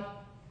on,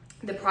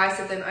 the price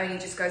of them only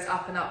just goes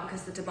up and up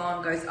because the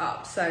demand goes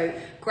up. So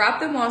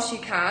grab them whilst you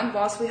can,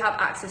 whilst we have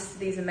access to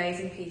these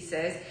amazing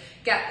pieces.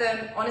 Get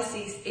them,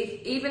 honestly,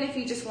 even if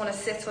you just want to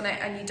sit on it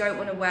and you don't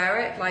want to wear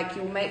it, like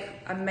you'll make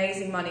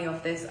amazing money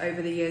off this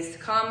over the years to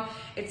come.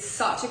 It's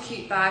such a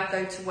cute bag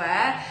though to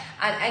wear.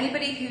 And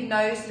anybody who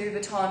knows Louis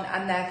Vuitton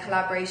and their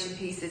collaboration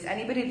pieces,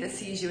 anybody that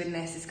sees you in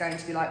this is going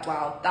to be like,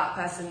 wow, that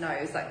person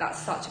knows, like that's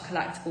such a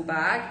collectible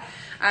bag.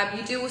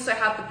 You do also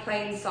have the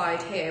plain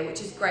side here,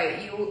 which is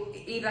great. You will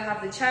either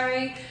have the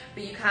cherry,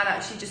 but you can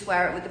actually just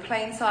wear it with the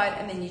plain side,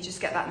 and then you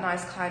just get that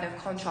nice kind of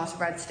contrast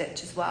red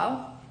stitch as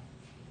well.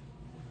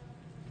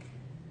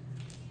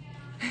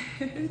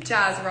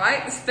 Jazz,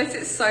 right? The split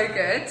is so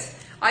good.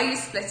 I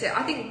use split it.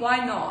 I think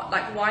why not?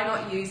 Like, why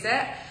not use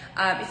it?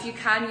 If you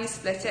can use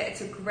split it,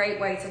 it's a great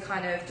way to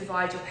kind of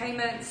divide your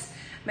payments.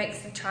 Makes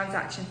the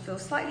transaction feel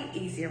slightly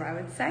easier, I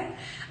would say.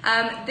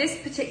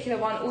 This particular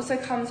one also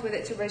comes with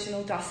its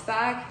original dust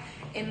bag.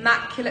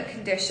 Immaculate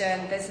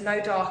condition. There's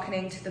no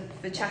darkening to the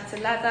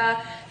vachetta leather.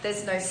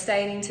 There's no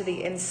staining to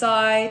the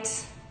inside.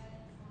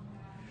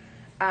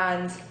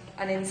 And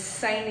an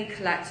insanely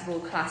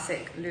collectible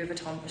classic Louis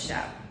Vuitton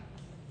pochette.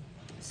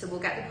 So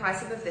we'll get the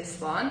price of this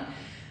one.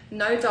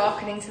 No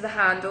darkening to the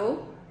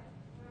handle.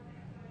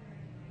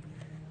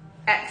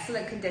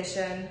 Excellent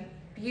condition.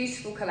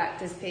 Beautiful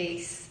collector's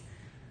piece.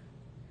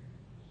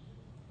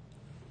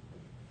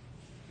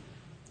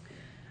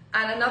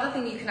 And another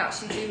thing you can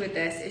actually do with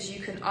this is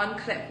you can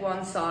unclip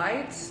one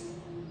side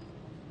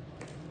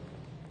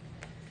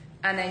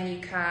and then you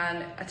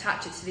can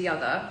attach it to the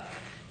other.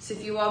 So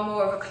if you are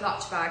more of a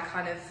clutch bag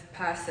kind of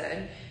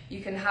person,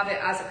 you can have it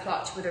as a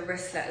clutch with a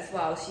wristlet as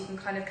well, so you can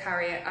kind of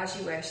carry it as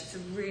you wish. It's a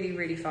really,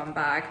 really fun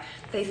bag.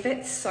 They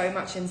fit so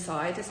much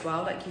inside as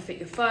well, like you fit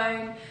your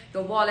phone,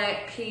 your wallet,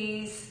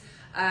 keys,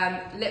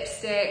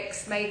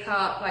 lipsticks,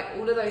 makeup, like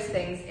all of those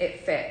things, it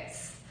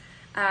fits.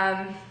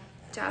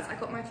 Jazz, I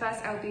got my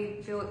first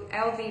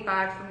LV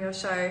bag from your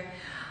show.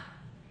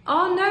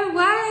 Oh, no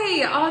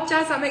way. Oh,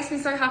 Jazz, that makes me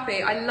so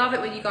happy. I love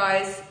it when you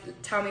guys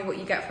tell me what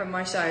you get from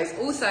my shows.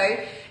 Also,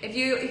 if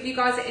you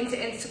guys are into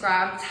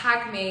Instagram,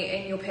 tag me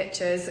in your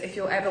pictures if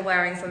you're ever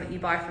wearing something you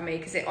buy from me,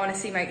 because it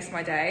honestly makes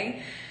my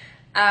day.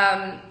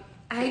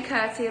 Hey,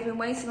 Curtie, I've been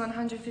waiting on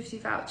 150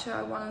 voucher.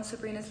 I won on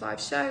Sabrina's live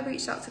show.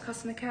 Reached out to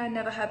customer care,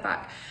 never heard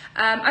back.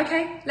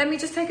 Okay, let me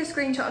just take a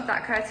screenshot of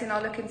that, Curtie, and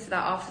I'll look into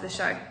that after the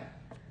show.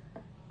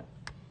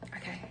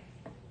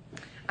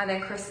 And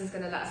then Kristen's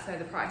going to let us know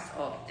the price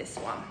of this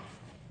one.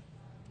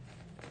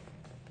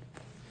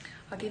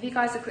 I'll give you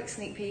guys a quick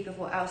sneak peek of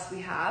what else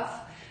we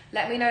have.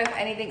 Let me know if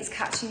anything's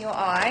catching your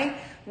eye.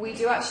 We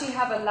do actually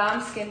have a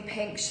lambskin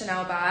pink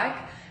Chanel bag,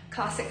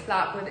 classic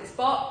flap with its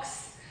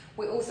box.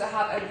 We also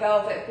have a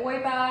velvet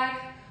boy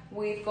bag.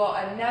 We've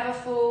got a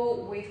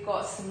Neverfull. We've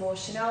got some more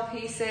Chanel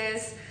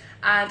pieces.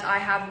 And I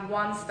have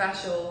one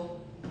special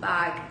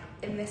bag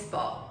in this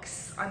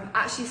box. I'm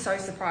actually so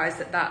surprised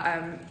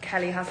that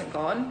Kelly hasn't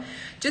gone.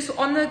 Just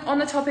on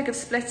the topic of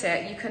split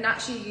it, you can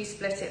actually use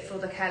split it for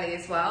the Kelly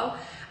as well.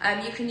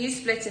 You can use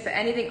split it for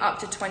anything up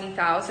to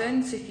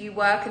 20,000. So if you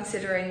were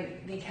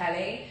considering the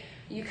Kelly,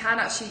 you can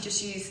actually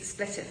just use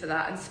split it for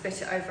that and split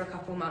it over a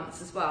couple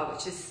months as well,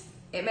 which is,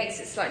 it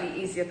makes it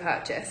slightly easier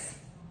purchase.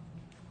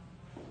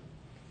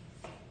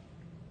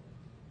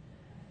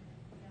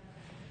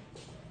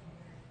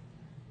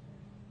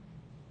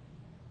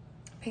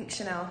 Pink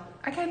Chanel.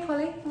 Okay,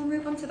 Polly, we'll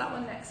move on to that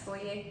one next for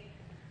you.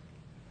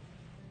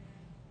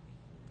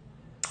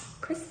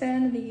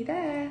 Kristen, are you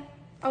there?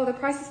 Oh, the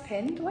price is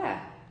pinned?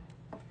 Where?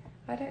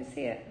 I don't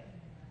see it.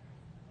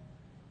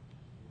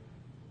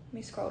 Let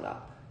me scroll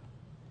up.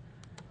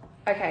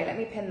 Okay, let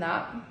me pin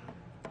that.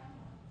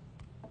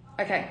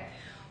 Okay,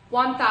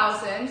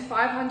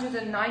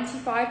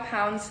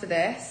 £1,595 for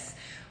this,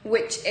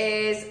 which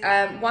is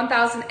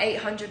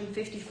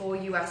 1,854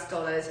 US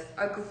dollars.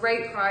 A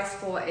great price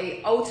for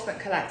a ultimate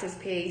collector's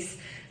piece.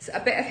 It's a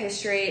bit of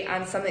history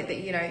and something that,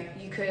 you know,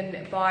 you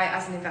can buy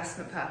as an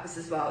investment purpose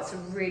as well. It's a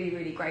really,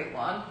 really great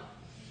one.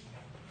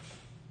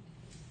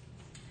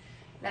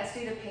 Let's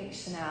do the pink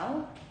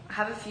Chanel. I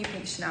have a few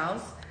pink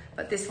Chanels,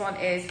 but this one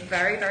is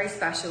very, very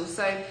special.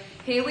 So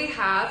here we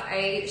have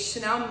a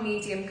Chanel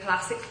medium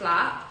classic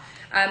flap.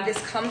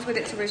 This comes with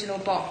its original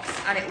box,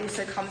 and it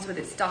also comes with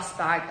its dust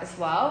bag as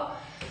well.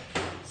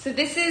 So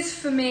this is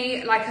for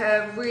me like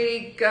a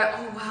really good,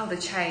 oh wow, the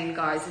chain,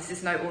 guys. This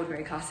is no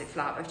ordinary classic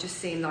flap. I've just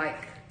seen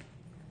like,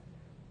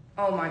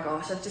 oh my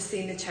gosh, I've just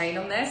seen the chain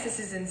on this. This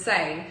is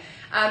insane.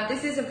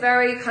 This is a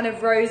very kind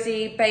of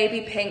rosy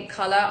baby pink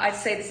color. I'd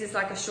say this is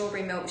like a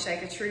strawberry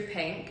milkshake, a true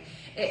pink.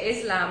 It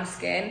is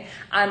lambskin,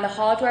 and the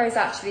hardware is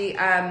actually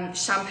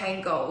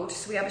champagne gold.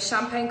 So we have a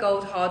champagne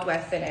gold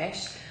hardware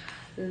finish.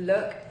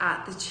 Look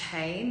at the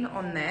chain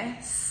on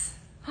this.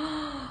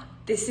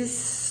 This is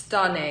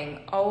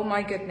stunning. Oh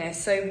my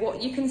goodness. So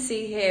what you can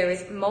see here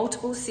is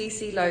multiple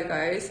CC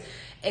logos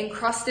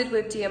encrusted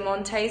with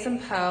diamantes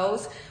and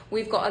pearls.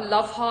 We've got a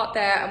love heart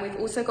there, and we've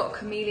also got a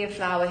camellia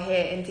flower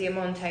here in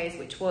diamantes,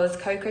 which was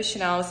Coco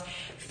Chanel's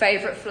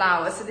favorite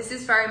flower. So this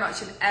is very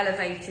much an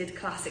elevated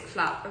classic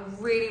flap, a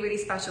really, really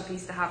special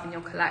piece to have in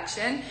your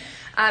collection.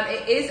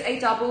 It is a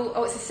double,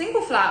 oh, it's a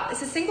single flap.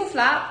 It's a single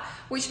flap,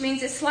 which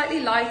means it's slightly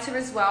lighter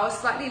as well,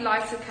 slightly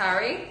lighter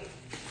carry.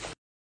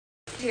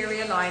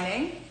 Interior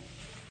lining.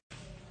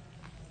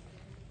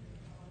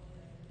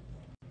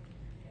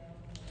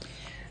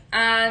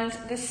 And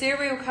the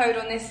serial code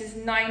on this is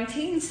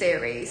 19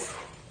 series.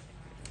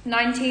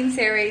 19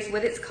 series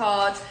with its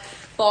card,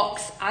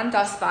 box and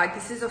dust bag.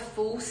 This is a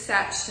full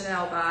set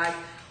Chanel bag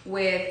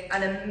with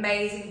an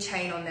amazing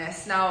chain on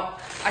this. Now,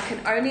 I can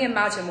only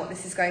imagine what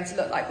this is going to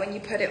look like when you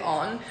put it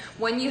on.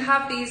 When you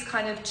have these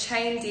kind of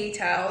chain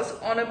details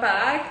on a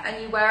bag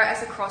and you wear it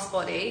as a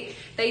crossbody,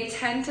 they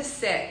tend to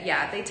sit,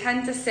 they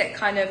tend to sit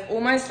kind of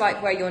almost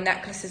like where your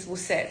necklaces will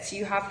sit. So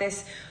you have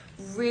this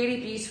really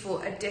beautiful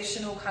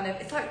additional kind of,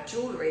 it's like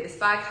jewelry. This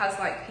bag has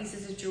like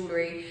pieces of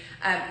jewelry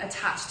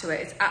attached to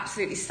it. It's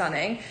absolutely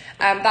stunning.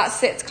 That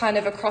sits kind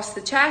of across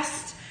the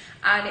chest,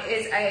 and it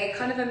is a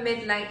kind of a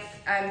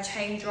mid-length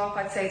chain drop.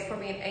 I'd say it's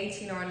probably an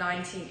 18 or a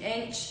 19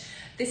 inch.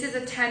 This is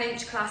a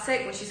 10-inch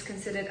classic, which is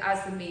considered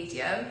as the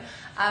medium.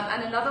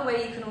 And another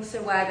way you can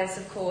also wear this,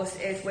 of course,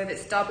 is with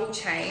its double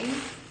chain.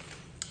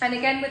 And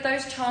again, with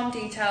those charm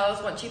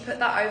details, once you put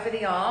that over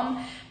the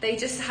arm, they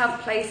just have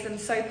placed them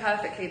so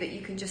perfectly that you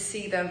can just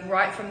see them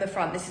right from the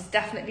front. This is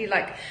definitely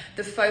like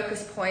the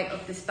focus point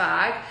of this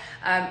bag.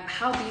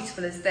 How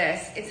beautiful is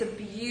this? It's a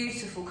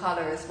beautiful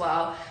color as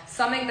well.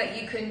 Something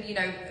that you can, you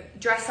know,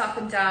 dress up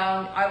and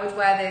down. I would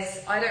wear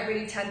this. I don't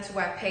really tend to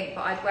wear pink,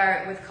 but I'd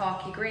wear it with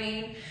khaki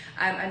green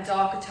and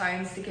darker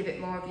tones to give it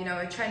more of, you know,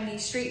 a trendy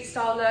street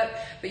style look.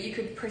 But you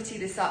could pretty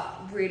this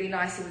up really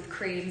nicely with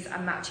creams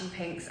and matching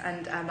pinks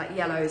and like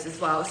yellows as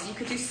well. So you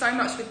could do so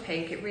much with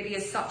pink. It really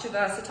is such a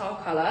versatile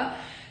color.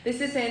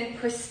 This is in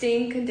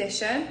pristine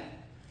condition.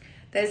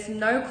 There's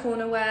no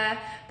corner wear.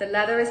 The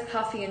leather is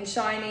puffy and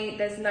shiny.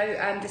 There's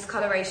no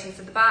discoloration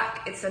to the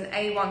back. It's an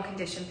A1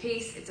 condition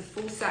piece. It's a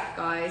full set,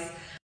 guys.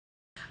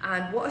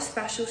 And what a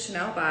special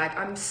Chanel bag.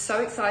 I'm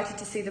so excited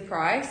to see the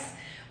price.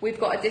 We've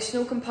got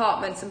additional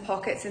compartments and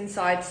pockets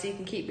inside so you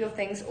can keep your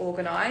things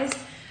organized.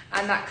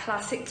 And that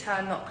classic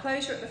turn knot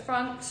closure at the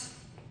front.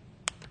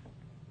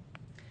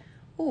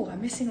 Oh,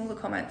 I'm missing all the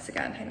comments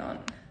again. Hang on.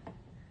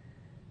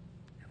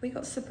 Have we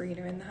got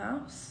Sabrina in the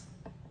house?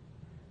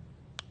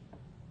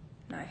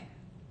 No.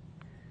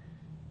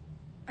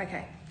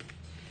 Okay.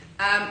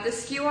 The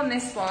skew on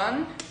this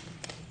one,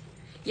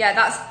 yeah,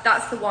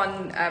 that's the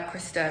one,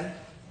 Kristen.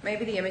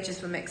 Maybe the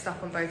images were mixed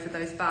up on both of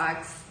those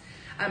bags.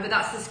 But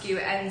that's the skew.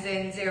 It ends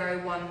in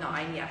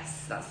 019.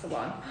 Yes, that's the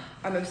one.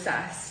 I'm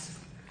obsessed.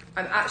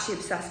 I'm actually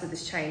obsessed with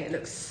this chain. It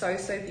looks so,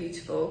 so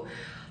beautiful.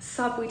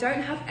 Sub, we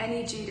don't have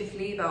any Judith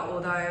Lieber,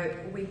 although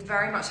we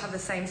very much have the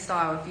same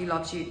style if you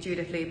love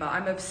Judith Lieber.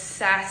 I'm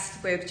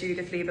obsessed with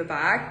Judith Lieber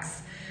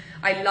bags.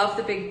 I love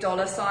the big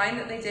dollar sign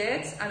that they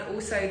did, and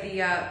also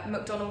the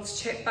McDonald's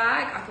chip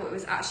bag. I thought it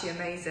was actually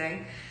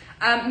amazing.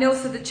 Neil,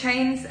 so the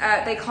chains,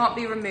 they can't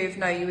be removed.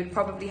 No, you would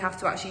probably have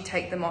to actually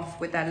take them off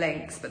with their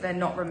links, but they're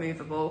not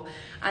removable.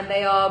 And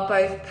they are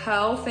both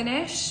pearl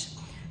finish.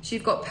 So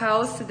you've got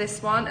pearls to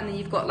this one, and then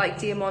you've got like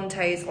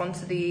diamantes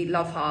onto the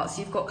love heart.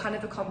 So you've got kind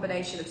of a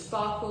combination of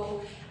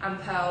sparkle and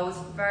pearls,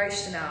 very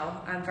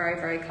Chanel and very,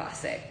 very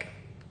classic.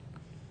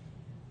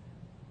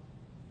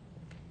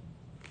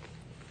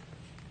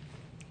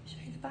 Show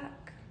you the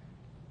back.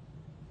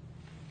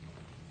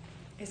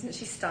 Isn't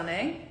she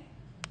stunning?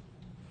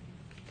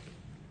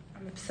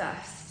 I'm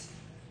obsessed.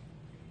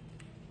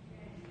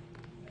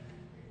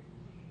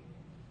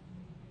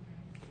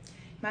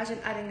 Imagine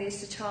adding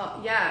these to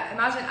charm. Yeah,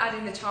 imagine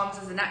adding the charms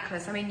as a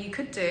necklace. I mean, you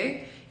could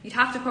do. You'd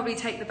have to probably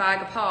take the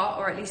bag apart,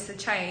 or at least the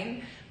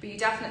chain, but you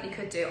definitely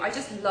could do. I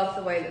just love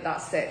the way that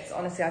that sits.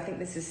 Honestly, I think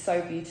this is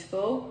so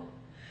beautiful.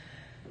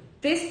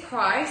 This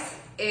price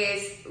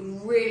is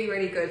really,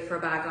 really good for a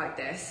bag like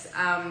this.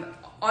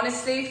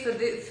 Honestly, for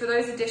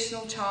those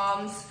additional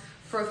charms,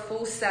 for a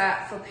full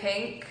set, for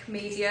pink,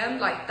 medium,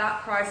 like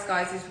that price,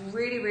 guys, is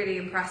really, really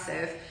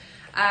impressive.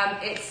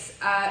 It's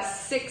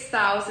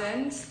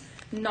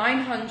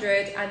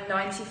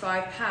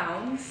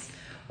 £6,995,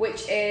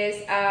 which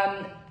is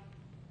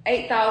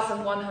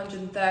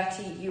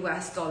 8,130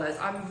 US dollars.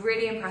 I'm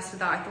really impressed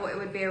with that. I thought it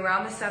would be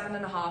around the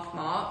 7.5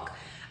 mark.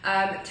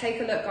 Take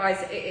a look,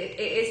 guys, it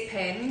is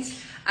pinned.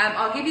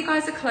 I'll give you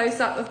guys a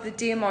close-up of the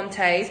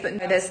diamantes, but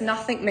no, there's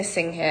nothing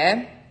missing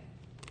here.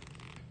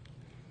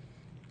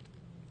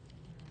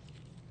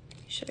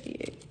 Show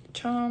you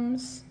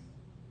charms.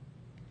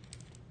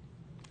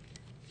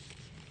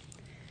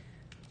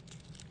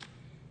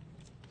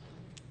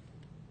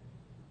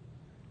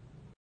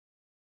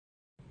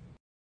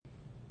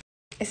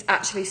 It's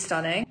actually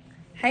stunning.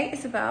 Hey,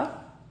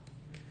 Isabel.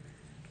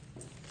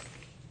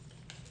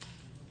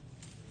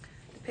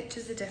 The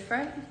pictures are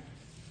different.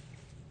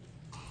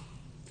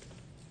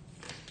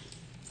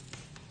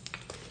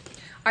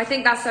 I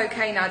think that's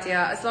okay,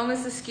 Nadia. As long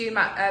as the SKU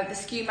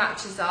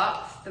matches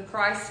up, the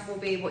price will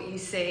be what you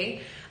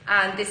see.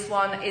 And this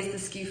one is the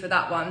SKU for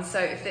that one. So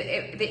if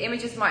the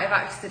images might have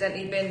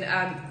accidentally been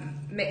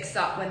mixed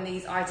up when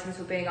these items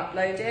were being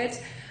uploaded,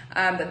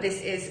 but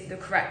this is the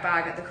correct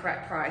bag at the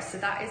correct price. So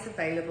that is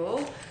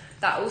available.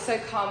 That also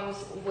comes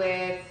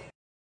with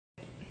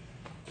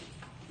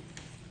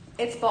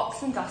its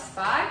box and dust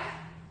bag.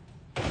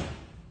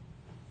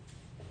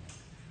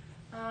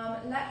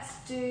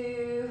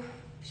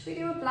 Should we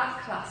do a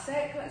black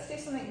classic? Let's do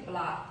something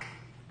black.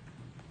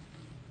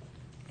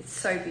 It's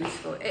so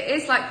beautiful. It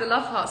is like the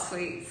Love Heart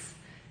Sweets.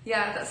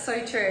 Yeah, that's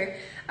so true.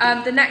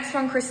 The next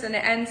one, Kristen,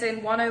 it ends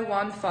in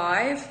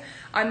 1015.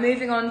 I'm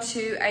moving on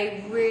to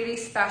a really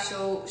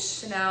special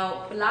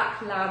Chanel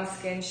black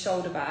lambskin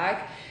shoulder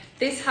bag.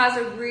 This has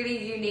a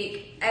really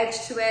unique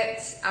edge to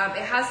it.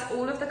 It has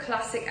all of the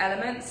classic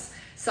elements,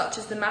 such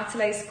as the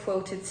matelace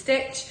quilted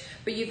stitch,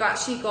 but you've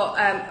actually got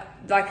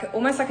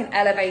almost like an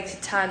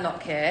elevated turn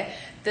lock here.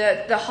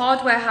 The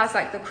hardware has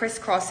like the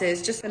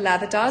crisscrosses, just the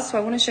leather does. So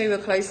I want to show you a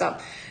close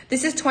up.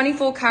 This is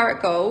 24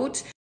 karat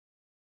gold.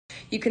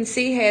 You can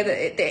see here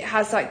that it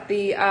has like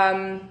the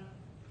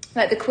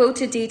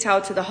quilted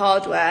detail to the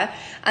hardware.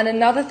 And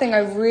another thing I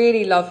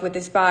really love with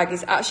this bag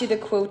is actually the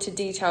quilted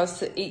details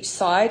to each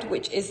side,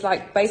 which is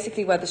like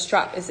basically where the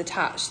strap is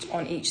attached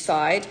on each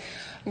side.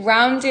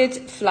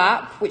 Rounded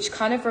flap, which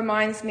kind of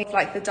reminds me of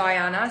like the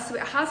Diana. So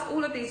it has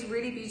all of these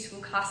really beautiful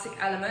classic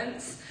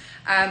elements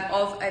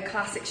of a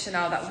classic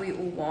Chanel that we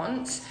all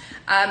want.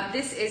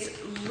 This is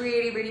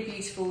really, really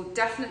beautiful.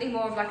 Definitely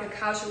more of like a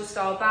casual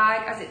style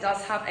bag, as it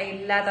does have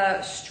a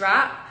leather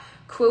strap,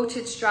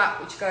 quilted strap,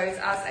 which goes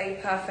as a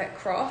perfect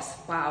cross.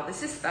 Wow,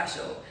 this is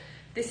special.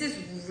 This is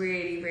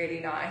really, really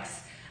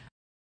nice.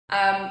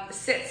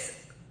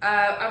 Sits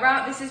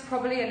around, this is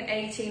probably an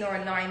 18 or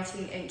a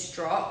 19-inch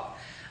drop.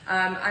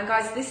 And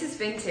guys, this is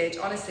vintage.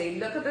 Honestly,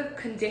 look at the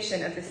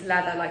condition of this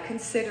leather. Like,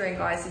 considering,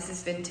 guys, this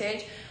is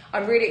vintage,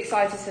 I'm really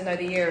excited to know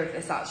the year of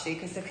this actually,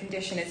 because the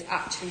condition is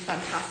actually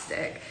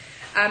fantastic.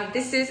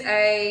 This is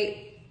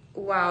a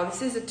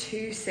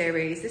 2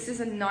 series. This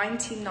is a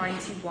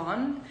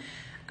 1991.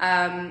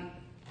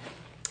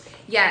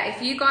 Yeah,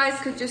 if you guys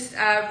could just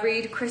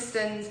read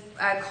Kristen's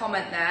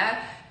comment there.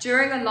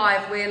 During a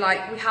live, we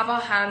have our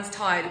hands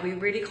tied. We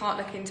really can't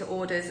look into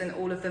orders and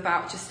all of the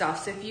voucher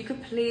stuff. So if you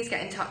could please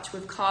get in touch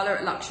with Carla at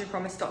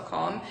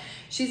luxurypromise.com.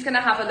 She's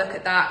gonna have a look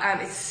at that.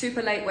 It's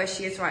super late where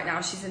she is right now.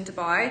 She's in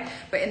Dubai,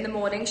 but in the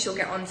morning she'll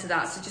get onto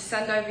that. So just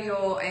send over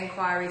your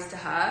inquiries to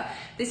her.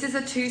 This is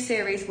a 2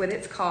 series with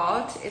its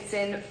card. It's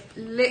in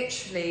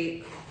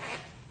literally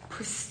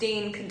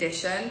pristine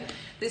condition.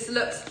 This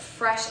looks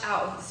fresh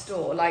out of the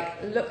store.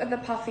 Like, look at the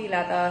puffy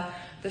leather,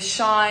 the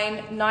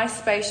shine, nice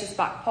spacious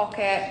back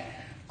pocket,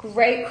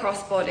 great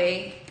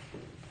crossbody.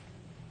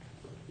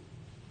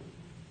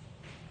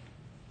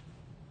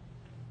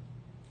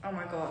 Oh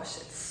my gosh,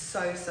 it's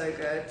so, so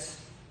good.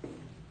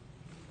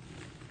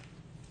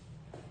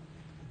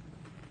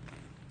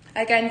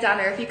 Again,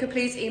 Dana, if you could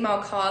please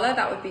email Carla,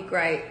 that would be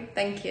great.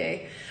 Thank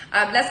you.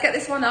 Let's get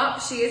this one up.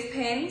 She is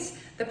pinned.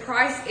 The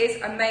price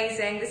is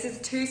amazing. This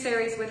is a 2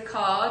 series with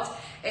card.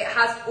 It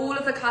has all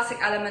of the classic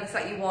elements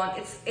that you want.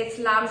 It's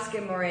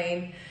lambskin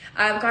marine.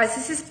 Guys,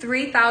 this is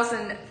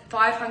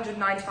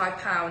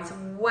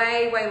 £3,595.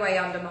 Way, way, way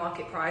under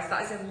market price.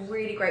 That is a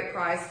really great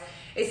price.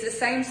 It's the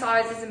same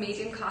size as a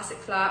medium classic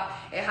flap.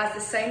 It has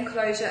the same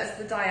closure as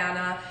the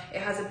Diana.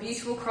 It has a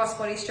beautiful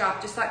crossbody strap,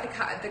 just like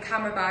the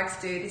camera bags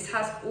do. This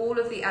has all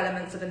of the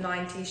elements of a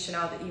 90s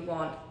Chanel that you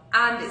want,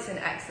 and it's in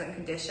excellent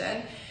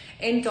condition.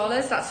 In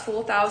dollars, that's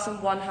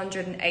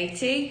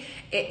 4,180.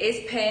 It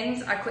is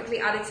pinned. I quickly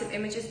added some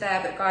images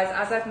there, but guys,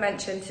 as I've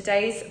mentioned,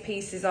 today's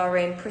pieces are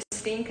in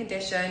pristine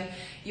condition.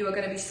 You are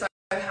going to be so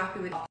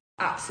happy with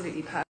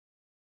absolutely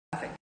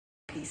perfect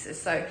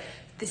pieces. So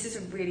this is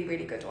a really,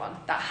 really good one.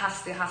 That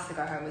has to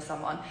go home with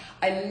someone.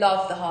 I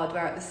love the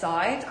hardware at the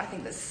side. I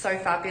think that's so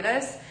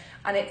fabulous.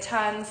 And it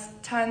turns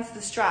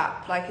the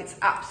strap, like it's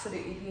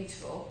absolutely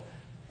beautiful.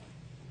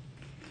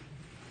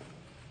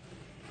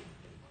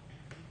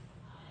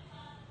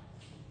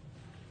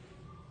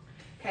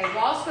 Okay,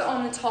 whilst we're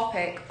on the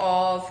topic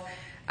of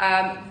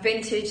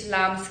vintage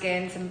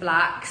lambskins and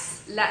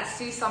blacks, let's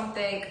do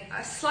something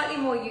slightly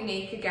more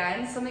unique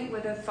again, something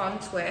with a fun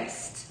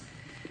twist.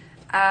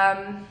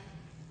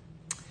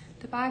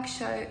 The bag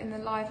show in the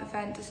live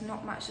event does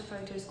not match the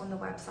photos on the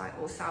website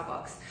or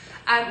Salebox.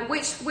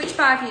 Which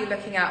bag are you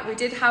looking at? We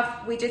did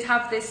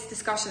have this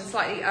discussion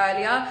slightly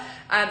earlier.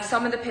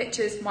 Some of the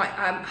pictures might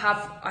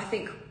have, I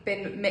think,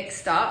 been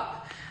mixed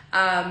up.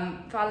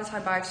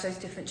 Valentine bag shows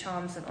different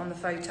charms than on the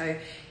photo.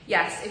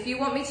 Yes, if you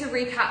want me to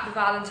recap the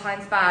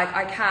Valentine's bag,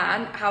 I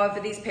can. However,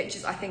 these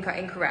pictures I think are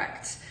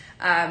incorrect.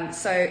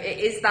 So it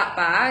is that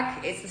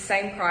bag. It's the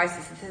same price.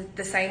 It's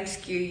the same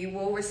SKU. You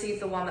will receive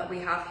the one that we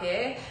have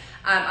here.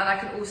 And I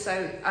can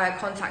also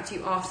contact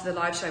you after the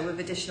live show with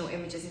additional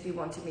images if you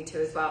wanted me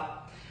to as well.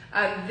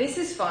 This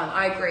is fun,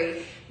 I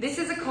agree. This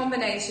is a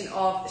combination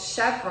of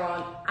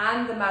chevron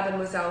and the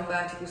Mademoiselle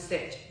vertical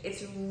stitch.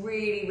 It's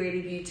really,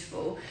 really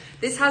beautiful.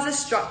 This has a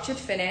structured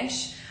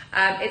finish.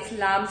 It's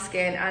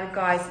lambskin, and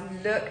guys,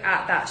 look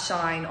at that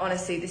shine.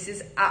 Honestly, this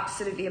is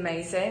absolutely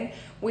amazing.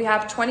 We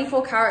have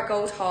 24 karat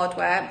gold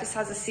hardware. This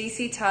has a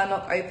CC turn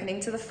lock opening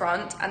to the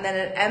front and then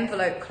an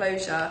envelope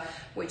closure,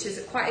 which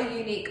is quite a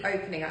unique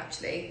opening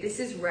actually. This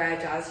is rare,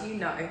 Jazz, you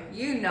know.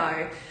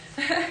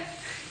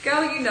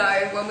 Girl, you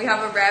know, when we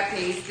have a rare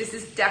piece, this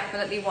is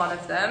definitely one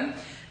of them.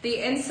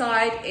 The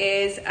inside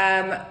is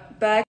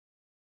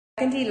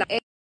burgundy.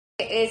 It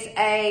is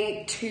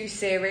a 2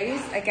 series,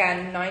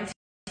 again,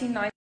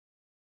 1991.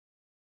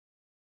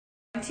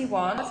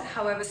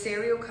 However,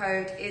 serial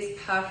code is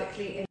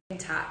perfectly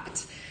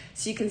intact.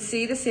 So you can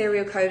see the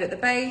serial code at the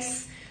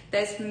base.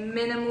 There's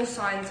minimal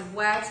signs of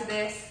wear to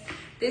this.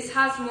 This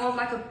has more of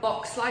like a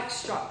box-like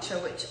structure,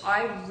 which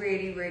I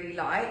really, really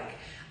like.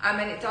 And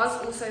it does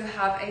also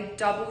have a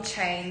double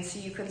chain, so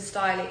you can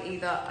style it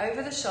either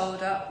over the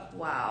shoulder.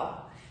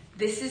 Wow,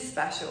 this is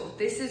special.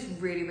 This is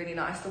really, really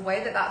nice. The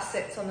way that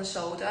sits on the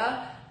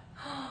shoulder,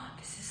 oh,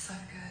 this is so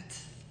good.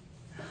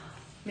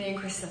 Me and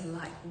Kristen are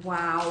like,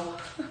 wow.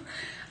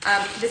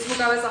 This will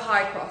go as a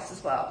high cross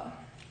as well.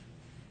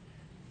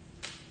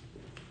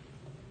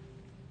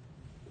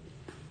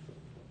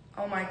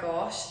 Oh my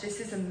gosh, this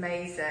is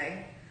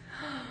amazing.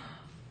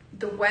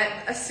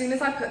 As soon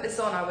as I put this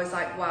on, I was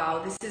like,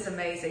 wow, this is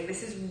amazing.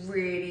 This is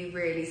really,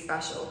 really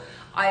special.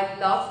 I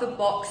love the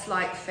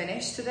box-like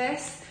finish to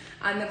this,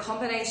 and the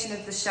combination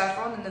of the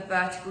chevron and the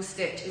vertical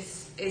stitch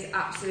is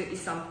absolutely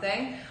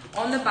something.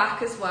 On the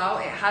back as well,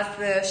 it has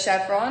the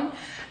chevron,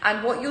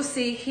 and what you'll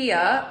see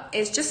here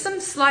is just some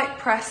slight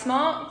press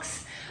marks.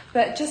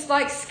 But just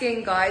like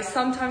skin, guys,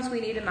 sometimes we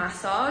need a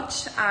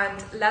massage,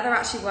 and leather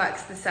actually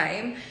works the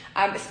same,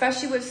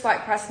 especially with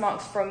slight press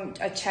marks from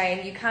a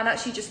chain. You can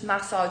actually just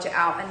massage it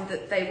out and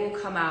they will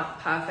come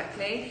out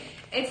perfectly.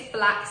 It's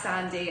black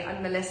sandy,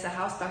 and Melissa,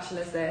 how special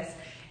is this?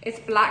 It's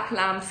black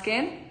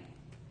lambskin.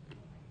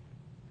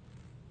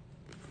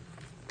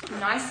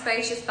 Nice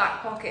spacious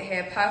back pocket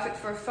here, perfect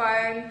for a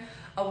phone,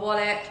 a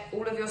wallet,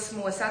 all of your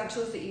small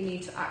essentials that you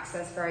need to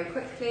access very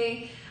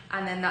quickly.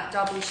 And then that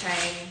double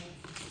chain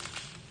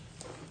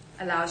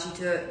allows you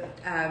to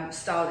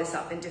style this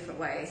up in different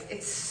ways.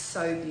 It's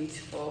so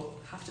beautiful.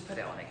 Have to put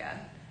it on again.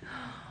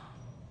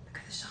 Look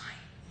at the shine.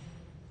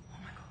 Oh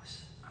my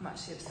gosh, I'm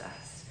actually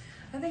obsessed.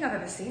 I don't think I've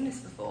ever seen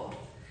this before.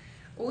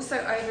 Also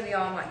over the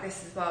arm like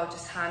this as well,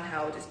 just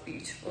handheld, is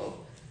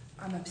beautiful.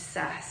 I'm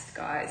obsessed,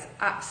 guys,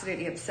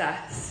 absolutely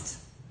obsessed.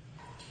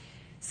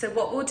 So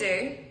what we'll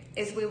do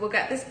is we will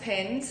get this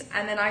pinned,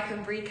 and then I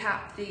can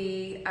recap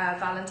the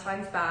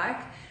Valentine's bag.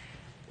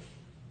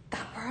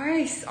 That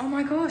price, oh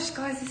my gosh,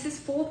 guys, this is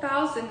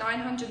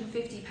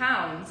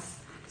 £4,950.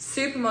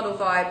 Supermodel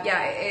vibe,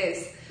 yeah, it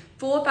is.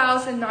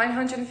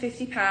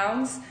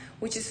 £4,950,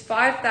 which is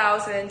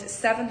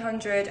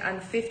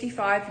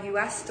 5,755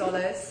 US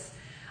dollars.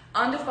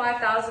 Under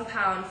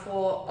 £5,000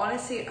 for,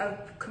 honestly, a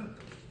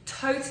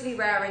totally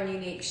rare and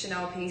unique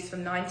Chanel piece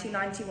from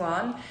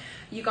 1991.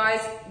 You guys,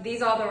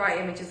 these are the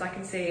right images. I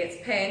can see it's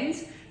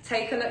pinned.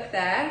 Take a look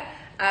there.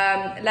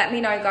 Let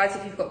me know, guys,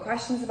 if you've got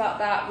questions about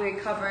that. We're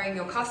covering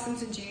your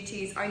customs and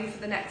duties only for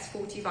the next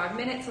 45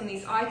 minutes on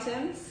these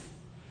items.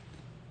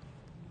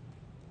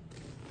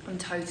 I'm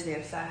totally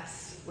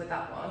obsessed with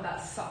that one.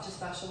 That's such a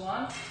special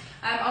one.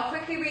 I'll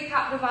quickly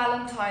recap the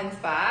Valentine's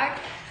bag,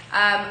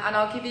 and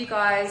I'll give you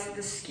guys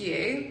the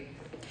SKU.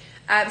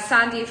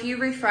 Sandy, if you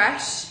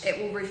refresh,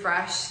 it will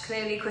refresh.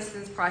 Clearly,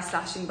 Kristen's price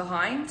slashing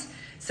behind,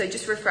 so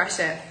just refresh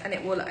it and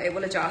it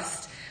will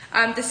adjust.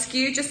 The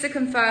SKU, just to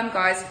confirm,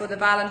 guys, for the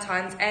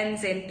Valentine's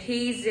ends in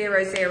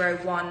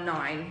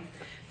P0019.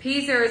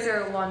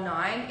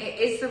 P0019, it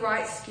is the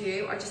right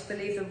SKU. I just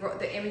believe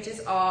the images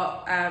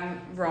are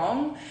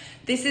wrong.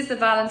 This is the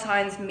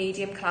Valentine's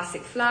medium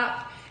classic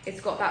flap. It's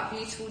got that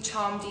beautiful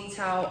charm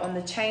detail on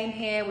the chain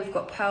here. We've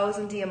got pearls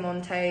and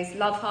diamantes,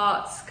 love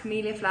hearts,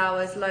 camellia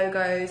flowers,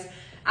 logos,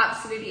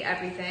 absolutely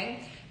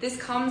everything. This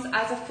comes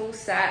as a full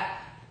set,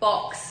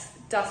 box,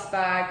 dust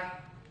bag,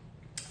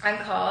 and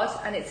card,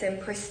 and it's in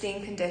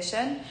pristine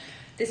condition.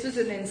 This was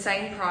an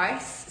insane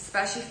price,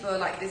 especially for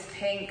like this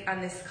pink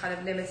and this kind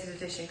of limited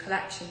edition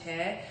collection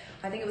here.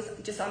 I think it was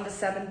just under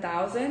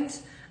 7,000,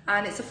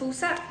 and it's a full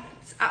set.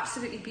 It's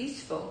absolutely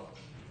beautiful.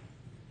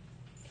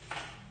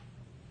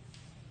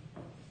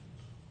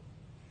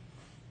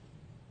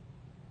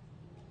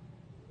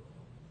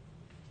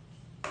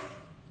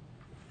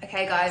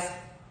 Okay guys,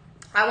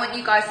 I want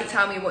you guys to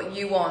tell me what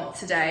you want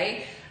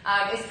today.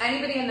 Is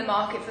anybody in the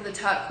market for the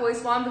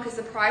turquoise one? Because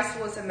the price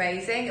was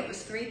amazing. It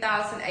was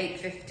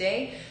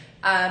 $3,850.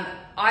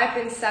 I've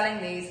been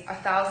selling these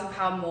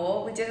 £1,000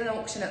 more. We did an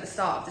auction at the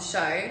start of the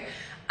show,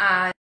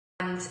 and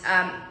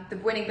the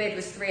winning bid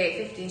was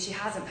 $3,850, and she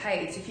hasn't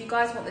paid. So if you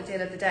guys want the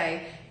deal of the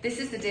day, this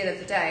is the deal of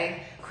the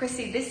day.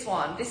 Chrissy, this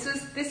one, this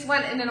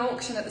went in an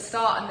auction at the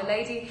start, and the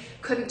lady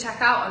couldn't check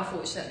out,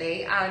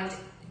 unfortunately, and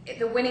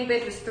the winning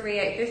bid was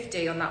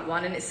 $3,850 on that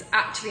one, and it's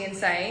actually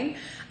insane.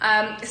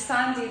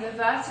 Sandy, the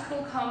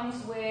vertical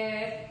comes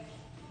with,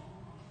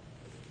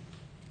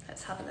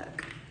 let's have a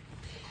look.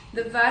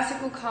 The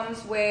vertical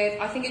comes with,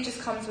 I think it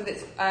just comes with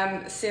its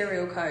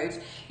serial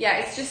code. Yeah,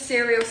 it's just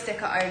serial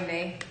sticker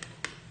only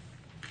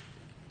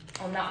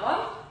on that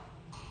one.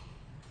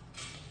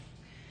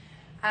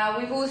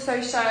 We've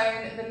also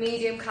shown the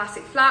medium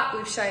classic flat.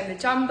 We've shown the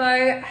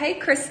jumbo. Hey,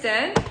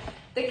 Kristen.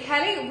 The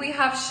Kelly we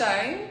have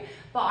shown,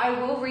 but I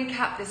will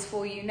recap this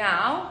for you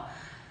now.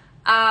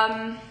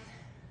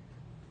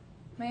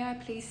 May I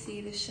please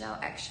see the Chanel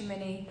Extra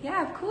Mini?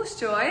 Yeah, of course,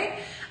 Joy.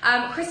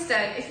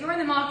 Kristen, if you're in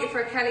the market for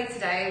a Kelly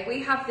today,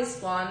 we have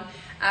this one,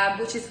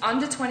 which is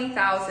under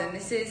 20,000.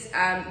 This is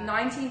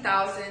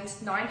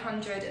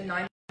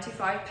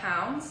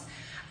 £19,995.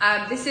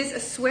 This is a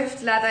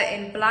Swift leather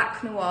in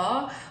black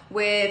noir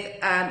with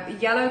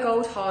yellow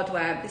gold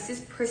hardware. This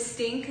is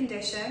pristine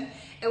condition.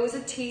 It was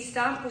a T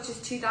stamp, which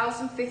is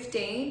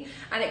 2015,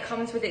 and it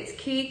comes with its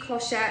key,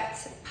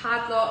 clochette,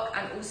 padlock,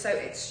 and also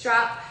its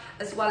strap,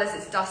 as well as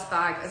its dust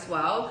bag as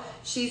well.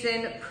 She's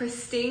in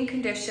pristine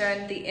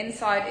condition. The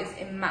inside is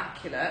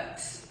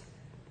immaculate.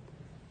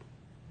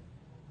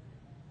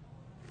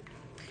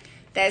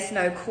 There's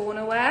no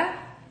corner wear.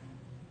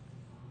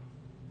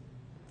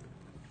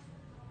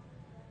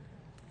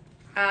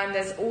 And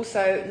there's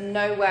also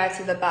no wear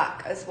to the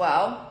back as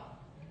well.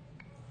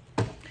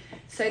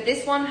 So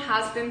this one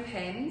has been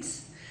pinned.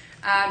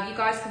 You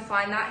guys can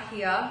find that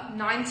here,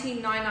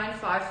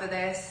 $19,995 for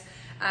this.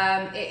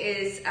 It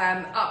is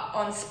up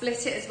on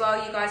Split It as well.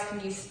 You guys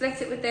can use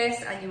Split It with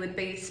this, and you would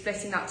be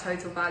splitting that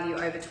total value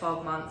over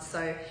 12 months.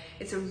 So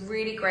it's a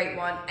really great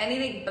one.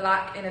 Anything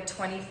black in a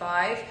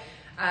 25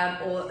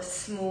 or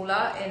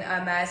smaller in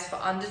Hermes for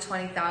under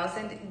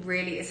 20,000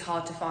 really is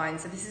hard to find.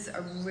 So this is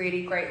a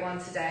really great one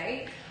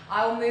today.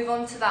 I will move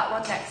on to that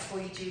one next for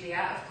you,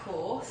 Juliet, of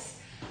course.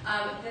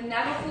 The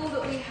Neverfull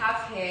that we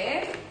have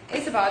here,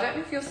 Isabel, I don't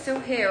know if you're still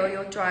here or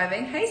you're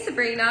driving. Hey,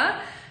 Sabrina.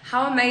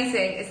 How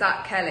amazing is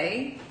that,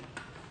 Kelly?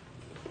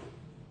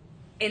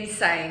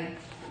 Insane.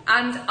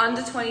 And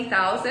under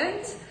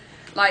 20,000.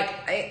 Like,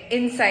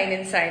 insane,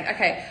 insane.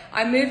 Okay,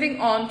 I'm moving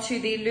on to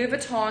the Louis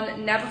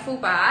Vuitton Neverfull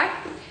bag.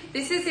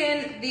 This is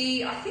in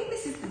the, I think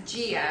this is the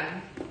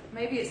GM.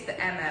 Maybe it's the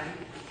MM. Let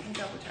me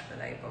double check the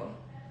label.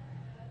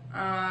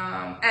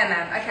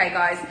 MM. Okay,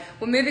 guys.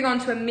 We're moving on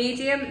to a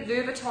medium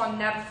Louis Vuitton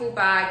Neverfull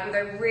bag with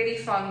a really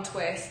fun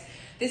twist.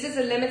 This is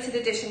a limited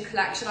edition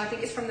collection. I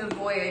think it's from the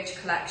Voyage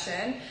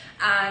collection.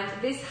 And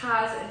this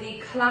has the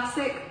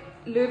classic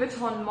Louis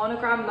Vuitton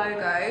monogram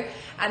logo.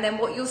 And then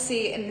what you'll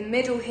see in the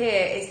middle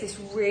here is this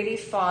really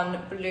fun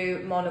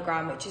blue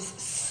monogram, which is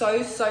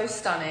so, so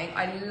stunning.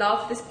 I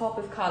love this pop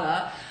of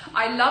color.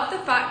 I love the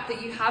fact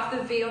that you have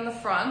the V on the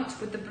front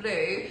with the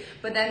blue,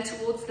 but then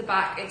towards the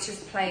back, it's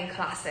just plain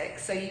classic.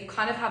 So you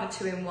kind of have a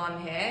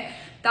 2-in-1 here.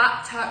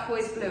 That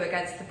turquoise blue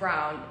against the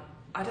brown,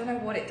 I don't know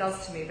what it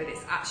does to me, but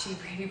it's actually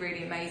really,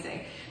 really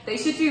amazing. They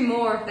should do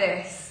more of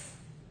this.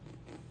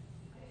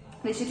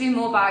 They should do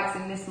more bags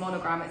in this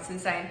monogram. It's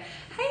insane.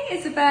 Hey,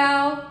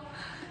 Isabel.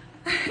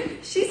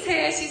 She's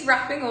here. She's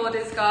wrapping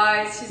orders,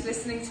 guys. She's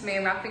listening to me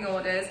and wrapping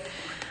orders.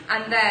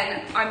 And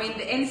then, I mean,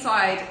 the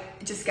inside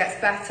just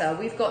gets better.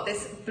 We've got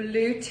this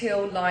blue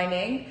teal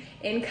lining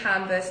in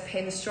canvas,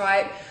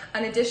 pinstripe,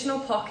 an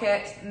additional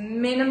pocket,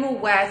 minimal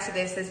wear to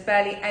this. There's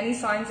barely any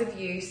signs of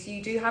use.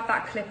 You do have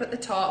that clip at the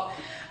top.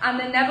 And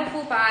the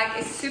Neverfull bag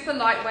is super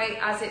lightweight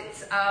as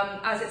it's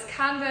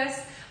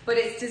canvas, but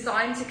it's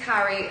designed to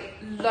carry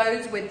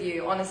loads with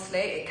you, honestly.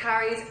 It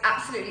carries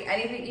absolutely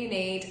anything you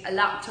need, a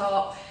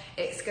laptop.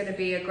 It's gonna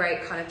be a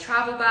great kind of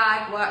travel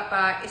bag, work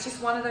bag. It's just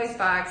one of those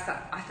bags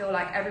that I feel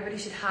like everybody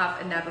should have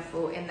a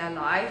Neverfull in their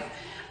life.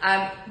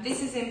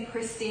 This is in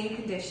pristine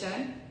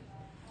condition.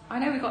 I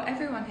know we got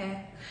everyone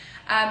here.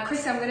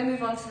 Kristen, I'm gonna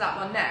move on to that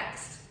one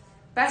next.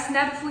 Best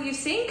Neverfull you've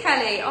seen,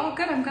 Kelly. Oh,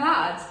 good, I'm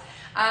glad.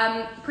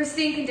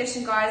 Pristine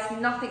condition, guys,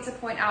 nothing to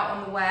point out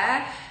on the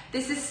wear.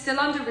 This is still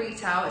under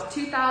retail. It's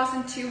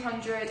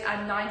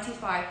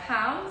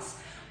 £2,295,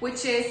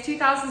 which is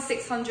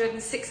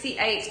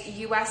 2,668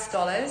 US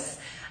dollars.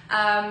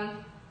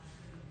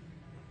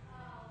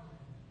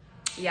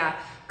 Yeah,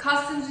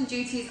 customs and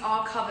duties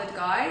are covered,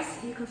 guys.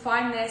 You can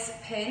find this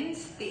pinned.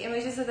 The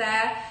images are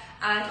there.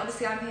 And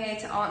obviously I'm here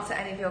to answer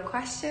any of your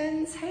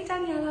questions. Hey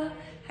Daniela,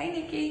 hey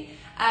Nikki.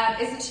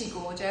 Isn't she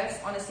gorgeous?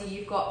 Honestly,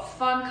 you've got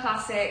fun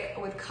classic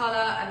with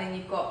color, and then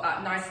you've got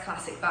that nice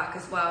classic back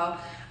as well.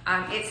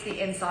 It's the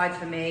inside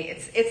for me.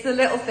 It's the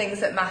little things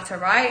that matter,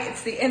 right?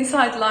 It's the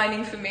inside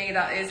lining for me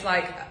that is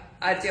like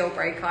a deal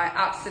breaker. I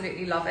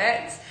absolutely love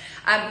it.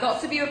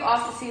 Lots of you have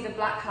asked to see the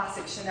black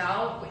classic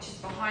Chanel, which is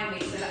behind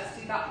me, so let's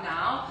do that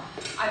now.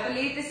 I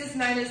believe this is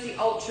known as the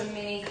Ultra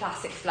Mini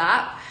Classic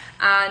Flap,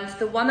 and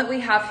the one that we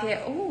have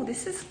here, oh,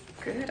 this is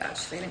good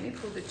actually. Let me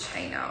pull the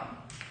chain out.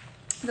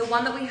 The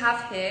one that we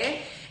have here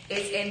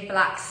is in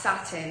black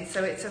satin,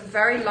 so it's a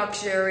very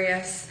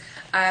luxurious,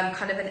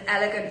 kind of an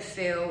elegant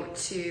feel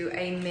to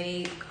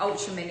a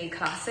Ultra Mini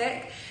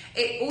Classic.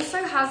 It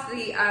also has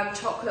the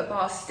chocolate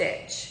bar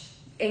stitch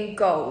in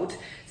gold.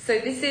 So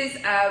this is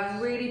a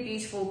really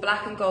beautiful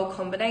black and gold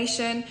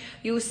combination.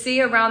 You'll see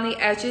around the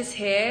edges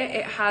here,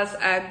 it has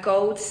a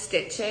gold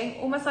stitching,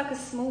 almost like a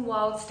small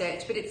wild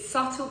stitch, but it's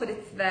subtle, but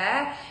it's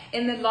there.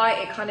 In the light,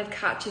 it kind of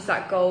catches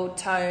that gold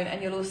tone,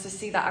 and you'll also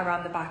see that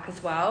around the back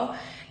as well.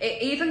 It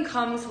even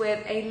comes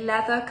with a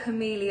leather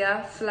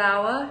camellia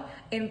flower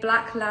in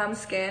black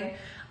lambskin.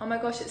 Oh my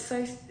gosh, it's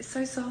so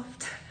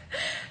soft.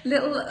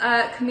 Little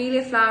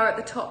camellia flower at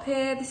the top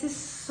here. This is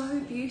so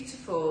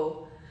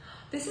beautiful.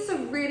 This is a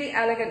really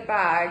elegant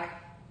bag,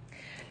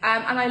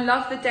 and I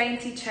love the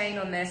dainty chain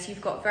on this. You've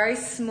got very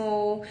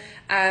small,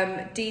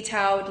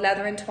 detailed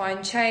leather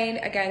entwined chain,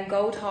 again,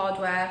 gold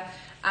hardware,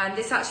 and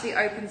this actually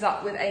opens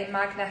up with a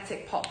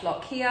magnetic pop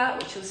lock here,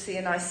 which you'll see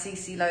a nice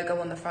CC logo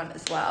on the front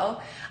as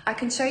well. I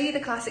can show you the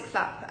classic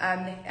flap,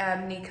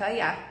 Nika,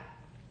 yeah.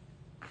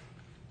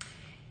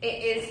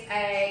 It is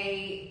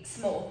a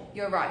small,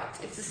 you're right,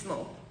 it's a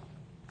small.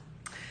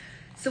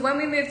 So when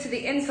we move to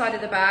the inside of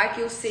the bag,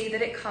 you'll see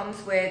that it comes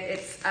with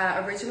its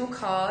original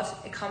card.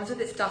 It comes with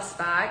its dust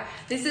bag.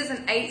 This is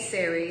an 8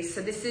 series,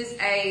 so this is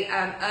a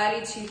early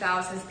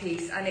 2000s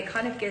piece, and it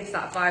kind of gives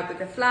that vibe with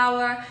the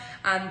flower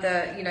and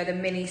the, you know, the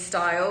mini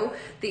style.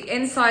 The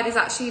inside is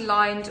actually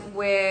lined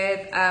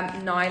with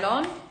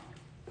nylon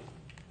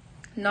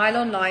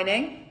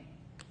lining,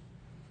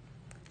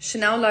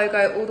 Chanel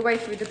logo all the way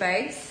through the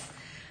base.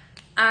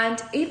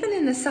 And even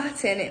in the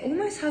satin, it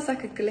almost has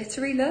like a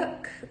glittery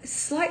look. It's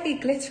slightly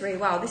glittery.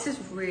 Wow, this is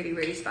really,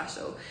 really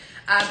special.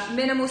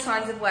 Minimal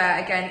signs of wear.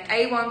 Again,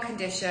 A1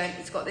 condition.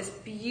 It's got this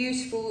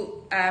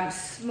beautiful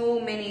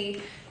small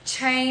mini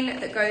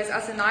chain that goes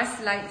as a nice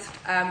length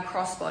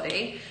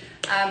crossbody.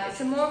 It's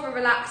a more of a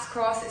relaxed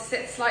cross. It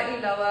sits slightly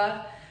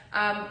lower.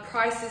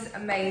 Price is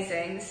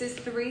amazing. This is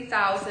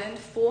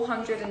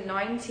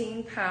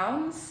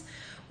 £3,419.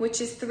 which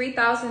is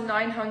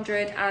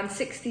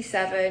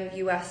 3,967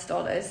 US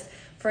dollars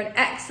for an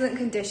excellent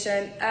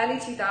condition, early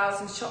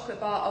 2000s chocolate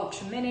bar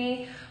ultra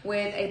mini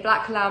with a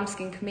black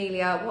lambskin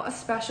camellia. What a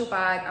special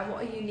bag, and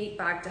what a unique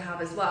bag to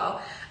have as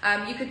well.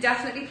 You could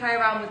definitely play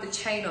around with the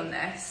chain on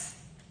this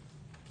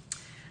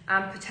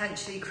and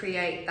potentially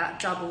create that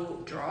double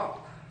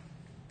drop.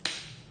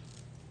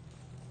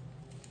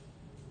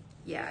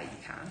 Yeah, you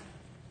can.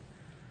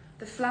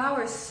 The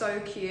flower is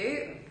so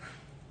cute.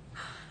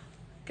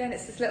 Again,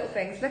 it's just little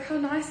things. Look how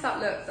nice that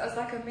looks as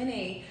like a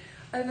mini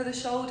over the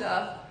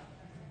shoulder.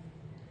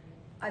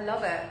 I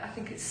love it. I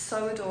think it's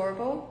so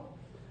adorable.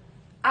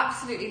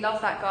 Absolutely love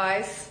that,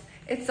 guys.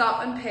 It's up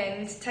and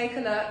pinned. Take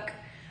a look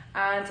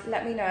and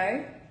let me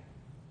know.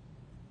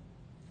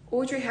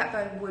 Audrey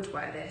Hepburn would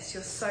wear this.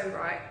 You're so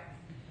right.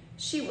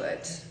 She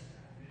would.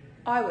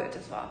 I would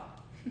as well.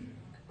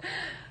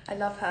 I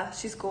love her.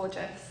 She's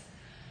gorgeous.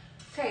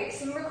 Okay,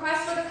 some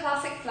requests for the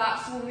classic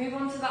flap, so we'll move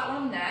on to that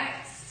one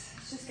next.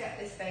 Just get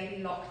this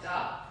baby locked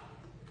up.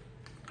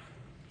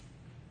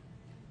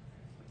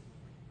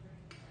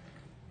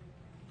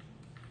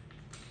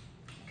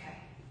 Okay.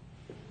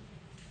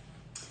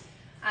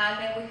 And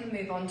then we can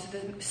move on to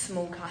the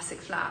small classic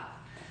flap.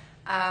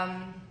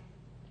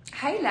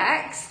 Hey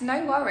Lex,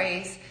 no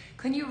worries.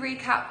 Can you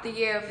recap the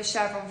year of the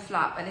chevron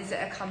flap, and is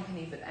it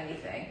accompanied with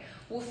anything?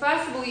 Well,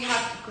 first of all, you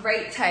have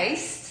great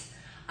taste.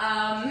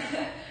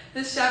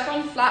 The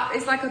chevron flap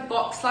is like a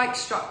box-like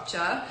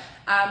structure.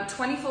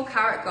 24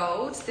 karat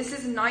gold. This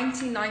is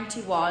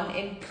 1991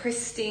 in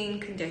pristine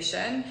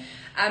condition.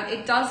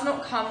 It does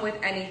not come with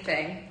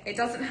anything. It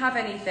doesn't have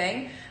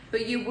anything,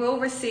 but you will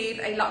receive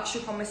a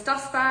Luxury Promise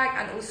dust bag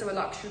and also a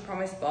Luxury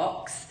Promise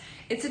box.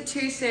 It's a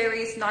 2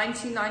 series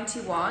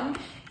 1991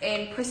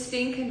 in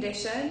pristine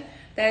condition.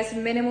 There's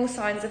minimal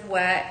signs of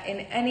wear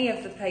in any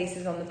of the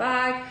places on the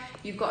bag.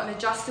 You've got an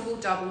adjustable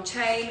double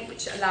chain,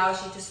 which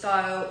allows you to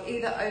style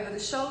either over the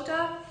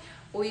shoulder,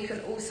 or you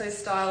can also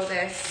style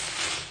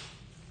this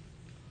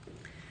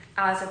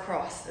as a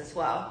cross as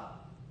well.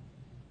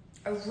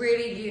 a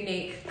really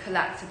unique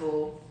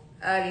collectible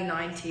early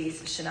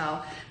 90s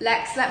Chanel.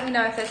 Lex, let me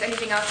know if there's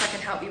anything else I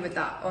can help you with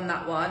that on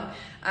that one.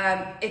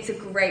 It's a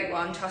great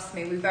one, trust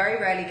me. We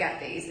very rarely get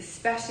these,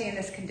 especially in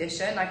this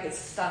condition. Like, it's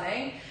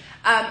stunning.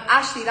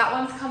 Ashley, that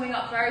one's coming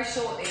up very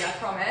shortly, I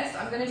promise.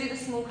 I'm going to do the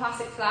small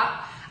classic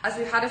flap, as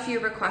we've had a few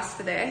requests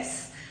for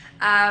this.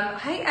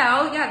 Hey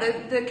Elle, yeah,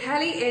 the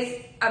Kelly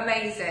is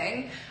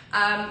amazing.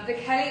 The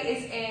Kelly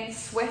is in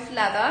Swift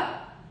leather.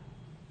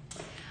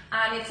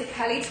 And it's a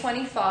Kelly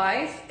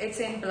 25. It's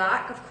in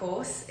black, of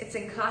course. It's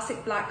in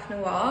classic black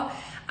noir.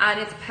 And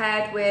it's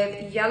paired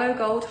with yellow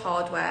gold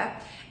hardware.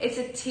 It's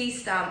a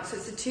T-stamp, so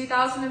it's a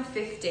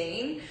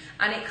 2015.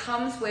 And it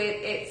comes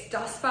with its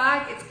dust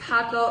bag, its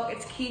padlock,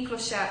 its key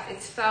clochette,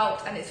 its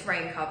felt, and its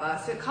rain cover.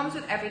 So it comes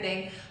with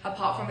everything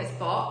apart from its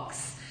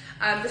box.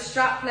 The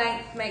strap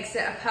length makes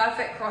it a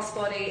perfect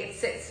crossbody. It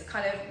sits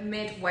kind of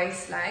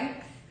mid-waist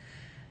length.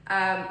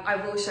 I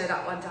will show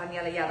that one,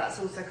 Daniela. Yeah, that's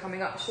also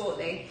coming up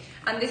shortly.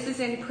 And this is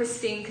in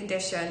pristine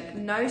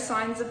condition. No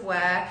signs of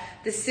wear.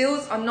 The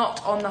seals are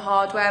not on the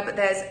hardware, but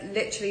there's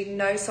literally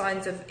no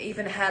signs of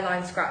even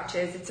hairline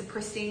scratches. It's a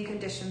pristine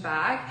condition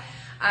bag.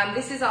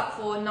 This is up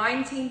for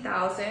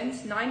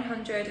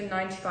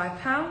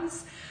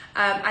 £19,995.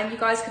 And you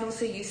guys can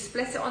also use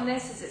split it on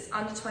this, as it's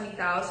under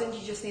 20,000.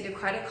 You just need a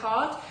credit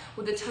card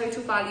with the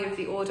total value of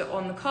the order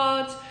on the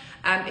card.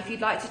 If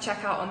you'd like to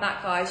check out on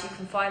that, guys, you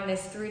can find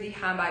this through the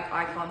handbag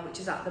icon, which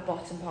is at the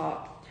bottom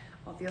part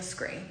of your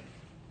screen.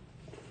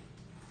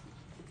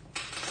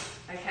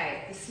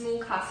 Okay, the small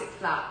classic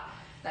flap.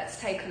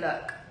 Let's take a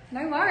look.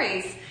 No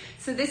worries.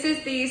 So this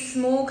is the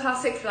small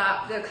classic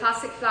flap. The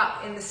classic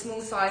flap in the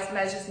small size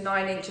measures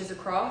 9 inches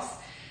across.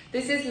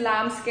 This is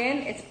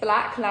lambskin. It's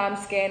black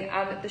lambskin,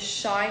 and the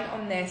shine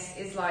on this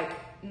is like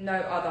no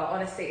other.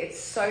 Honestly, it's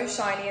so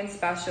shiny and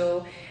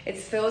special. It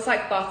feels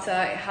like butter.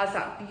 It has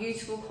that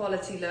beautiful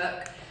quality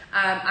look,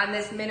 and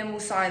there's minimal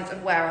signs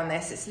of wear on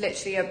this. It's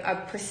literally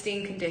a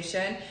pristine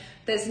condition.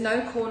 There's no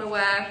corner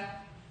wear.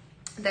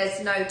 There's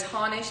no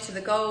tarnish to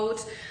the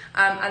gold,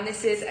 and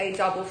this is a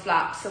double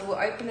flap. So we'll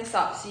open this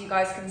up so you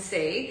guys can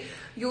see.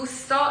 You'll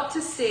start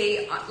to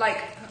see,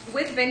 like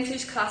with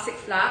vintage classic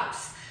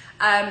flaps,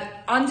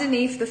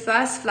 underneath the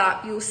first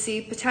flap, you'll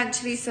see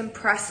potentially some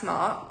press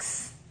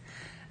marks.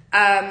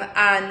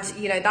 And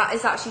you know, that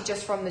is actually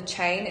just from the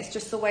chain. It's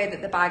just the way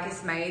that the bag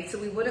is made. So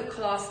we wouldn't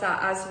class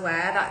that as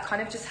wear. That kind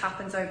of just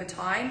happens over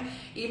time.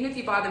 Even if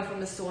you buy them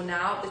from the store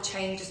now, the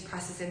chain just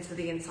presses into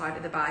the inside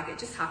of the bag. It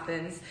just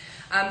happens.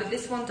 But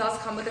this one does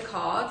come with a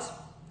card.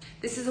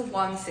 This is a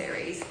 1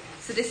 series.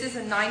 So this is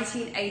a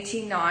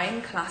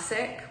 1989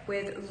 classic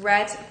with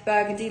red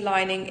burgundy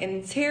lining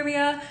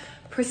interior,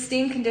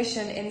 pristine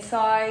condition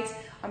inside.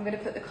 I'm going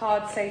to put the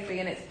card safely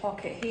in its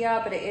pocket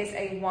here, but it is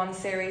a 1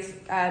 series,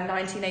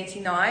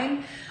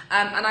 1989.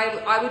 And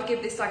I would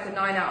give this like a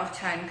 9 out of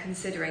 10,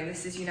 considering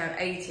this is, you know,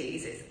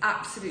 80s. It's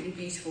absolutely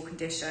beautiful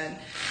condition.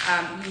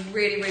 You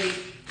really, really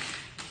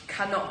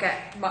cannot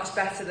get much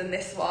better than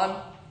this one.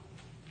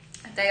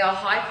 They are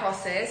high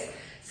crosses.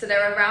 So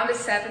they're around a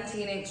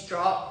 17-inch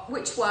drop,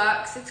 which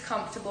works. It's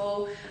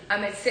comfortable.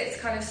 It sits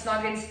kind of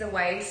snug into the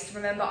waist.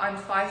 Remember, I'm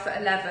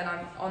 5'11".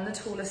 I'm on the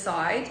taller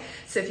side.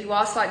 So if you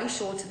are slightly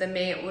shorter than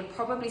me, it would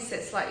probably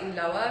sit slightly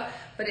lower,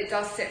 but it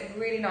does sit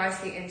really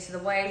nicely into the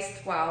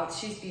waist. Wow,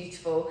 she's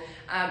beautiful.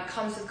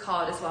 Comes with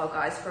card as well,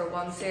 guys, for a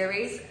 1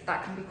 series.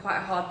 That can be quite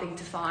a hard thing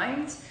to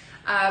find.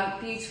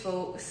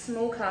 Beautiful,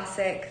 small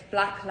classic,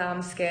 black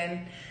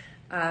lambskin.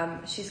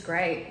 She's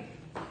great.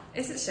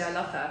 Isn't she? I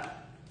love her.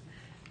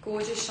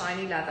 Gorgeous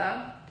shiny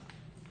leather.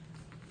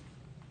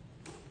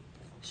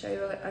 Show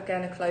you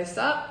again a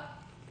close-up.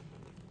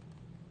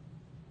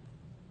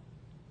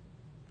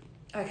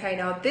 Okay,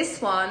 now this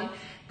one,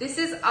 this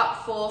is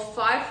up for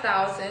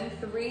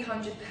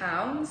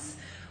 £5,300,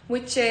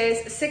 which is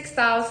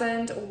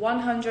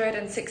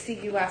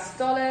 $6,160 US.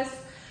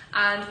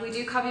 And we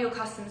do cover your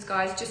customs,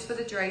 guys, just for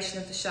the duration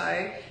of the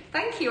show.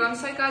 Thank you. I'm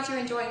so glad you're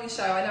enjoying the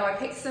show. I know I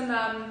picked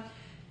some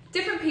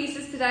different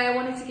pieces today. I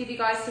wanted to give you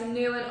guys some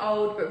new and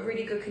old but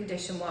really good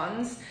condition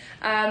ones.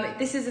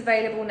 This is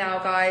available now,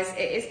 guys.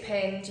 It is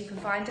pinned. You can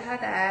find her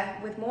there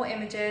with more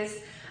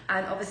images,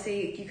 and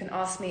obviously you can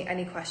ask me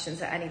any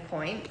questions at any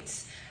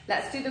point.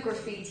 Let's do the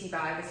graffiti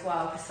bag as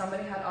well, because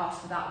somebody had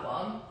asked for that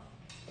one.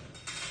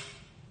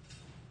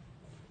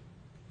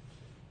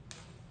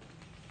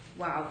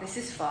 Wow, this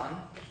is fun.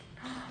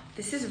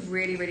 This is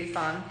really, really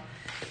fun.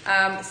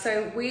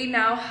 So we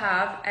now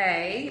have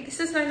this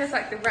is known as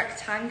like the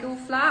rectangle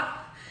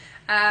flap,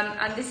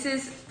 and this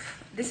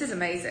is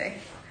amazing.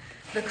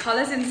 The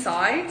colors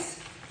inside.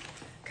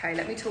 Okay,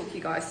 let me talk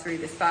you guys through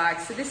this bag.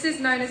 So this is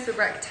known as the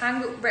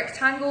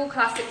rectangle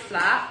classic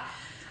flap.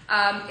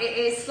 It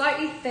is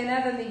slightly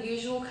thinner than the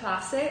usual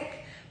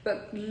classic,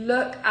 but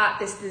look at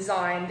this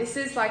design. This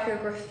is like a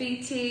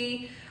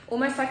graffiti,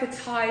 almost like a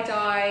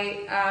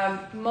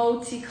tie-dye,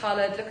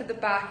 multicolored. Look at the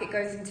back, it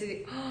goes into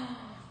the,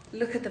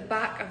 Look at the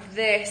back of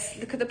this.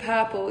 Look at the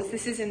purples.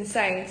 This is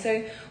insane.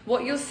 So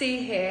what you'll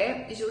see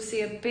here is you'll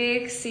see a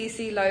big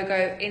CC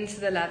logo into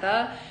the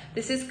leather.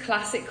 This is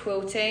classic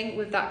quilting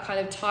with that kind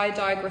of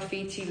tie-dye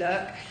graffiti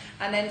look.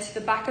 And then to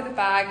the back of the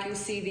bag, you'll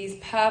see these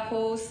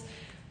purples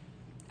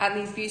and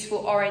these beautiful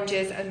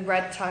oranges and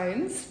red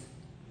tones.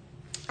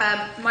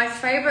 My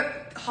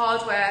favorite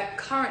hardware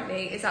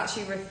currently is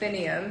actually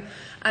ruthenium,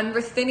 and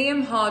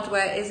ruthenium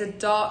hardware is a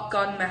dark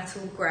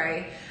gunmetal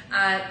grey.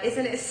 And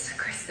isn't it,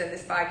 Kristen,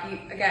 this bag,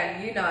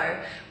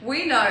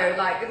 we know,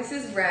 like, this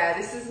is rare,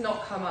 this has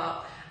not come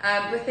up.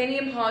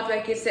 Ruthenium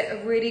hardware gives it a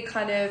really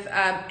kind of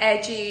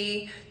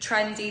edgy,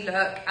 trendy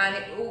look, and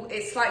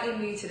it's slightly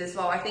muted as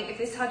well. I think if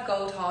this had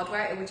gold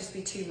hardware, it would just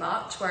be too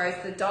much, whereas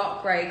the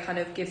dark grey kind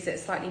of gives it a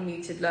slightly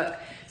muted look.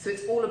 So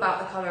it's all about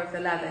the colour of the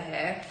leather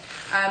here.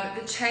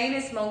 The chain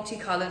is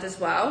multicolored as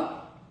well.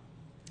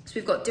 So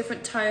we've got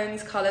different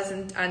tones, colours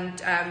and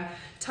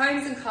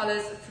tones and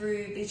colours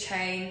through the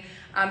chain.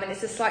 And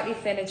it's a slightly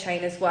thinner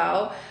chain as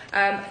well.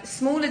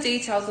 Smaller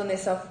details on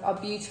this are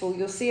beautiful.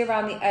 You'll see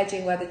around the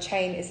edging where the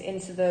chain is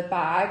into the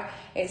bag,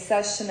 it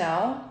says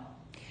Chanel,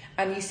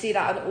 and you see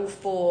that on all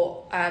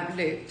 4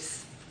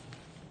 loops.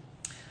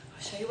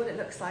 I'll show you what it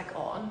looks like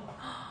on.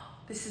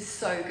 This is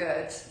so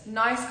good.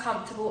 Nice,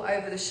 comfortable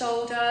over the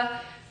shoulder.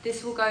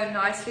 This will go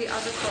nicely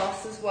as a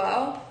cross as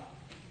well.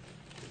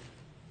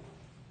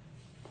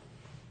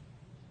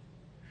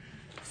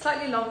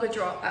 Slightly longer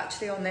drop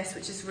actually on this,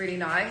 which is really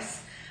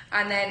nice.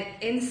 And then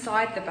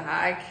inside the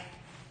bag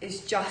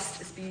is just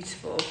as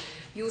beautiful.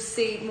 You'll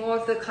see more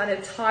of the kind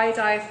of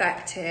tie-dye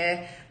effect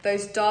here,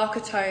 those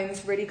darker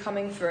tones really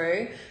coming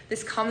through.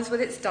 This comes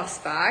with its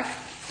dust bag.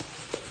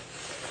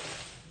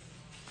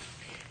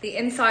 The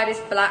inside is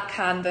black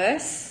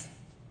canvas.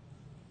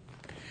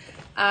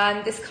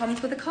 And this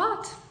comes with a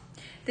card.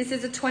 This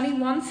is a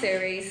 21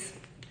 series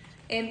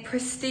in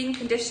pristine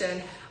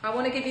condition. I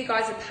want to give you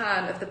guys a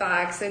pan of the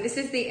bag. So this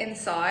is the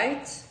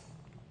inside.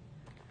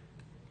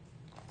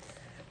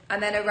 And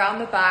then around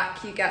the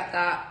back, you get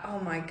that, oh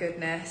my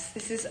goodness,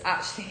 this is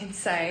actually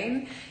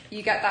insane.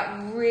 You get that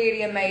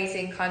really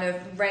amazing kind of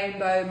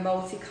rainbow,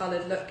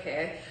 multicolored look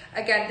here.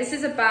 Again, this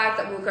is a bag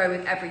that will go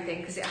with everything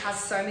because it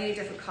has so many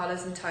different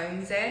colors and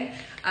tones in.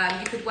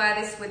 You could wear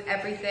this with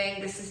everything.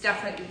 This is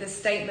definitely the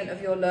statement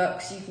of your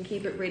looks. You can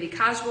keep it really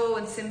casual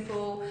and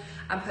simple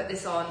and put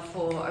this on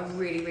for a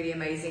really, really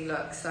amazing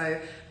look. So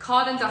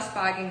card and dust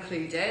bag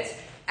included.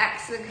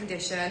 Excellent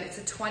condition. It's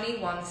a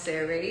 21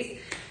 series.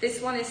 This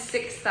one is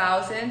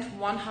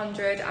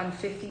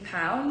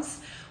 £6,150,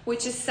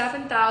 which is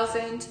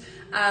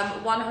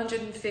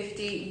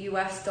 $7,150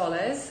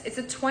 US. It's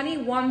a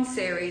 21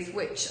 series,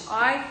 which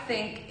I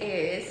think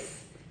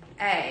is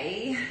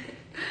AAB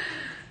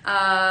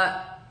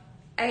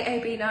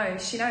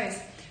knows, she knows.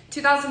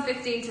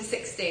 2015 to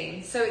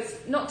 16. So it's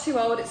not too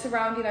old. It's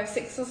around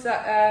 6 or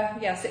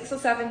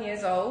 7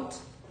 years old.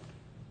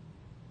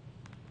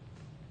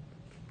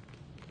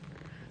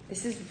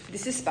 This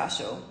is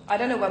special. I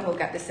don't know when we'll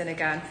get this in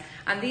again.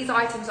 And these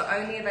items are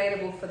only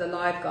available for the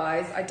live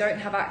guys. I don't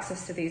have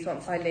access to these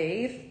once I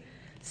leave.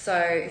 So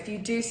if you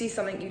do see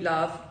something you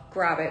love,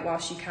 grab it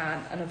whilst you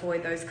can and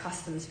avoid those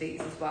customs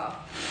fees as well.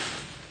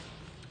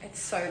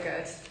 It's so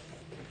good.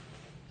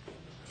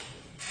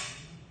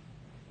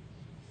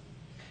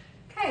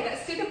 Okay,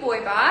 let's do the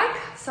boy bag.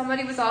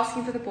 Somebody was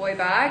asking for the boy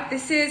bag.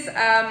 This is,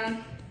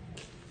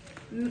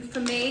 for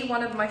me,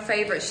 one of my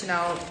favorite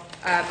Chanel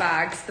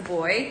bags, the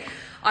boy.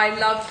 I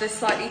love the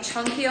slightly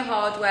chunkier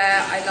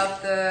hardware. I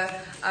love the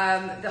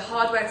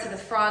hardware to the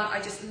front. I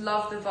just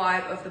love the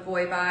vibe of the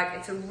boy bag.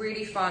 It's a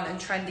really fun and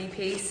trendy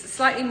piece.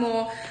 Slightly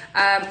more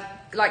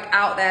like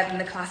out there than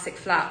the classic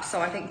flap.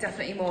 So I think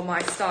definitely more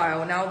my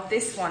style. Now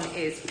this one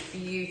is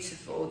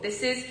beautiful.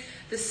 This is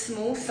the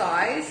small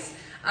size.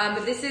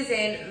 But this is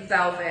in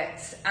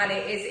velvet and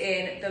it is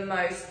in the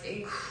most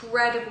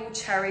incredible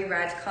cherry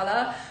red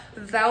color.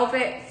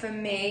 Velvet for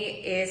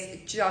me is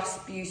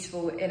just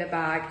beautiful in a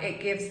bag. It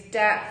gives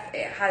depth,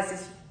 it has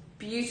this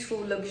beautiful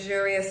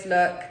luxurious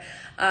look,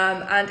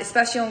 and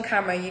especially on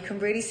camera you can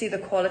really see the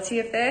quality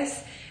of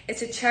this.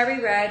 It's a cherry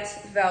red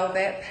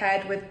velvet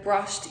paired with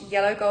brushed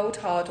yellow gold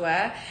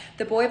hardware.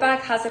 The boy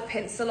bag has a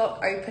pincer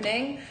lock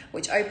opening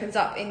which opens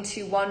up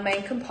into one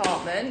main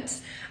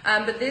compartment,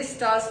 but this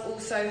does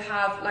also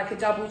have like a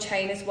double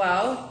chain as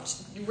well.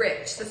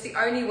 Rich, that's the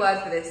only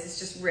word for this, is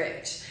just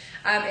rich.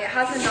 It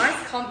has a nice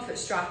comfort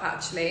strap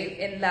actually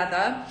in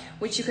leather,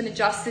 which you can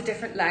adjust to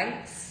different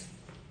lengths.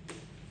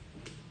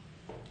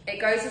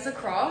 It goes as a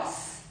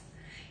cross.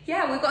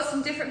 Yeah, we've got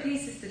some different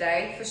pieces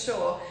today for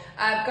sure.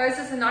 Goes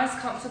as a nice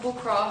comfortable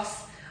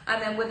cross,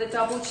 and then with a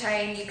double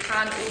chain you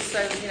can also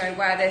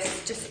wear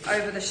this just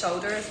over the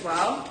shoulder as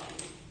well.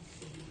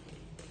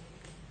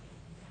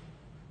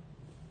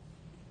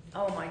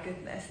 Oh my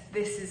goodness,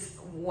 this is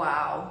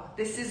wow.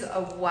 This is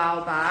a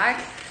wow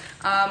bag.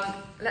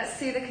 Let's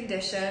see the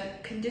condition.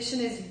 Condition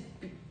is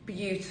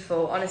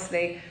beautiful,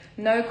 honestly.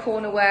 No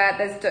corner wear,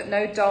 there's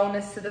no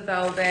dullness to the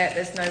velvet,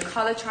 there's no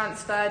color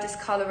transfer,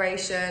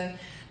 discoloration.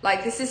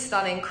 Like, this is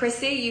stunning.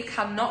 Chrissy, you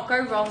cannot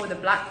go wrong with a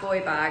black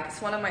boy bag.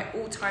 It's one of my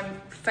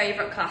all-time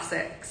favorite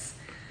classics.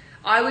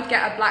 I would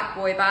get a black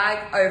boy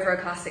bag over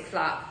a classic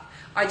flap.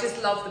 I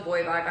just love the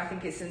boy bag. I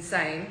think it's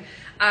insane.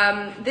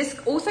 This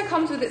also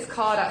comes with its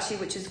card actually,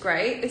 which is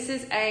great. This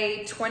is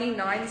a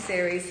 29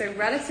 series, so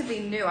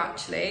relatively new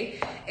actually.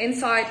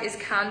 Inside is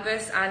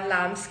canvas and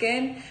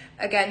lambskin.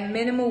 Again,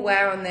 minimal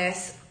wear on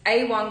this,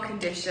 A1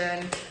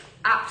 condition,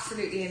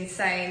 absolutely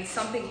insane.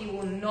 Something you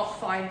will not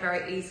find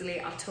very easily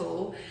at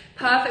all.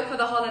 Perfect for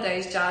the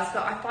holidays, Jazz,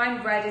 but I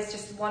find red is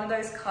just one of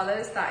those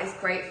colors that is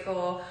great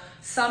for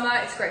summer,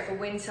 it's great for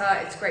winter,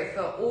 it's great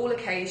for all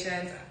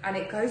occasions, and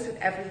it goes with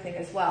everything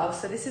as well.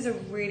 So this is a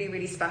really,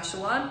 really special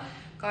one.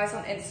 Guys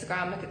on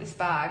Instagram, look at this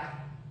bag.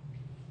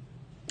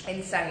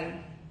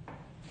 Insane.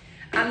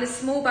 And the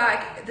small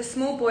bag, the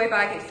small boy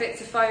bag, it fits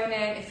a phone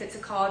in, it fits a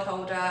card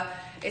holder.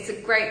 It's a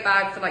great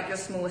bag for like your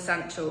small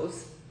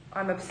essentials.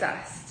 I'm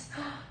obsessed.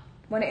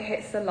 When it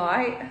hits the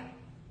light,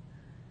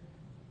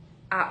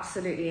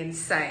 absolutely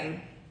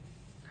insane.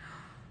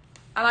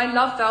 And I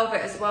love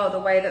velvet as well, the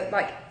way that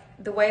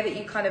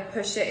you kind of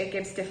push it, it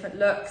gives different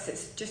looks.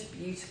 It's just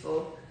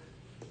beautiful.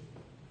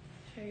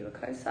 Show you a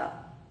close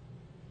up.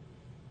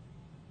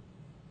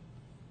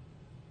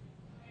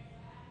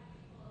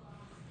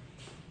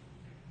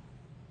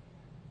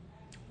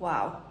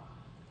 Wow.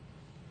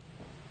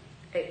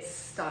 It's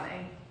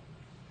stunning.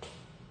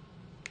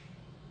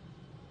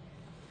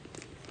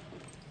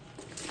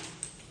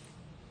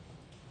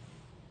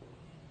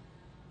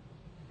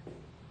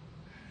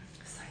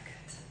 So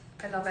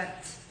good. I love it.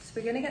 So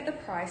we're gonna get the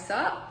price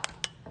up.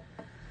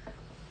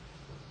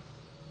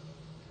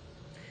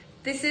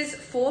 This is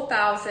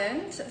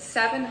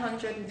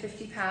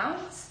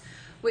 £4,750,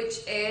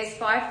 which is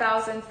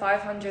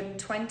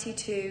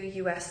 5,522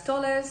 US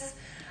dollars.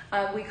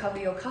 We cover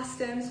your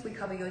customs, we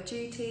cover your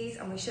duties,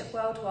 and we ship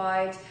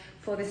worldwide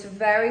for this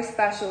very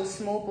special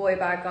small boy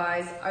bag,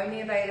 guys.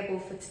 Only available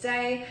for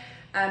today.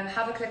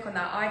 Have a click on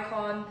that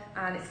icon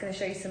and it's going to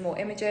show you some more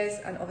images,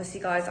 and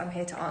obviously guys, I'm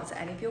here to answer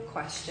any of your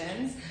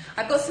questions.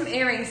 I've got some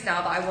earrings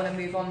now that I want to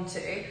move on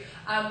to.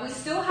 We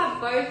still have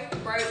both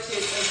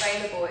brooches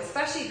available,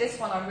 especially this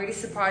one. I'm really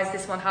surprised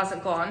this one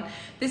hasn't gone.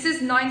 This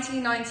is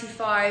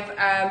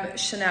 1995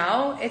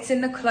 Chanel. It's in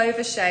the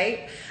clover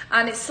shape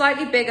and it's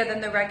slightly bigger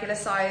than the regular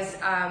size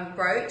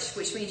brooch,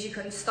 which means you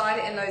can style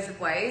it in loads of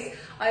ways.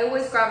 I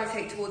always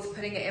gravitate towards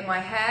putting it in my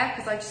hair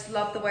because I just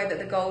love the way that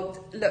the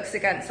gold looks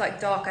against like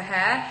darker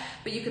hair.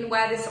 But you can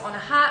wear this on a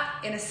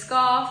hat, in a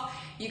scarf.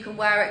 You can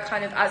wear it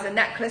kind of as a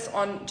necklace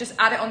on, just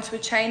add it onto a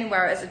chain and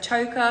wear it as a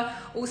choker.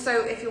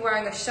 Also, if you're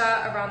wearing a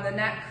shirt around the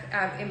neck,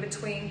 in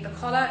between the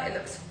collar, it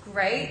looks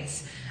great.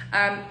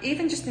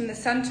 Even just in the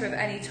center of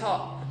any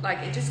top, like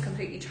it just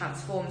completely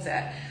transforms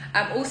it.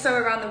 Also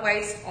around the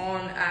waist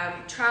on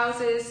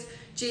trousers,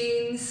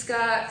 jeans,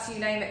 skirts, you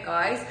name it,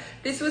 guys.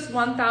 This was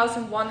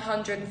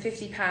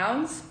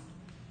 £1,150,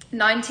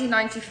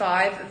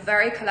 1995,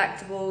 very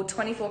collectible,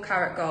 24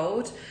 karat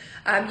gold.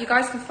 You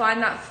guys can find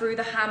that through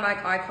the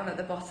handbag icon at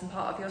the bottom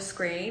part of your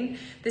screen.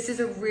 This is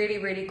a really,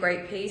 really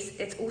great piece.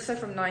 It's also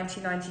from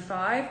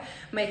 1995,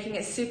 making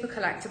it super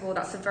collectible.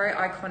 That's a very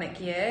iconic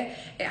year.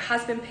 It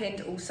has been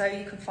pinned also,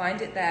 you can find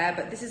it there,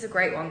 but this is a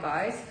great one,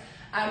 guys.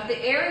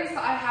 The earrings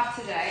that I have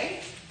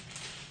today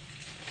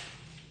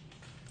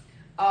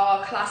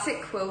are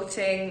classic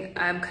quilting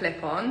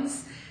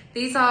clip-ons.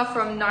 These are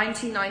from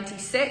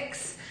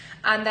 1996.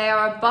 And they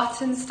are a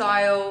button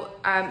style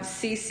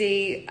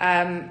CC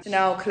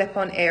Chanel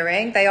clip-on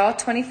earring. They are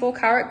 24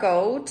 karat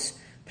gold.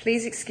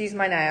 Please excuse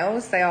my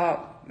nails. They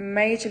are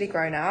majorly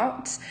grown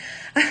out.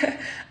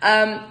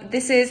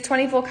 This is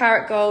 24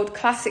 karat gold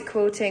classic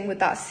quilting with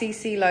that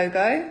CC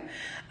logo.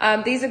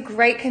 These are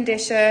great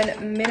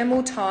condition,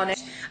 minimal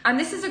tarnish. And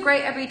this is a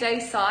great everyday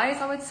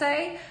size, I would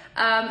say.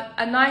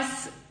 A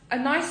nice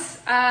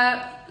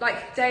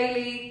like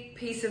daily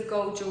piece of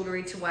gold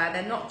jewelry to wear.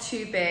 They're not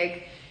too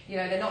big. You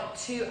know, they're not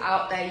too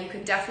out there. You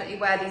can definitely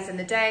wear these in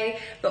the day,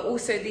 but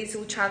also these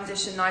will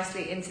transition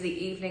nicely into the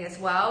evening as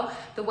well.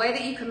 The way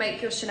that you can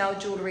make your Chanel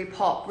jewelry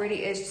pop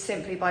really is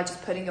simply by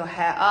just putting your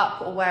hair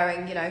up or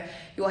wearing, you know,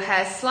 your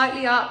hair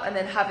slightly up and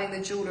then having the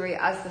jewelry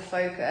as the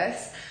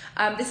focus.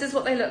 This is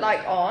what they look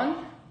like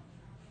on.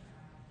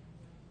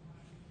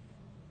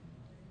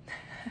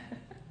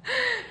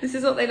 This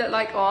is what they look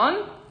like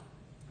on.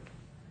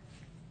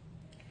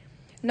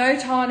 No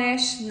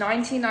tarnish,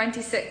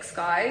 1996,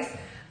 guys.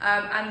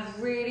 And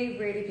really,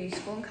 really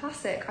beautiful and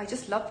classic. I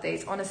just love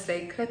these,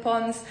 honestly.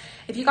 Clip-ons.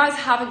 If you guys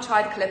haven't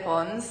tried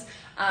clip-ons,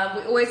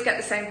 we always get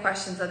the same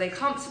questions. Are they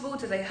comfortable?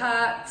 Do they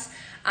hurt?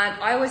 And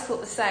I always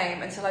thought the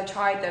same until I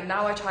tried them.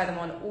 Now I try them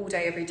on all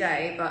day, every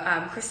day.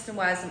 But Kristen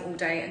wears them all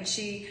day and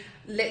she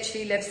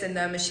literally lives in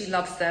them and she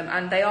loves them.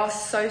 And they are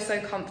so, so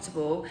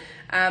comfortable.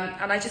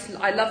 And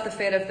I love the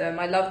feel of them.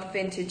 I love the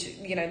vintage,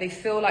 you know, they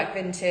feel like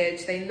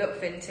vintage. They look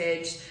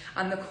vintage.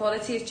 And the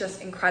quality is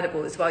just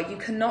incredible as well. You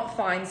cannot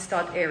find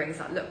stud earrings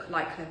that look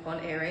like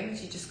clip-on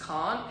earrings. You just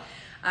can't.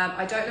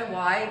 I don't know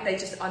why. They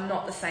just are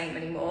not the same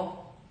anymore.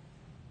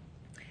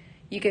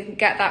 You can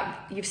get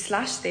that, you've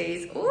slashed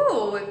these.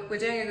 Ooh, we're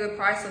doing a good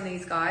price on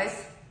these,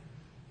 guys.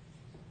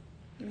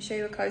 Let me show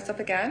you a close up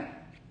again.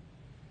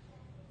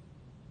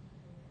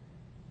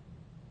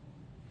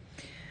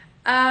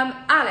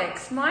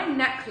 Alex, my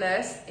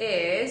necklace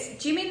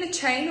is, do you mean the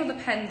chain or the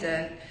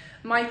pendant?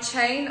 My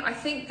chain, I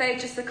think they're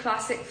just the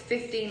classic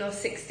 15 or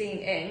 16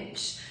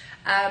 inch.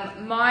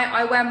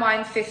 I wear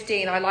mine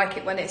 15. I like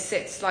it when it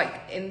sits like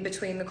in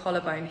between the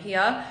collarbone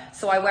here.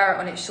 So I wear it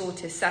on its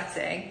shortest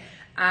setting.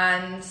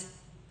 And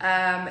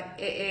it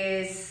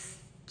is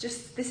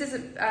just, this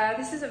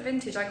isn't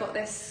vintage. I got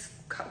this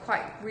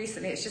quite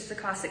recently. It's just the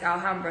classic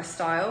Alhambra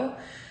style.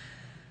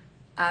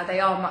 They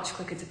are much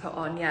quicker to put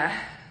on, yeah.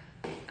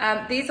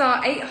 These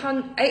are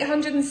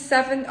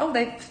 807. Oh,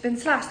 they've been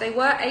slashed. They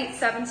were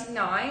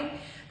 879.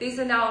 These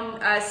are now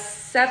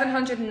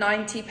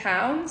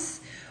 £790,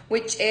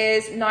 which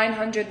is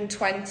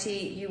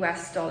 920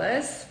 US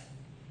dollars.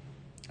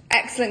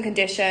 Excellent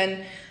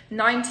condition,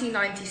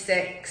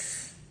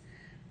 1996,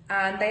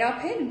 and they are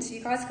pinned.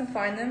 You guys can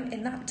find them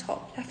in that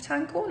top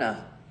left-hand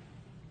corner.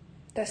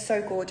 They're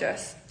so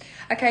gorgeous.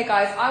 Okay,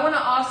 guys, I want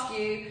to ask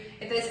you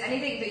if there's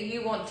anything that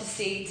you want to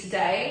see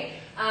today.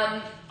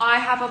 I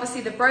have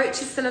obviously the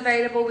brooch is still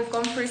available. We've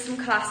gone through some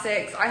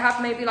classics. I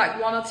have maybe like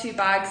 1 or 2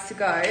 bags to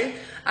go.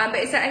 But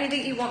is there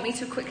anything you want me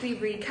to quickly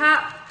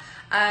recap?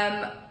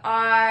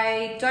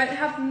 I don't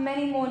have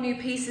many more new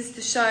pieces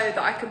to show that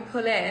I can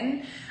pull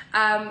in.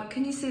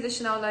 Can you see the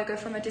Chanel logo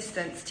from a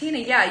distance? Tina,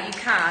 yeah, you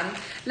can.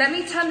 Let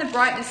me turn the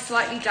brightness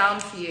slightly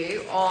down for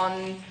you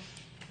on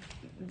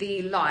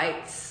the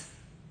lights.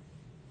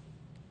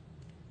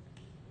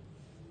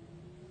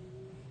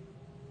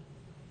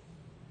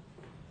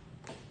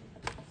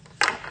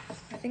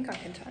 I think I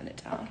can turn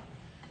it down.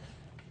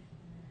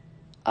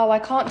 Oh, I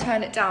can't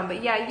turn it down,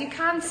 but yeah, you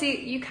can see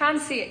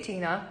it,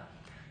 Tina.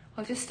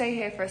 I'll just stay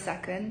here for a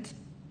second.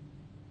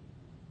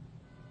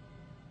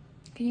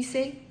 Can you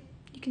see?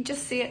 You can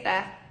just see it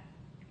there.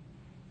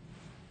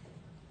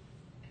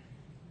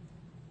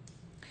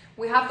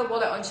 We have the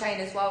wallet on chain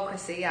as well,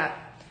 Chrissy, yeah.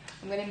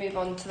 I'm gonna move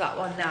on to that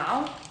one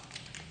now.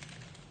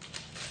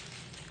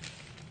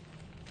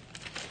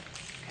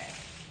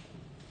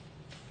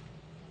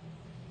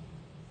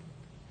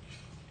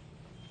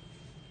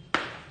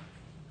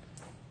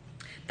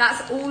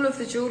 That's all of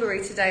the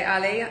jewellery today,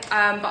 Ali,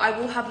 but I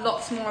will have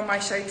lots more on my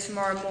show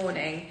tomorrow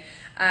morning.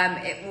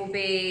 It will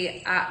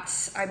be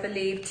at, I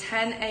believe,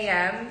 10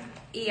 a.m.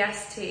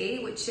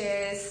 EST, which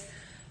is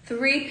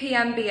 3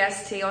 p.m.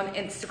 BST on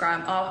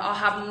Instagram. I'll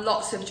have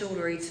lots of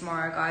jewellery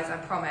tomorrow, guys, I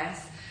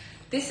promise.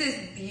 This is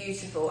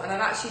beautiful, and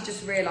I've actually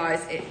just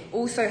realised it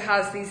also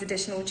has these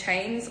additional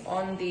chains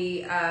on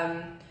the,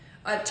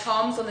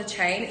 charms on the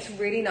chain. It's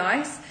really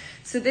nice.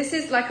 So this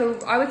is like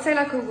I would say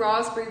like a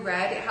raspberry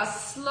red. It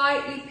has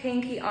slightly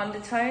pinky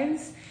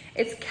undertones.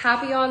 It's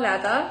caviar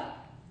leather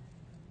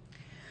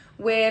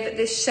with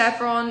this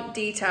chevron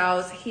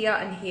details here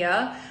and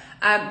here.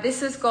 This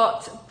has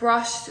got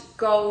brushed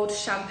gold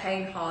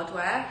champagne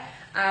hardware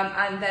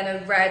and then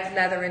a red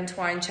leather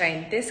entwined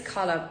chain. This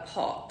color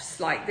pops.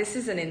 Like, this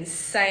is an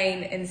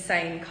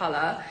insane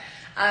color.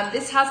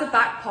 This has a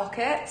back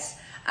pocket.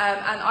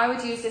 And I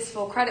would use this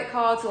for credit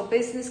cards or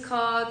business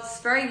cards.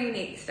 Very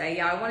unique today.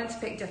 Yeah, I wanted to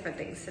pick different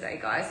things today,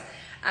 guys.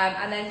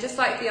 And then just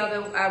like the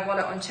other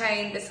wallet on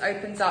chain, this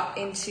opens up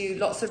into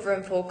lots of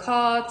room for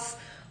cards,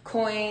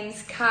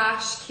 coins,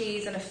 cash,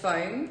 keys, and a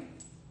phone.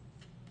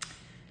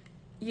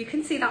 You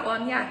can see that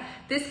one, yeah.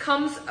 This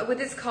comes with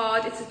this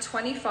card. It's a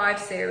 25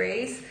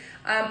 series.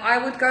 I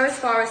would go as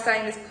far as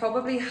saying this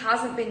probably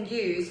hasn't been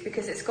used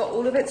because it's got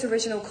all of its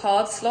original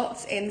card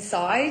slots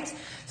inside.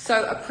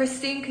 So a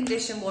pristine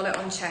condition wallet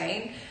on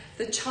chain.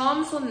 The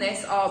charms on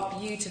this are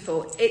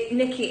beautiful.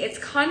 Nikki, it's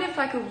kind of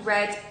like a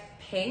red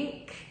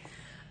pink.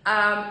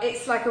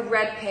 It's like a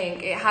red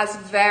pink. It has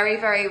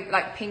very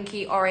like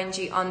pinky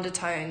orangey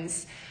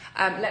undertones.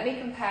 Let me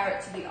compare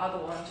it to the other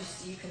one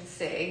just so you can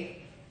see.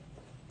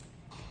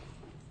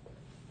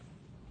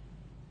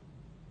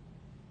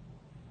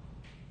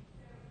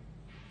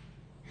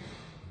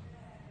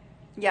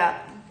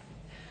 Yeah,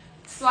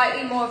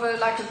 slightly more of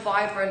like a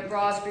vibrant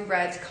raspberry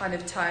red kind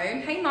of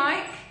tone. Hey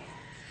Mike,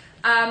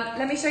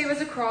 let me show you as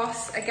a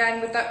cross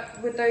again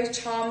with those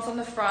charms on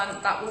the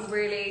front. That will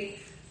really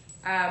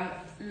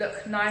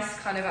look nice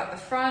kind of at the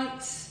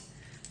front.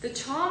 The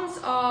charms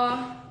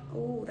are,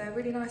 oh, they're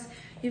really nice.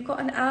 You've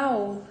got an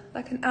owl,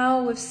 like an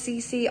owl with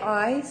CC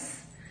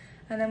eyes,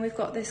 and then we've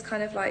got this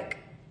kind of like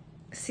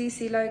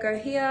CC logo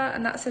here,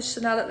 and that says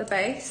Chanel at the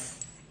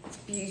base. It's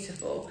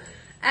beautiful.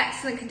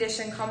 Excellent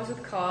condition, comes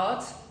with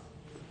card.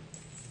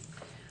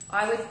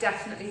 I would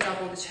definitely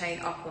double the chain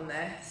up on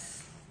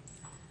this.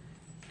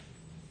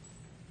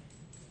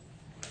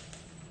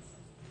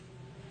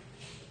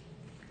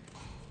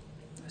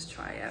 Let's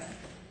try it.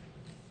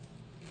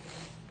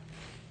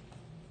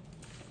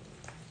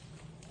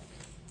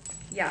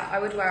 Yeah, I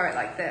would wear it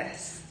like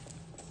this.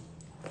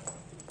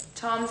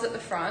 Charms at the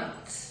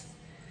front,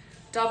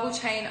 double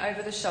chain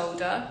over the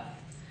shoulder,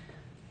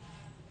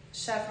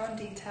 chevron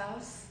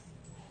details.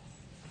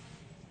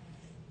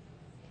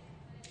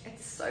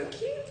 It's so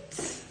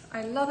cute.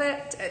 I love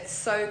it. It's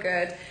so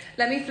good.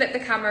 Let me flip the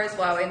camera as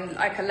well in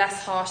like a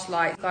less harsh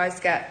light. You guys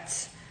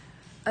get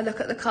a look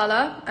at the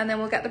color and then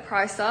we'll get the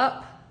price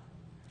up.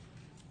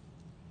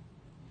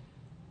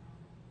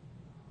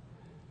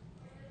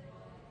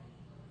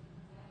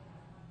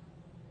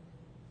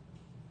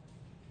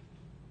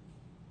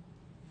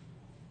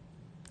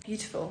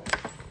 Beautiful.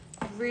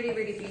 Really,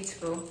 really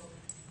beautiful.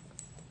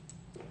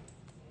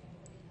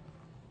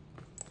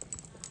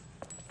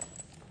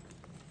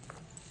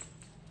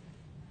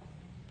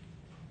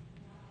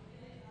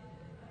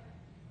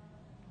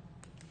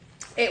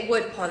 It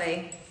would,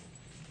 Polly.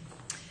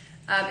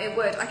 It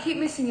would. I keep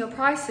missing your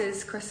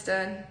prices,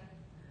 Kristen.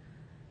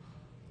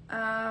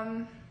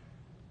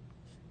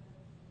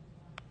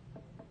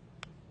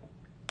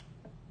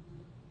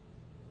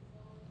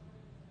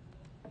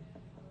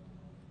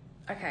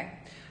 Okay.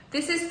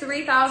 This is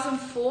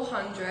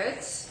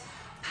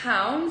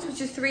 £3,400,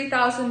 which is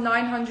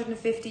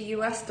 3,950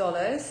 US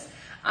dollars.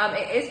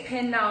 It is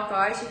pinned now,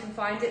 guys. You can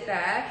find it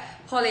there.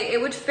 Polly, it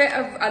would fit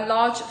a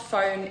large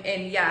phone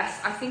in, yes.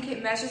 I think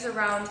it measures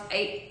around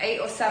 8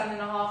 or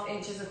 7.5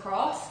 inches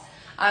across.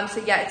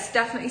 So yeah, it's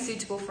definitely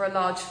suitable for a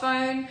large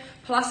phone,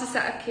 plus a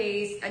set of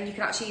keys, and you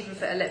can actually even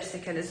fit a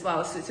lipstick in as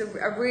well. So it's a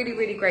really,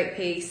 really great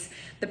piece.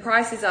 The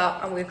price is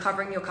up and we're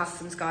covering your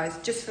customs, guys,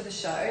 just for the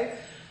show.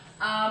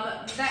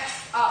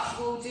 Next up,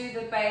 we'll do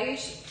the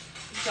beige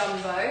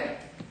jumbo.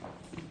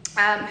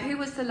 Who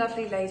was the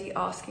lovely lady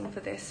asking for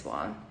this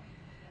one?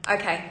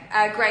 Okay,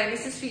 Grain,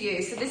 this is for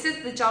you. So this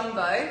is the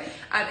jumbo.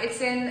 It's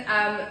in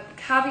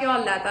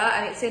caviar leather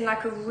and it's in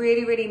like a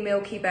really, really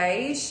milky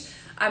beige.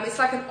 It's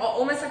like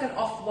almost like an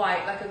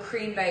off-white, like a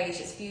cream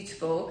beige. It's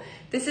beautiful.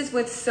 This is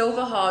with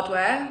silver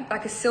hardware,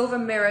 like a silver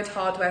mirrored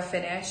hardware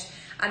finish.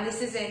 And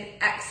this is in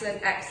excellent,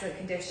 excellent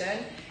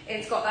condition.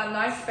 It's got that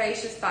nice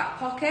spacious back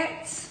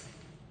pocket.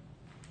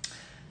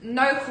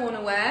 No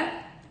corner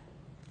wear.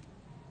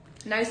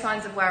 No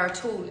signs of wear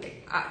at all,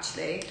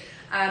 actually.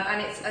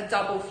 And it's a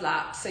double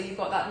flap. So you've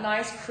got that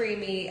nice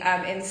creamy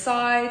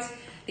inside.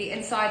 The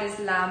inside is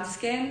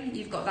lambskin.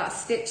 You've got that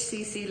Stitch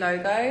CC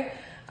logo.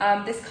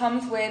 This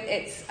comes with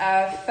its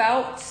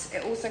felt.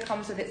 It also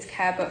comes with its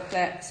care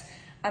booklet.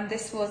 And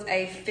this was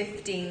a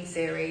 15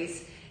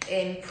 series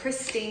in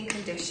pristine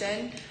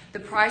condition. The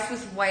price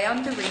was way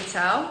under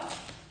retail.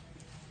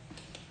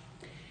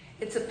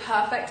 It's a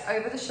perfect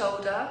over the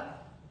shoulder.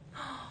 Oh,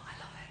 I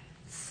love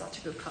it. Such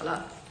a good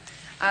color.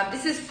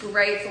 This is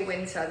great for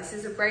winter. This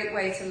is a great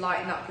way to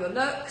lighten up your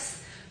looks.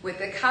 With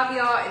the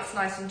caviar, it's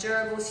nice and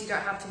durable, so you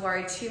don't have to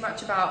worry too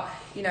much about,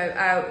 you know,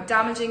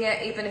 damaging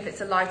it, even if it's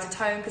a lighter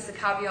tone, because the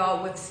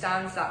caviar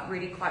withstands that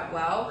really quite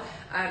well.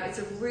 It's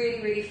a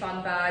really, really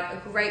fun bag, a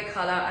great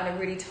color, and a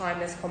really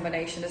timeless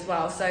combination as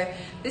well. So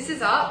this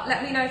is up.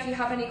 Let me know if you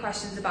have any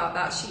questions about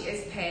that. She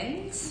is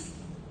pinned.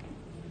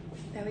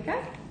 There we go.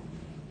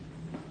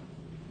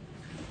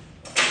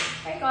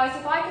 Hey guys,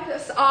 if I could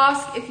just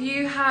ask if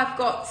you have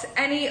got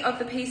any of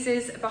the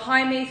pieces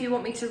behind me, if you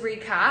want me to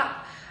recap.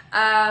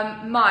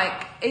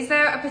 Mike, is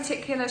there a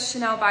particular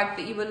Chanel bag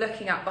that you were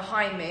looking at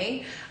behind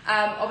me?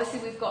 Obviously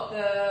we've got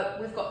the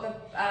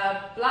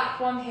black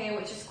one here,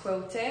 which is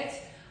quilted.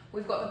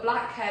 We've got the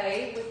black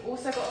Kelly. We've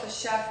also got the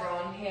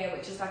chevron here,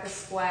 which is like a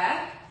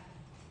square.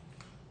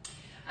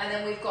 And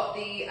then we've got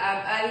the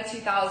early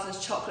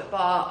 2000s chocolate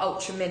bar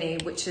ultra mini,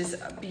 which is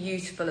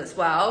beautiful as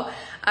well.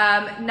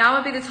 Now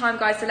would be the time,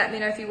 guys, to let me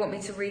know if you want me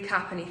to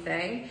recap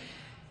anything.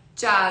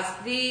 Jazz,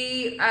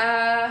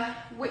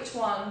 which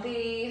one?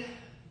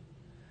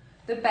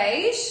 The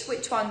beige,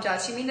 which one,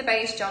 Jazz? You mean the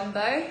beige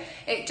jumbo?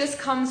 It just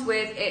comes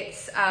with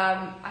its,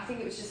 I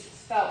think it was just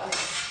felt on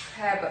its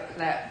care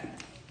booklet.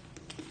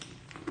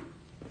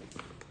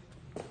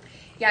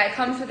 Yeah, it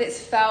comes with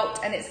its felt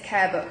and its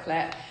care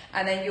booklet,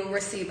 and then you'll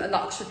receive a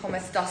Luxury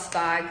Promise dust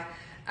bag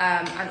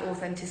and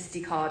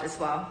authenticity card as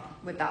well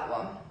with that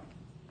one.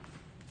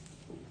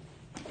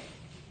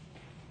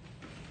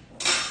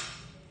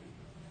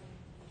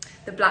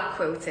 The black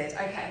quilted.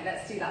 Okay,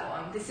 let's do that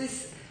one. This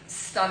is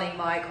stunning,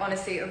 Mike.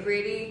 Honestly,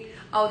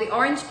 the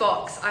orange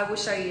box I will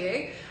show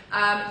you.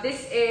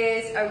 This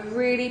is a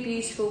really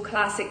beautiful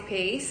classic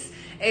piece.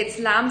 It's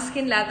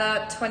lambskin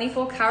leather,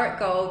 24 karat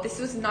gold. This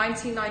was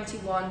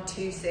 1991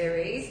 2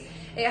 series.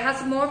 It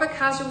has more of a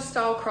casual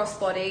style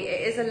crossbody.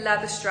 It is a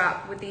leather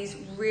strap with these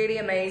really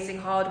amazing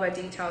hardware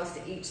details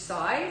to each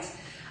side.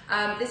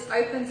 This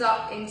opens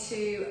up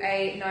into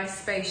a nice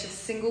spacious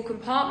single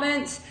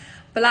compartment,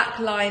 black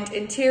lined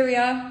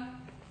interior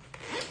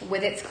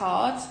with its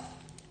card.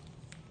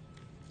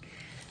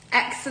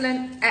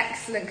 Excellent,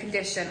 excellent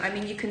condition. I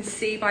mean, you can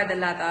see by the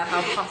leather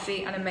how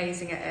puffy and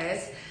amazing it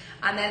is.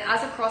 And then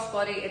as a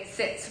crossbody, it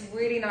sits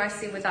really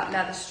nicely with that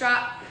leather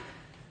strap.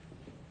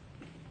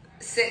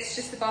 Sits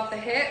just above the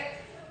hip.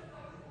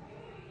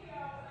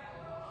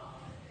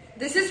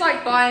 This is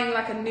like buying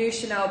like a new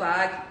Chanel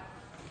bag,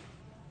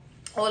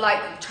 or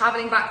like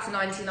traveling back to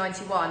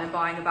 1991 and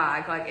buying a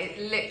bag. Like, it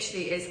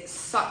literally is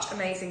such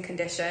amazing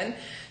condition.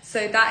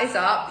 So that is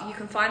up. You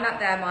can find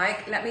that there,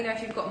 Mike. Let me know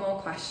if you've got more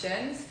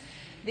questions.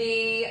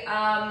 The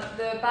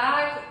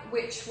bag,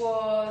 which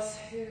was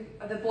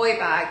the boy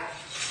bag.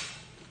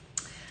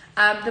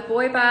 The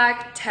boy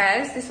bag,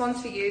 Tez, this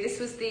one's for you. This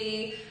was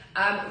the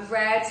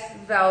red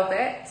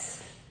velvet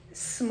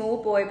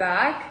small boy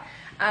bag.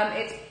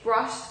 It's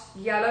brushed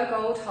yellow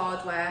gold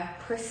hardware,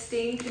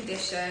 pristine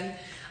condition.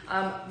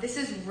 This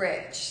is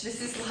rich.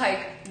 This is like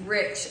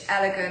rich,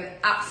 elegant,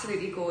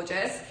 absolutely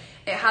gorgeous.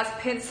 It has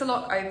pincer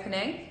lock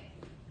opening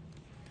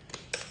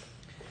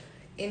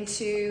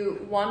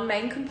into one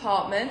main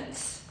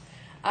compartment.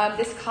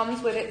 This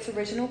comes with its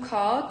original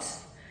card,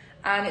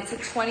 and it's a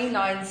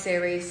 29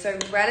 series, so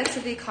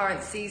relatively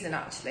current season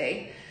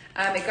actually.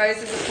 It goes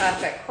as a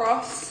perfect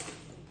cross.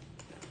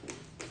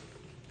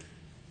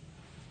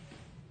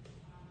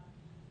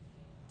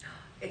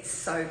 It's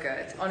so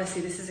good.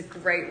 Honestly, this is a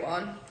great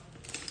one.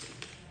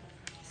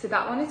 So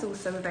that one is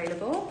also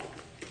available.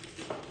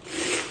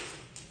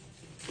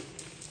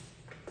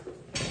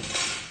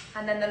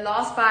 And then the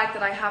last bag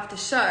that I have to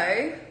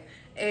show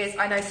is,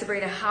 I know,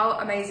 Sabrina, how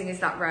amazing is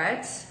that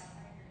red?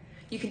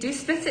 You can do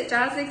split it,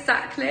 Jazz,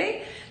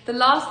 exactly. The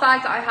last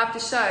bag that I have to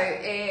show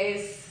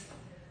is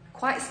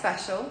quite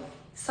special,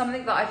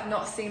 something that I've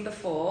not seen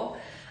before.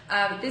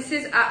 This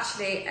is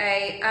actually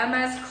a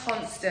Hermes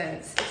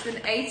Constance. It's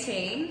an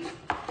 18.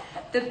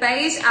 The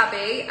beige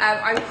Abbey,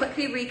 I will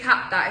quickly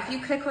recap that. If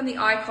you click on the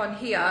icon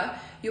here,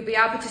 you'll be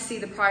able to see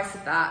the price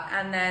of that.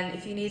 And then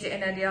if you need it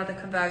in any other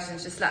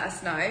conversions, just let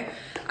us know.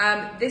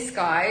 This,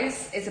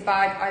 guys, is a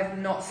bag I've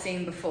not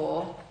seen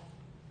before.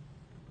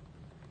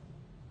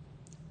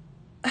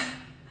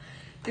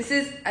 This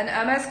is an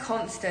Hermes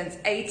Constance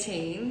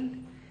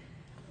 18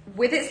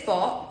 with its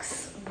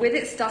box, with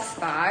its dust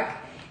bag,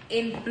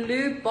 in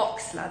blue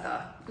box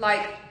leather.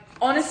 Like,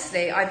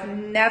 honestly, I've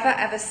never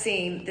ever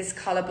seen this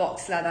color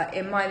box leather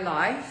in my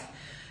life.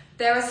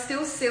 There are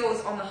still seals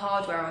on the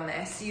hardware on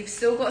this. You've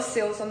still got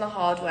seals on the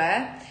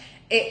hardware.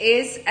 It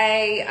is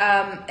a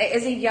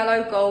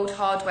yellow gold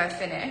hardware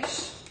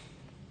finish.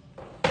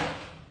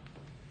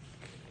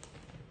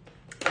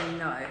 I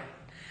know.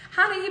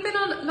 Hannah, you've been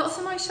on lots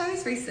of my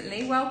shows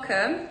recently.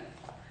 Welcome.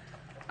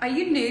 Are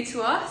you new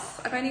to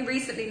us? I've only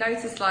recently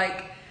noticed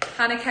like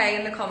Hannah K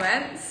in the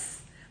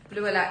comments.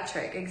 Blue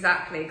Electric,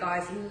 exactly,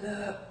 guys,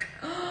 look.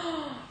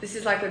 This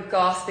is like a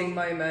gasping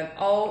moment.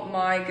 Oh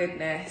my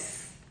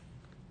goodness.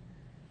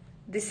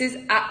 This is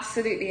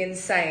absolutely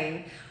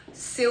insane.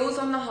 Seals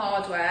on the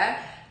hardware.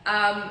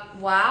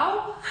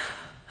 Wow.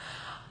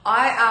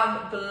 I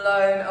am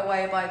blown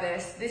away by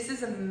this. This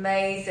is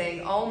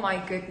amazing. Oh my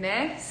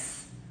goodness.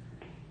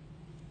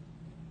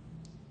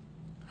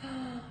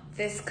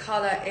 This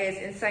color is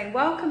insane.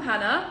 Welcome,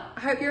 Hannah. I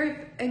hope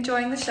you're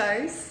enjoying the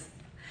shows.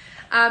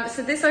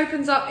 So this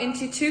opens up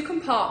into two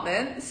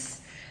compartments.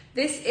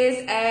 This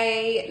is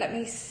a, let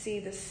me see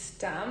the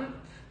stamp.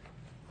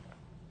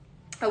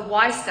 A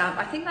Y stamp.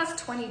 I think that's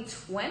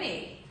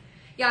 2020.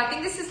 Yeah, I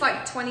think this is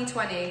like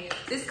 2020.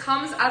 This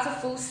comes as a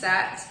full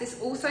set. This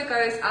also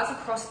goes as a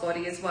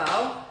crossbody as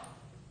well.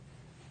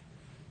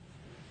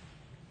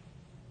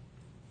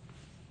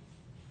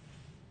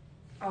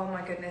 Oh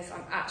my goodness,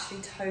 I'm actually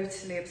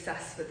totally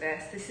obsessed with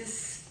this. This is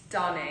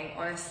stunning,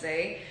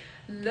 honestly.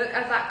 Look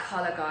at that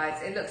color,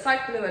 guys. It looks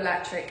like Blue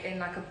Electric in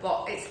like a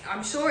box.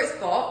 I'm sure it's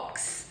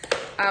box.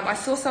 I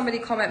saw somebody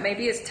comment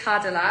maybe it's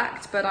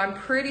Tadillac, but I'm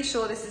pretty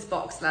sure this is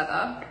box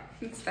leather.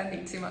 I'm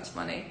spending too much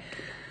money.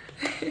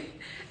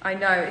 I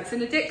know, it's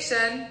an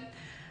addiction.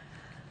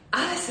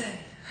 Alison,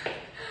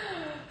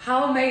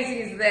 how amazing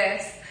is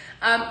this?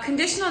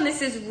 Condition on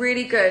this is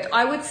really good.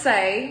 I would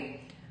say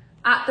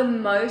at the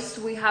most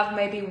we have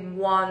maybe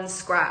one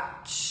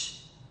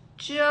scratch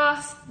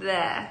just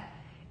there.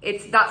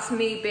 That's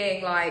me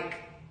being like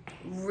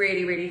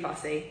really, really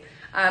fussy.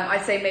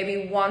 I'd say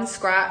maybe one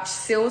scratch,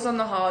 seals on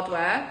the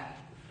hardware,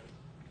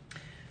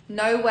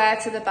 no wear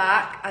to the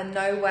back and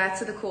no wear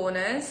to the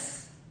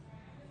corners.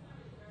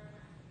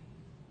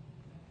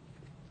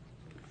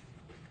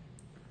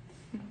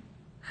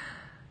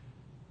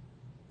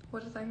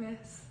 What did I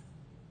miss?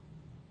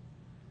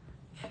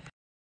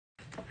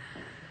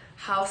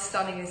 How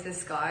stunning is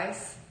this,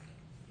 guys?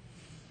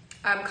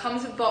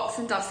 Comes with box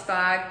and dust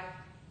bag,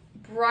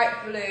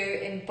 bright blue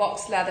in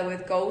box leather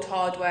with gold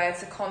hardware.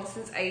 It's a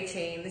Constance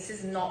 18. This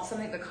is not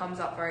something that comes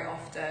up very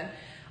often.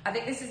 I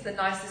think this is the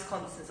nicest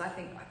Constance I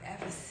think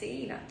I've ever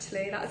seen,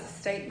 actually. That is a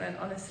statement,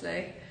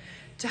 honestly.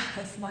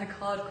 Jazz, my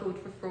card called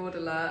for fraud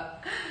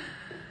alert.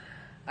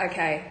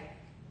 Okay,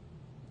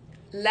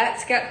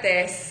 let's get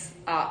this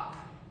up.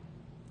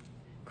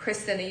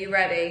 Kristen, are you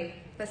ready?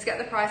 Let's get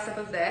the price up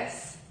of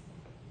this.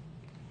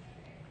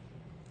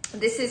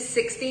 This is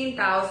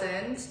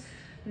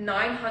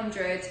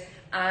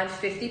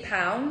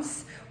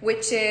 £16,950,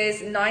 which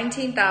is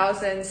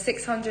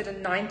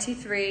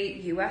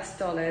 19,693 US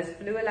dollars.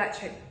 Blue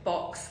Electric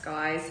box,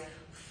 guys,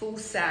 full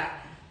set,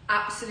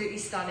 absolutely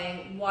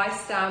stunning. Y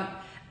stamp,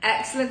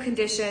 excellent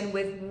condition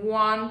with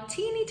one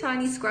teeny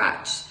tiny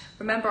scratch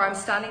Remember, I'm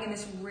standing in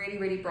this really,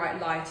 really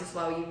bright light as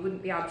well. You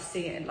wouldn't be able to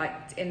see it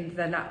in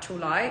the natural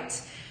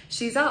light.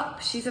 She's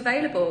up, she's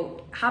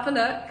available. Have a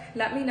look,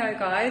 let me know,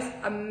 guys.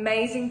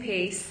 Amazing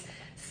piece,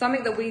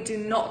 something that we do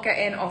not get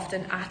in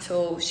often at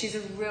all. She's a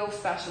real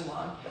special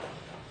one.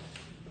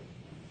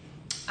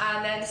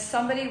 And then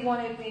somebody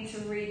wanted me to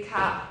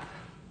recap.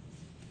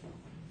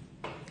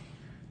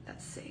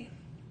 Let's see.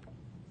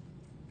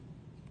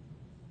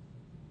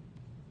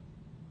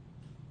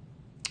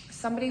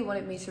 Somebody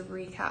wanted me to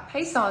recap.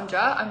 Hey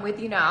Sandra, I'm with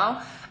you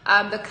now.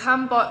 The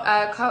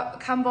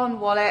Cambon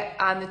wallet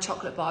and the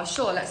chocolate bar.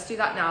 Sure, let's do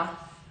that now.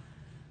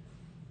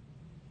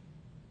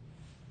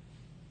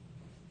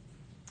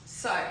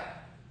 So,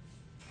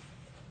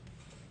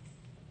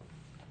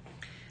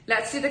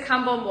 let's do the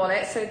Cambon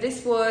wallet. So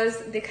this was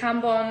the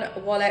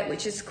Cambon wallet,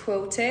 which is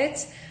quilted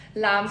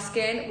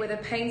lambskin with a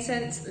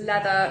patent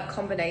leather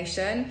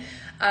combination.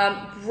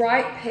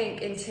 Bright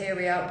pink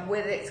interior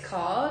with its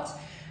card.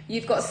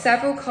 You've got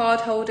several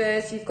card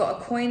holders, you've got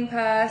a coin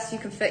purse, you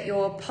can fit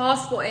your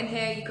passport in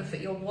here, you can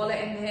fit your wallet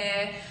in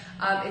here.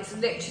 It's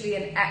literally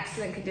an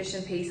excellent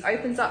condition piece.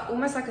 Opens up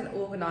almost like an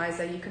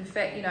organizer. You can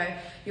fit, you know,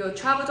 your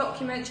travel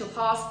documents, your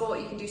passport,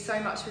 you can do so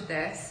much with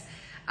this.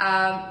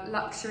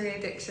 Luxury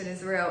addiction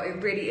is real.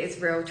 It really is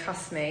real,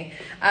 trust me.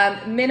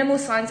 Minimal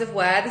signs of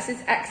wear. This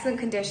is excellent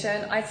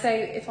condition. I'd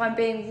say if I'm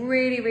being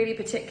really, really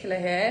particular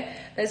here,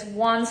 there's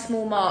one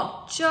small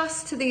mark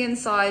just to the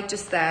inside,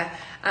 just there.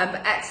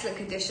 But excellent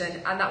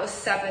condition, and that was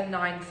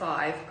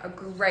 $7.95, a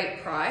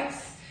great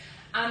price.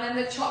 And then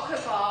the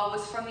chocolate bar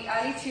was from the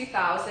early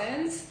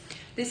 2000s.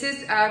 This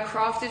is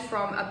crafted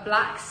from a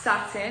black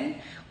satin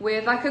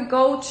with like a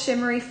gold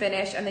shimmery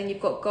finish, and then you've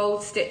got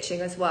gold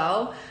stitching as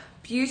well.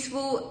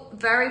 Beautiful,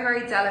 very,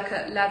 very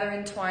delicate leather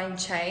entwined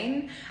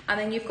chain. And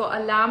then you've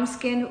got a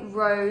lambskin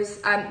rose,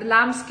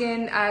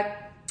 lambskin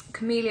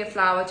camellia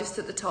flower just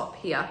at the top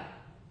here.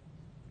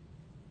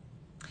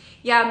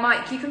 Yeah,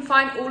 Mike, you can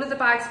find all of the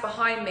bags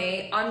behind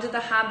me under the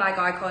handbag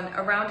icon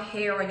around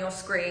here on your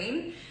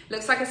screen.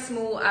 Looks like a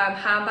small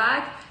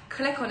handbag.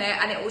 Click on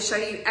it and it will show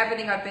you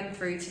everything I've been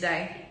through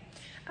today.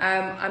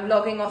 I'm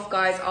logging off,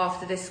 guys,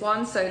 after this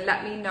one, so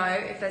let me know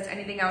if there's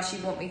anything else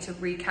you want me to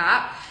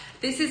recap.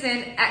 This is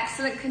in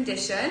excellent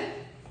condition.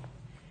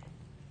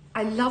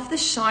 I love the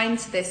shine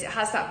to this. It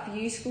has that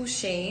beautiful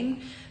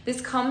sheen.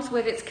 This comes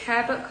with its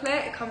care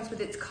booklet, it comes with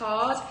its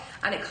card,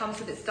 and it comes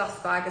with its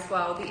dust bag as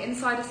well. The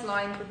inside is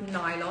lined with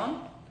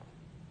nylon.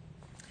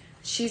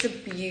 She's a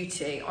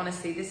beauty,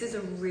 honestly. This is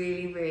a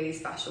really, really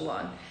special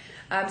one.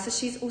 So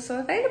she's also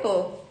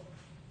available.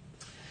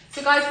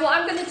 So guys, what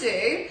I'm gonna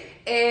do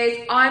is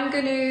I'm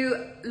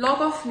gonna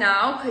log off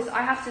now because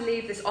I have to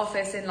leave this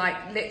office in like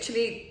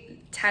literally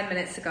 10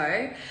 minutes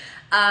ago.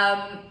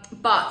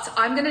 But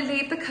I'm going to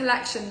leave the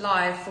collection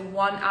live for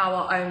 1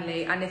 hour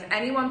only, and if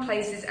anyone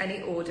places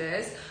any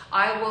orders,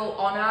 I will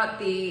honour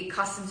the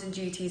customs and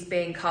duties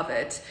being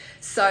covered.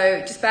 So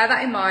just bear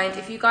that in mind.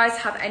 If you guys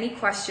have any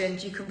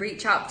questions, you can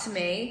reach out to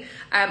me.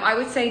 I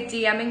would say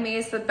DMing me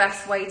is the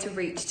best way to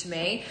reach to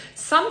me.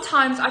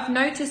 Sometimes I've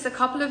noticed a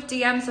couple of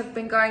DMs have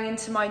been going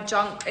into my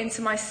junk,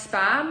 into my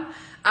spam.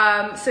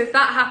 So if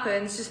that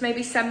happens, just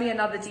maybe send me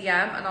another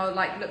DM and I'll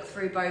like look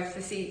through both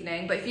this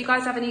evening. But if you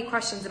guys have any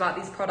questions about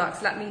these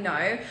products, let me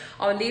know.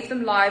 I'll leave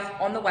them live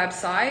on the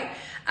website.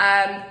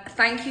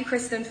 Thank you,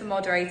 Kristen, for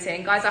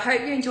moderating. Guys, I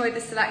hope you enjoyed the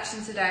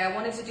selection today. I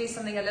wanted to do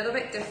something a little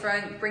bit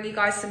different, bring you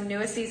guys some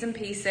newer season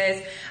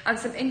pieces and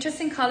some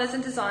interesting colors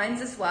and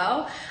designs as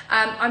well.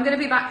 I'm going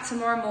to be back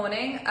tomorrow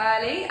morning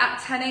early at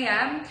 10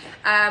 a.m.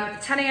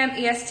 10 a.m.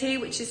 EST,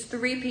 which is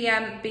 3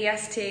 p.m.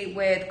 BST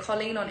with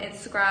Colleen on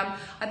Instagram.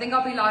 I think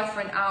I'll be live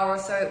for an hour or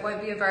so. It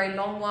won't be a very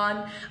long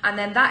one. And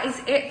then that is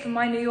it for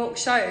my New York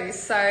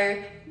shows.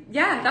 So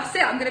yeah, that's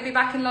it. I'm going to be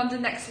back in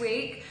London next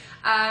week.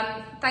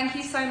 Thank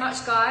you so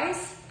much,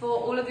 guys, for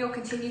all of your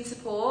continued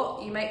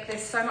support. You make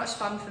this so much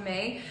fun for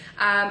me.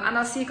 And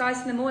I'll see you guys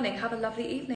in the morning. Have a lovely evening.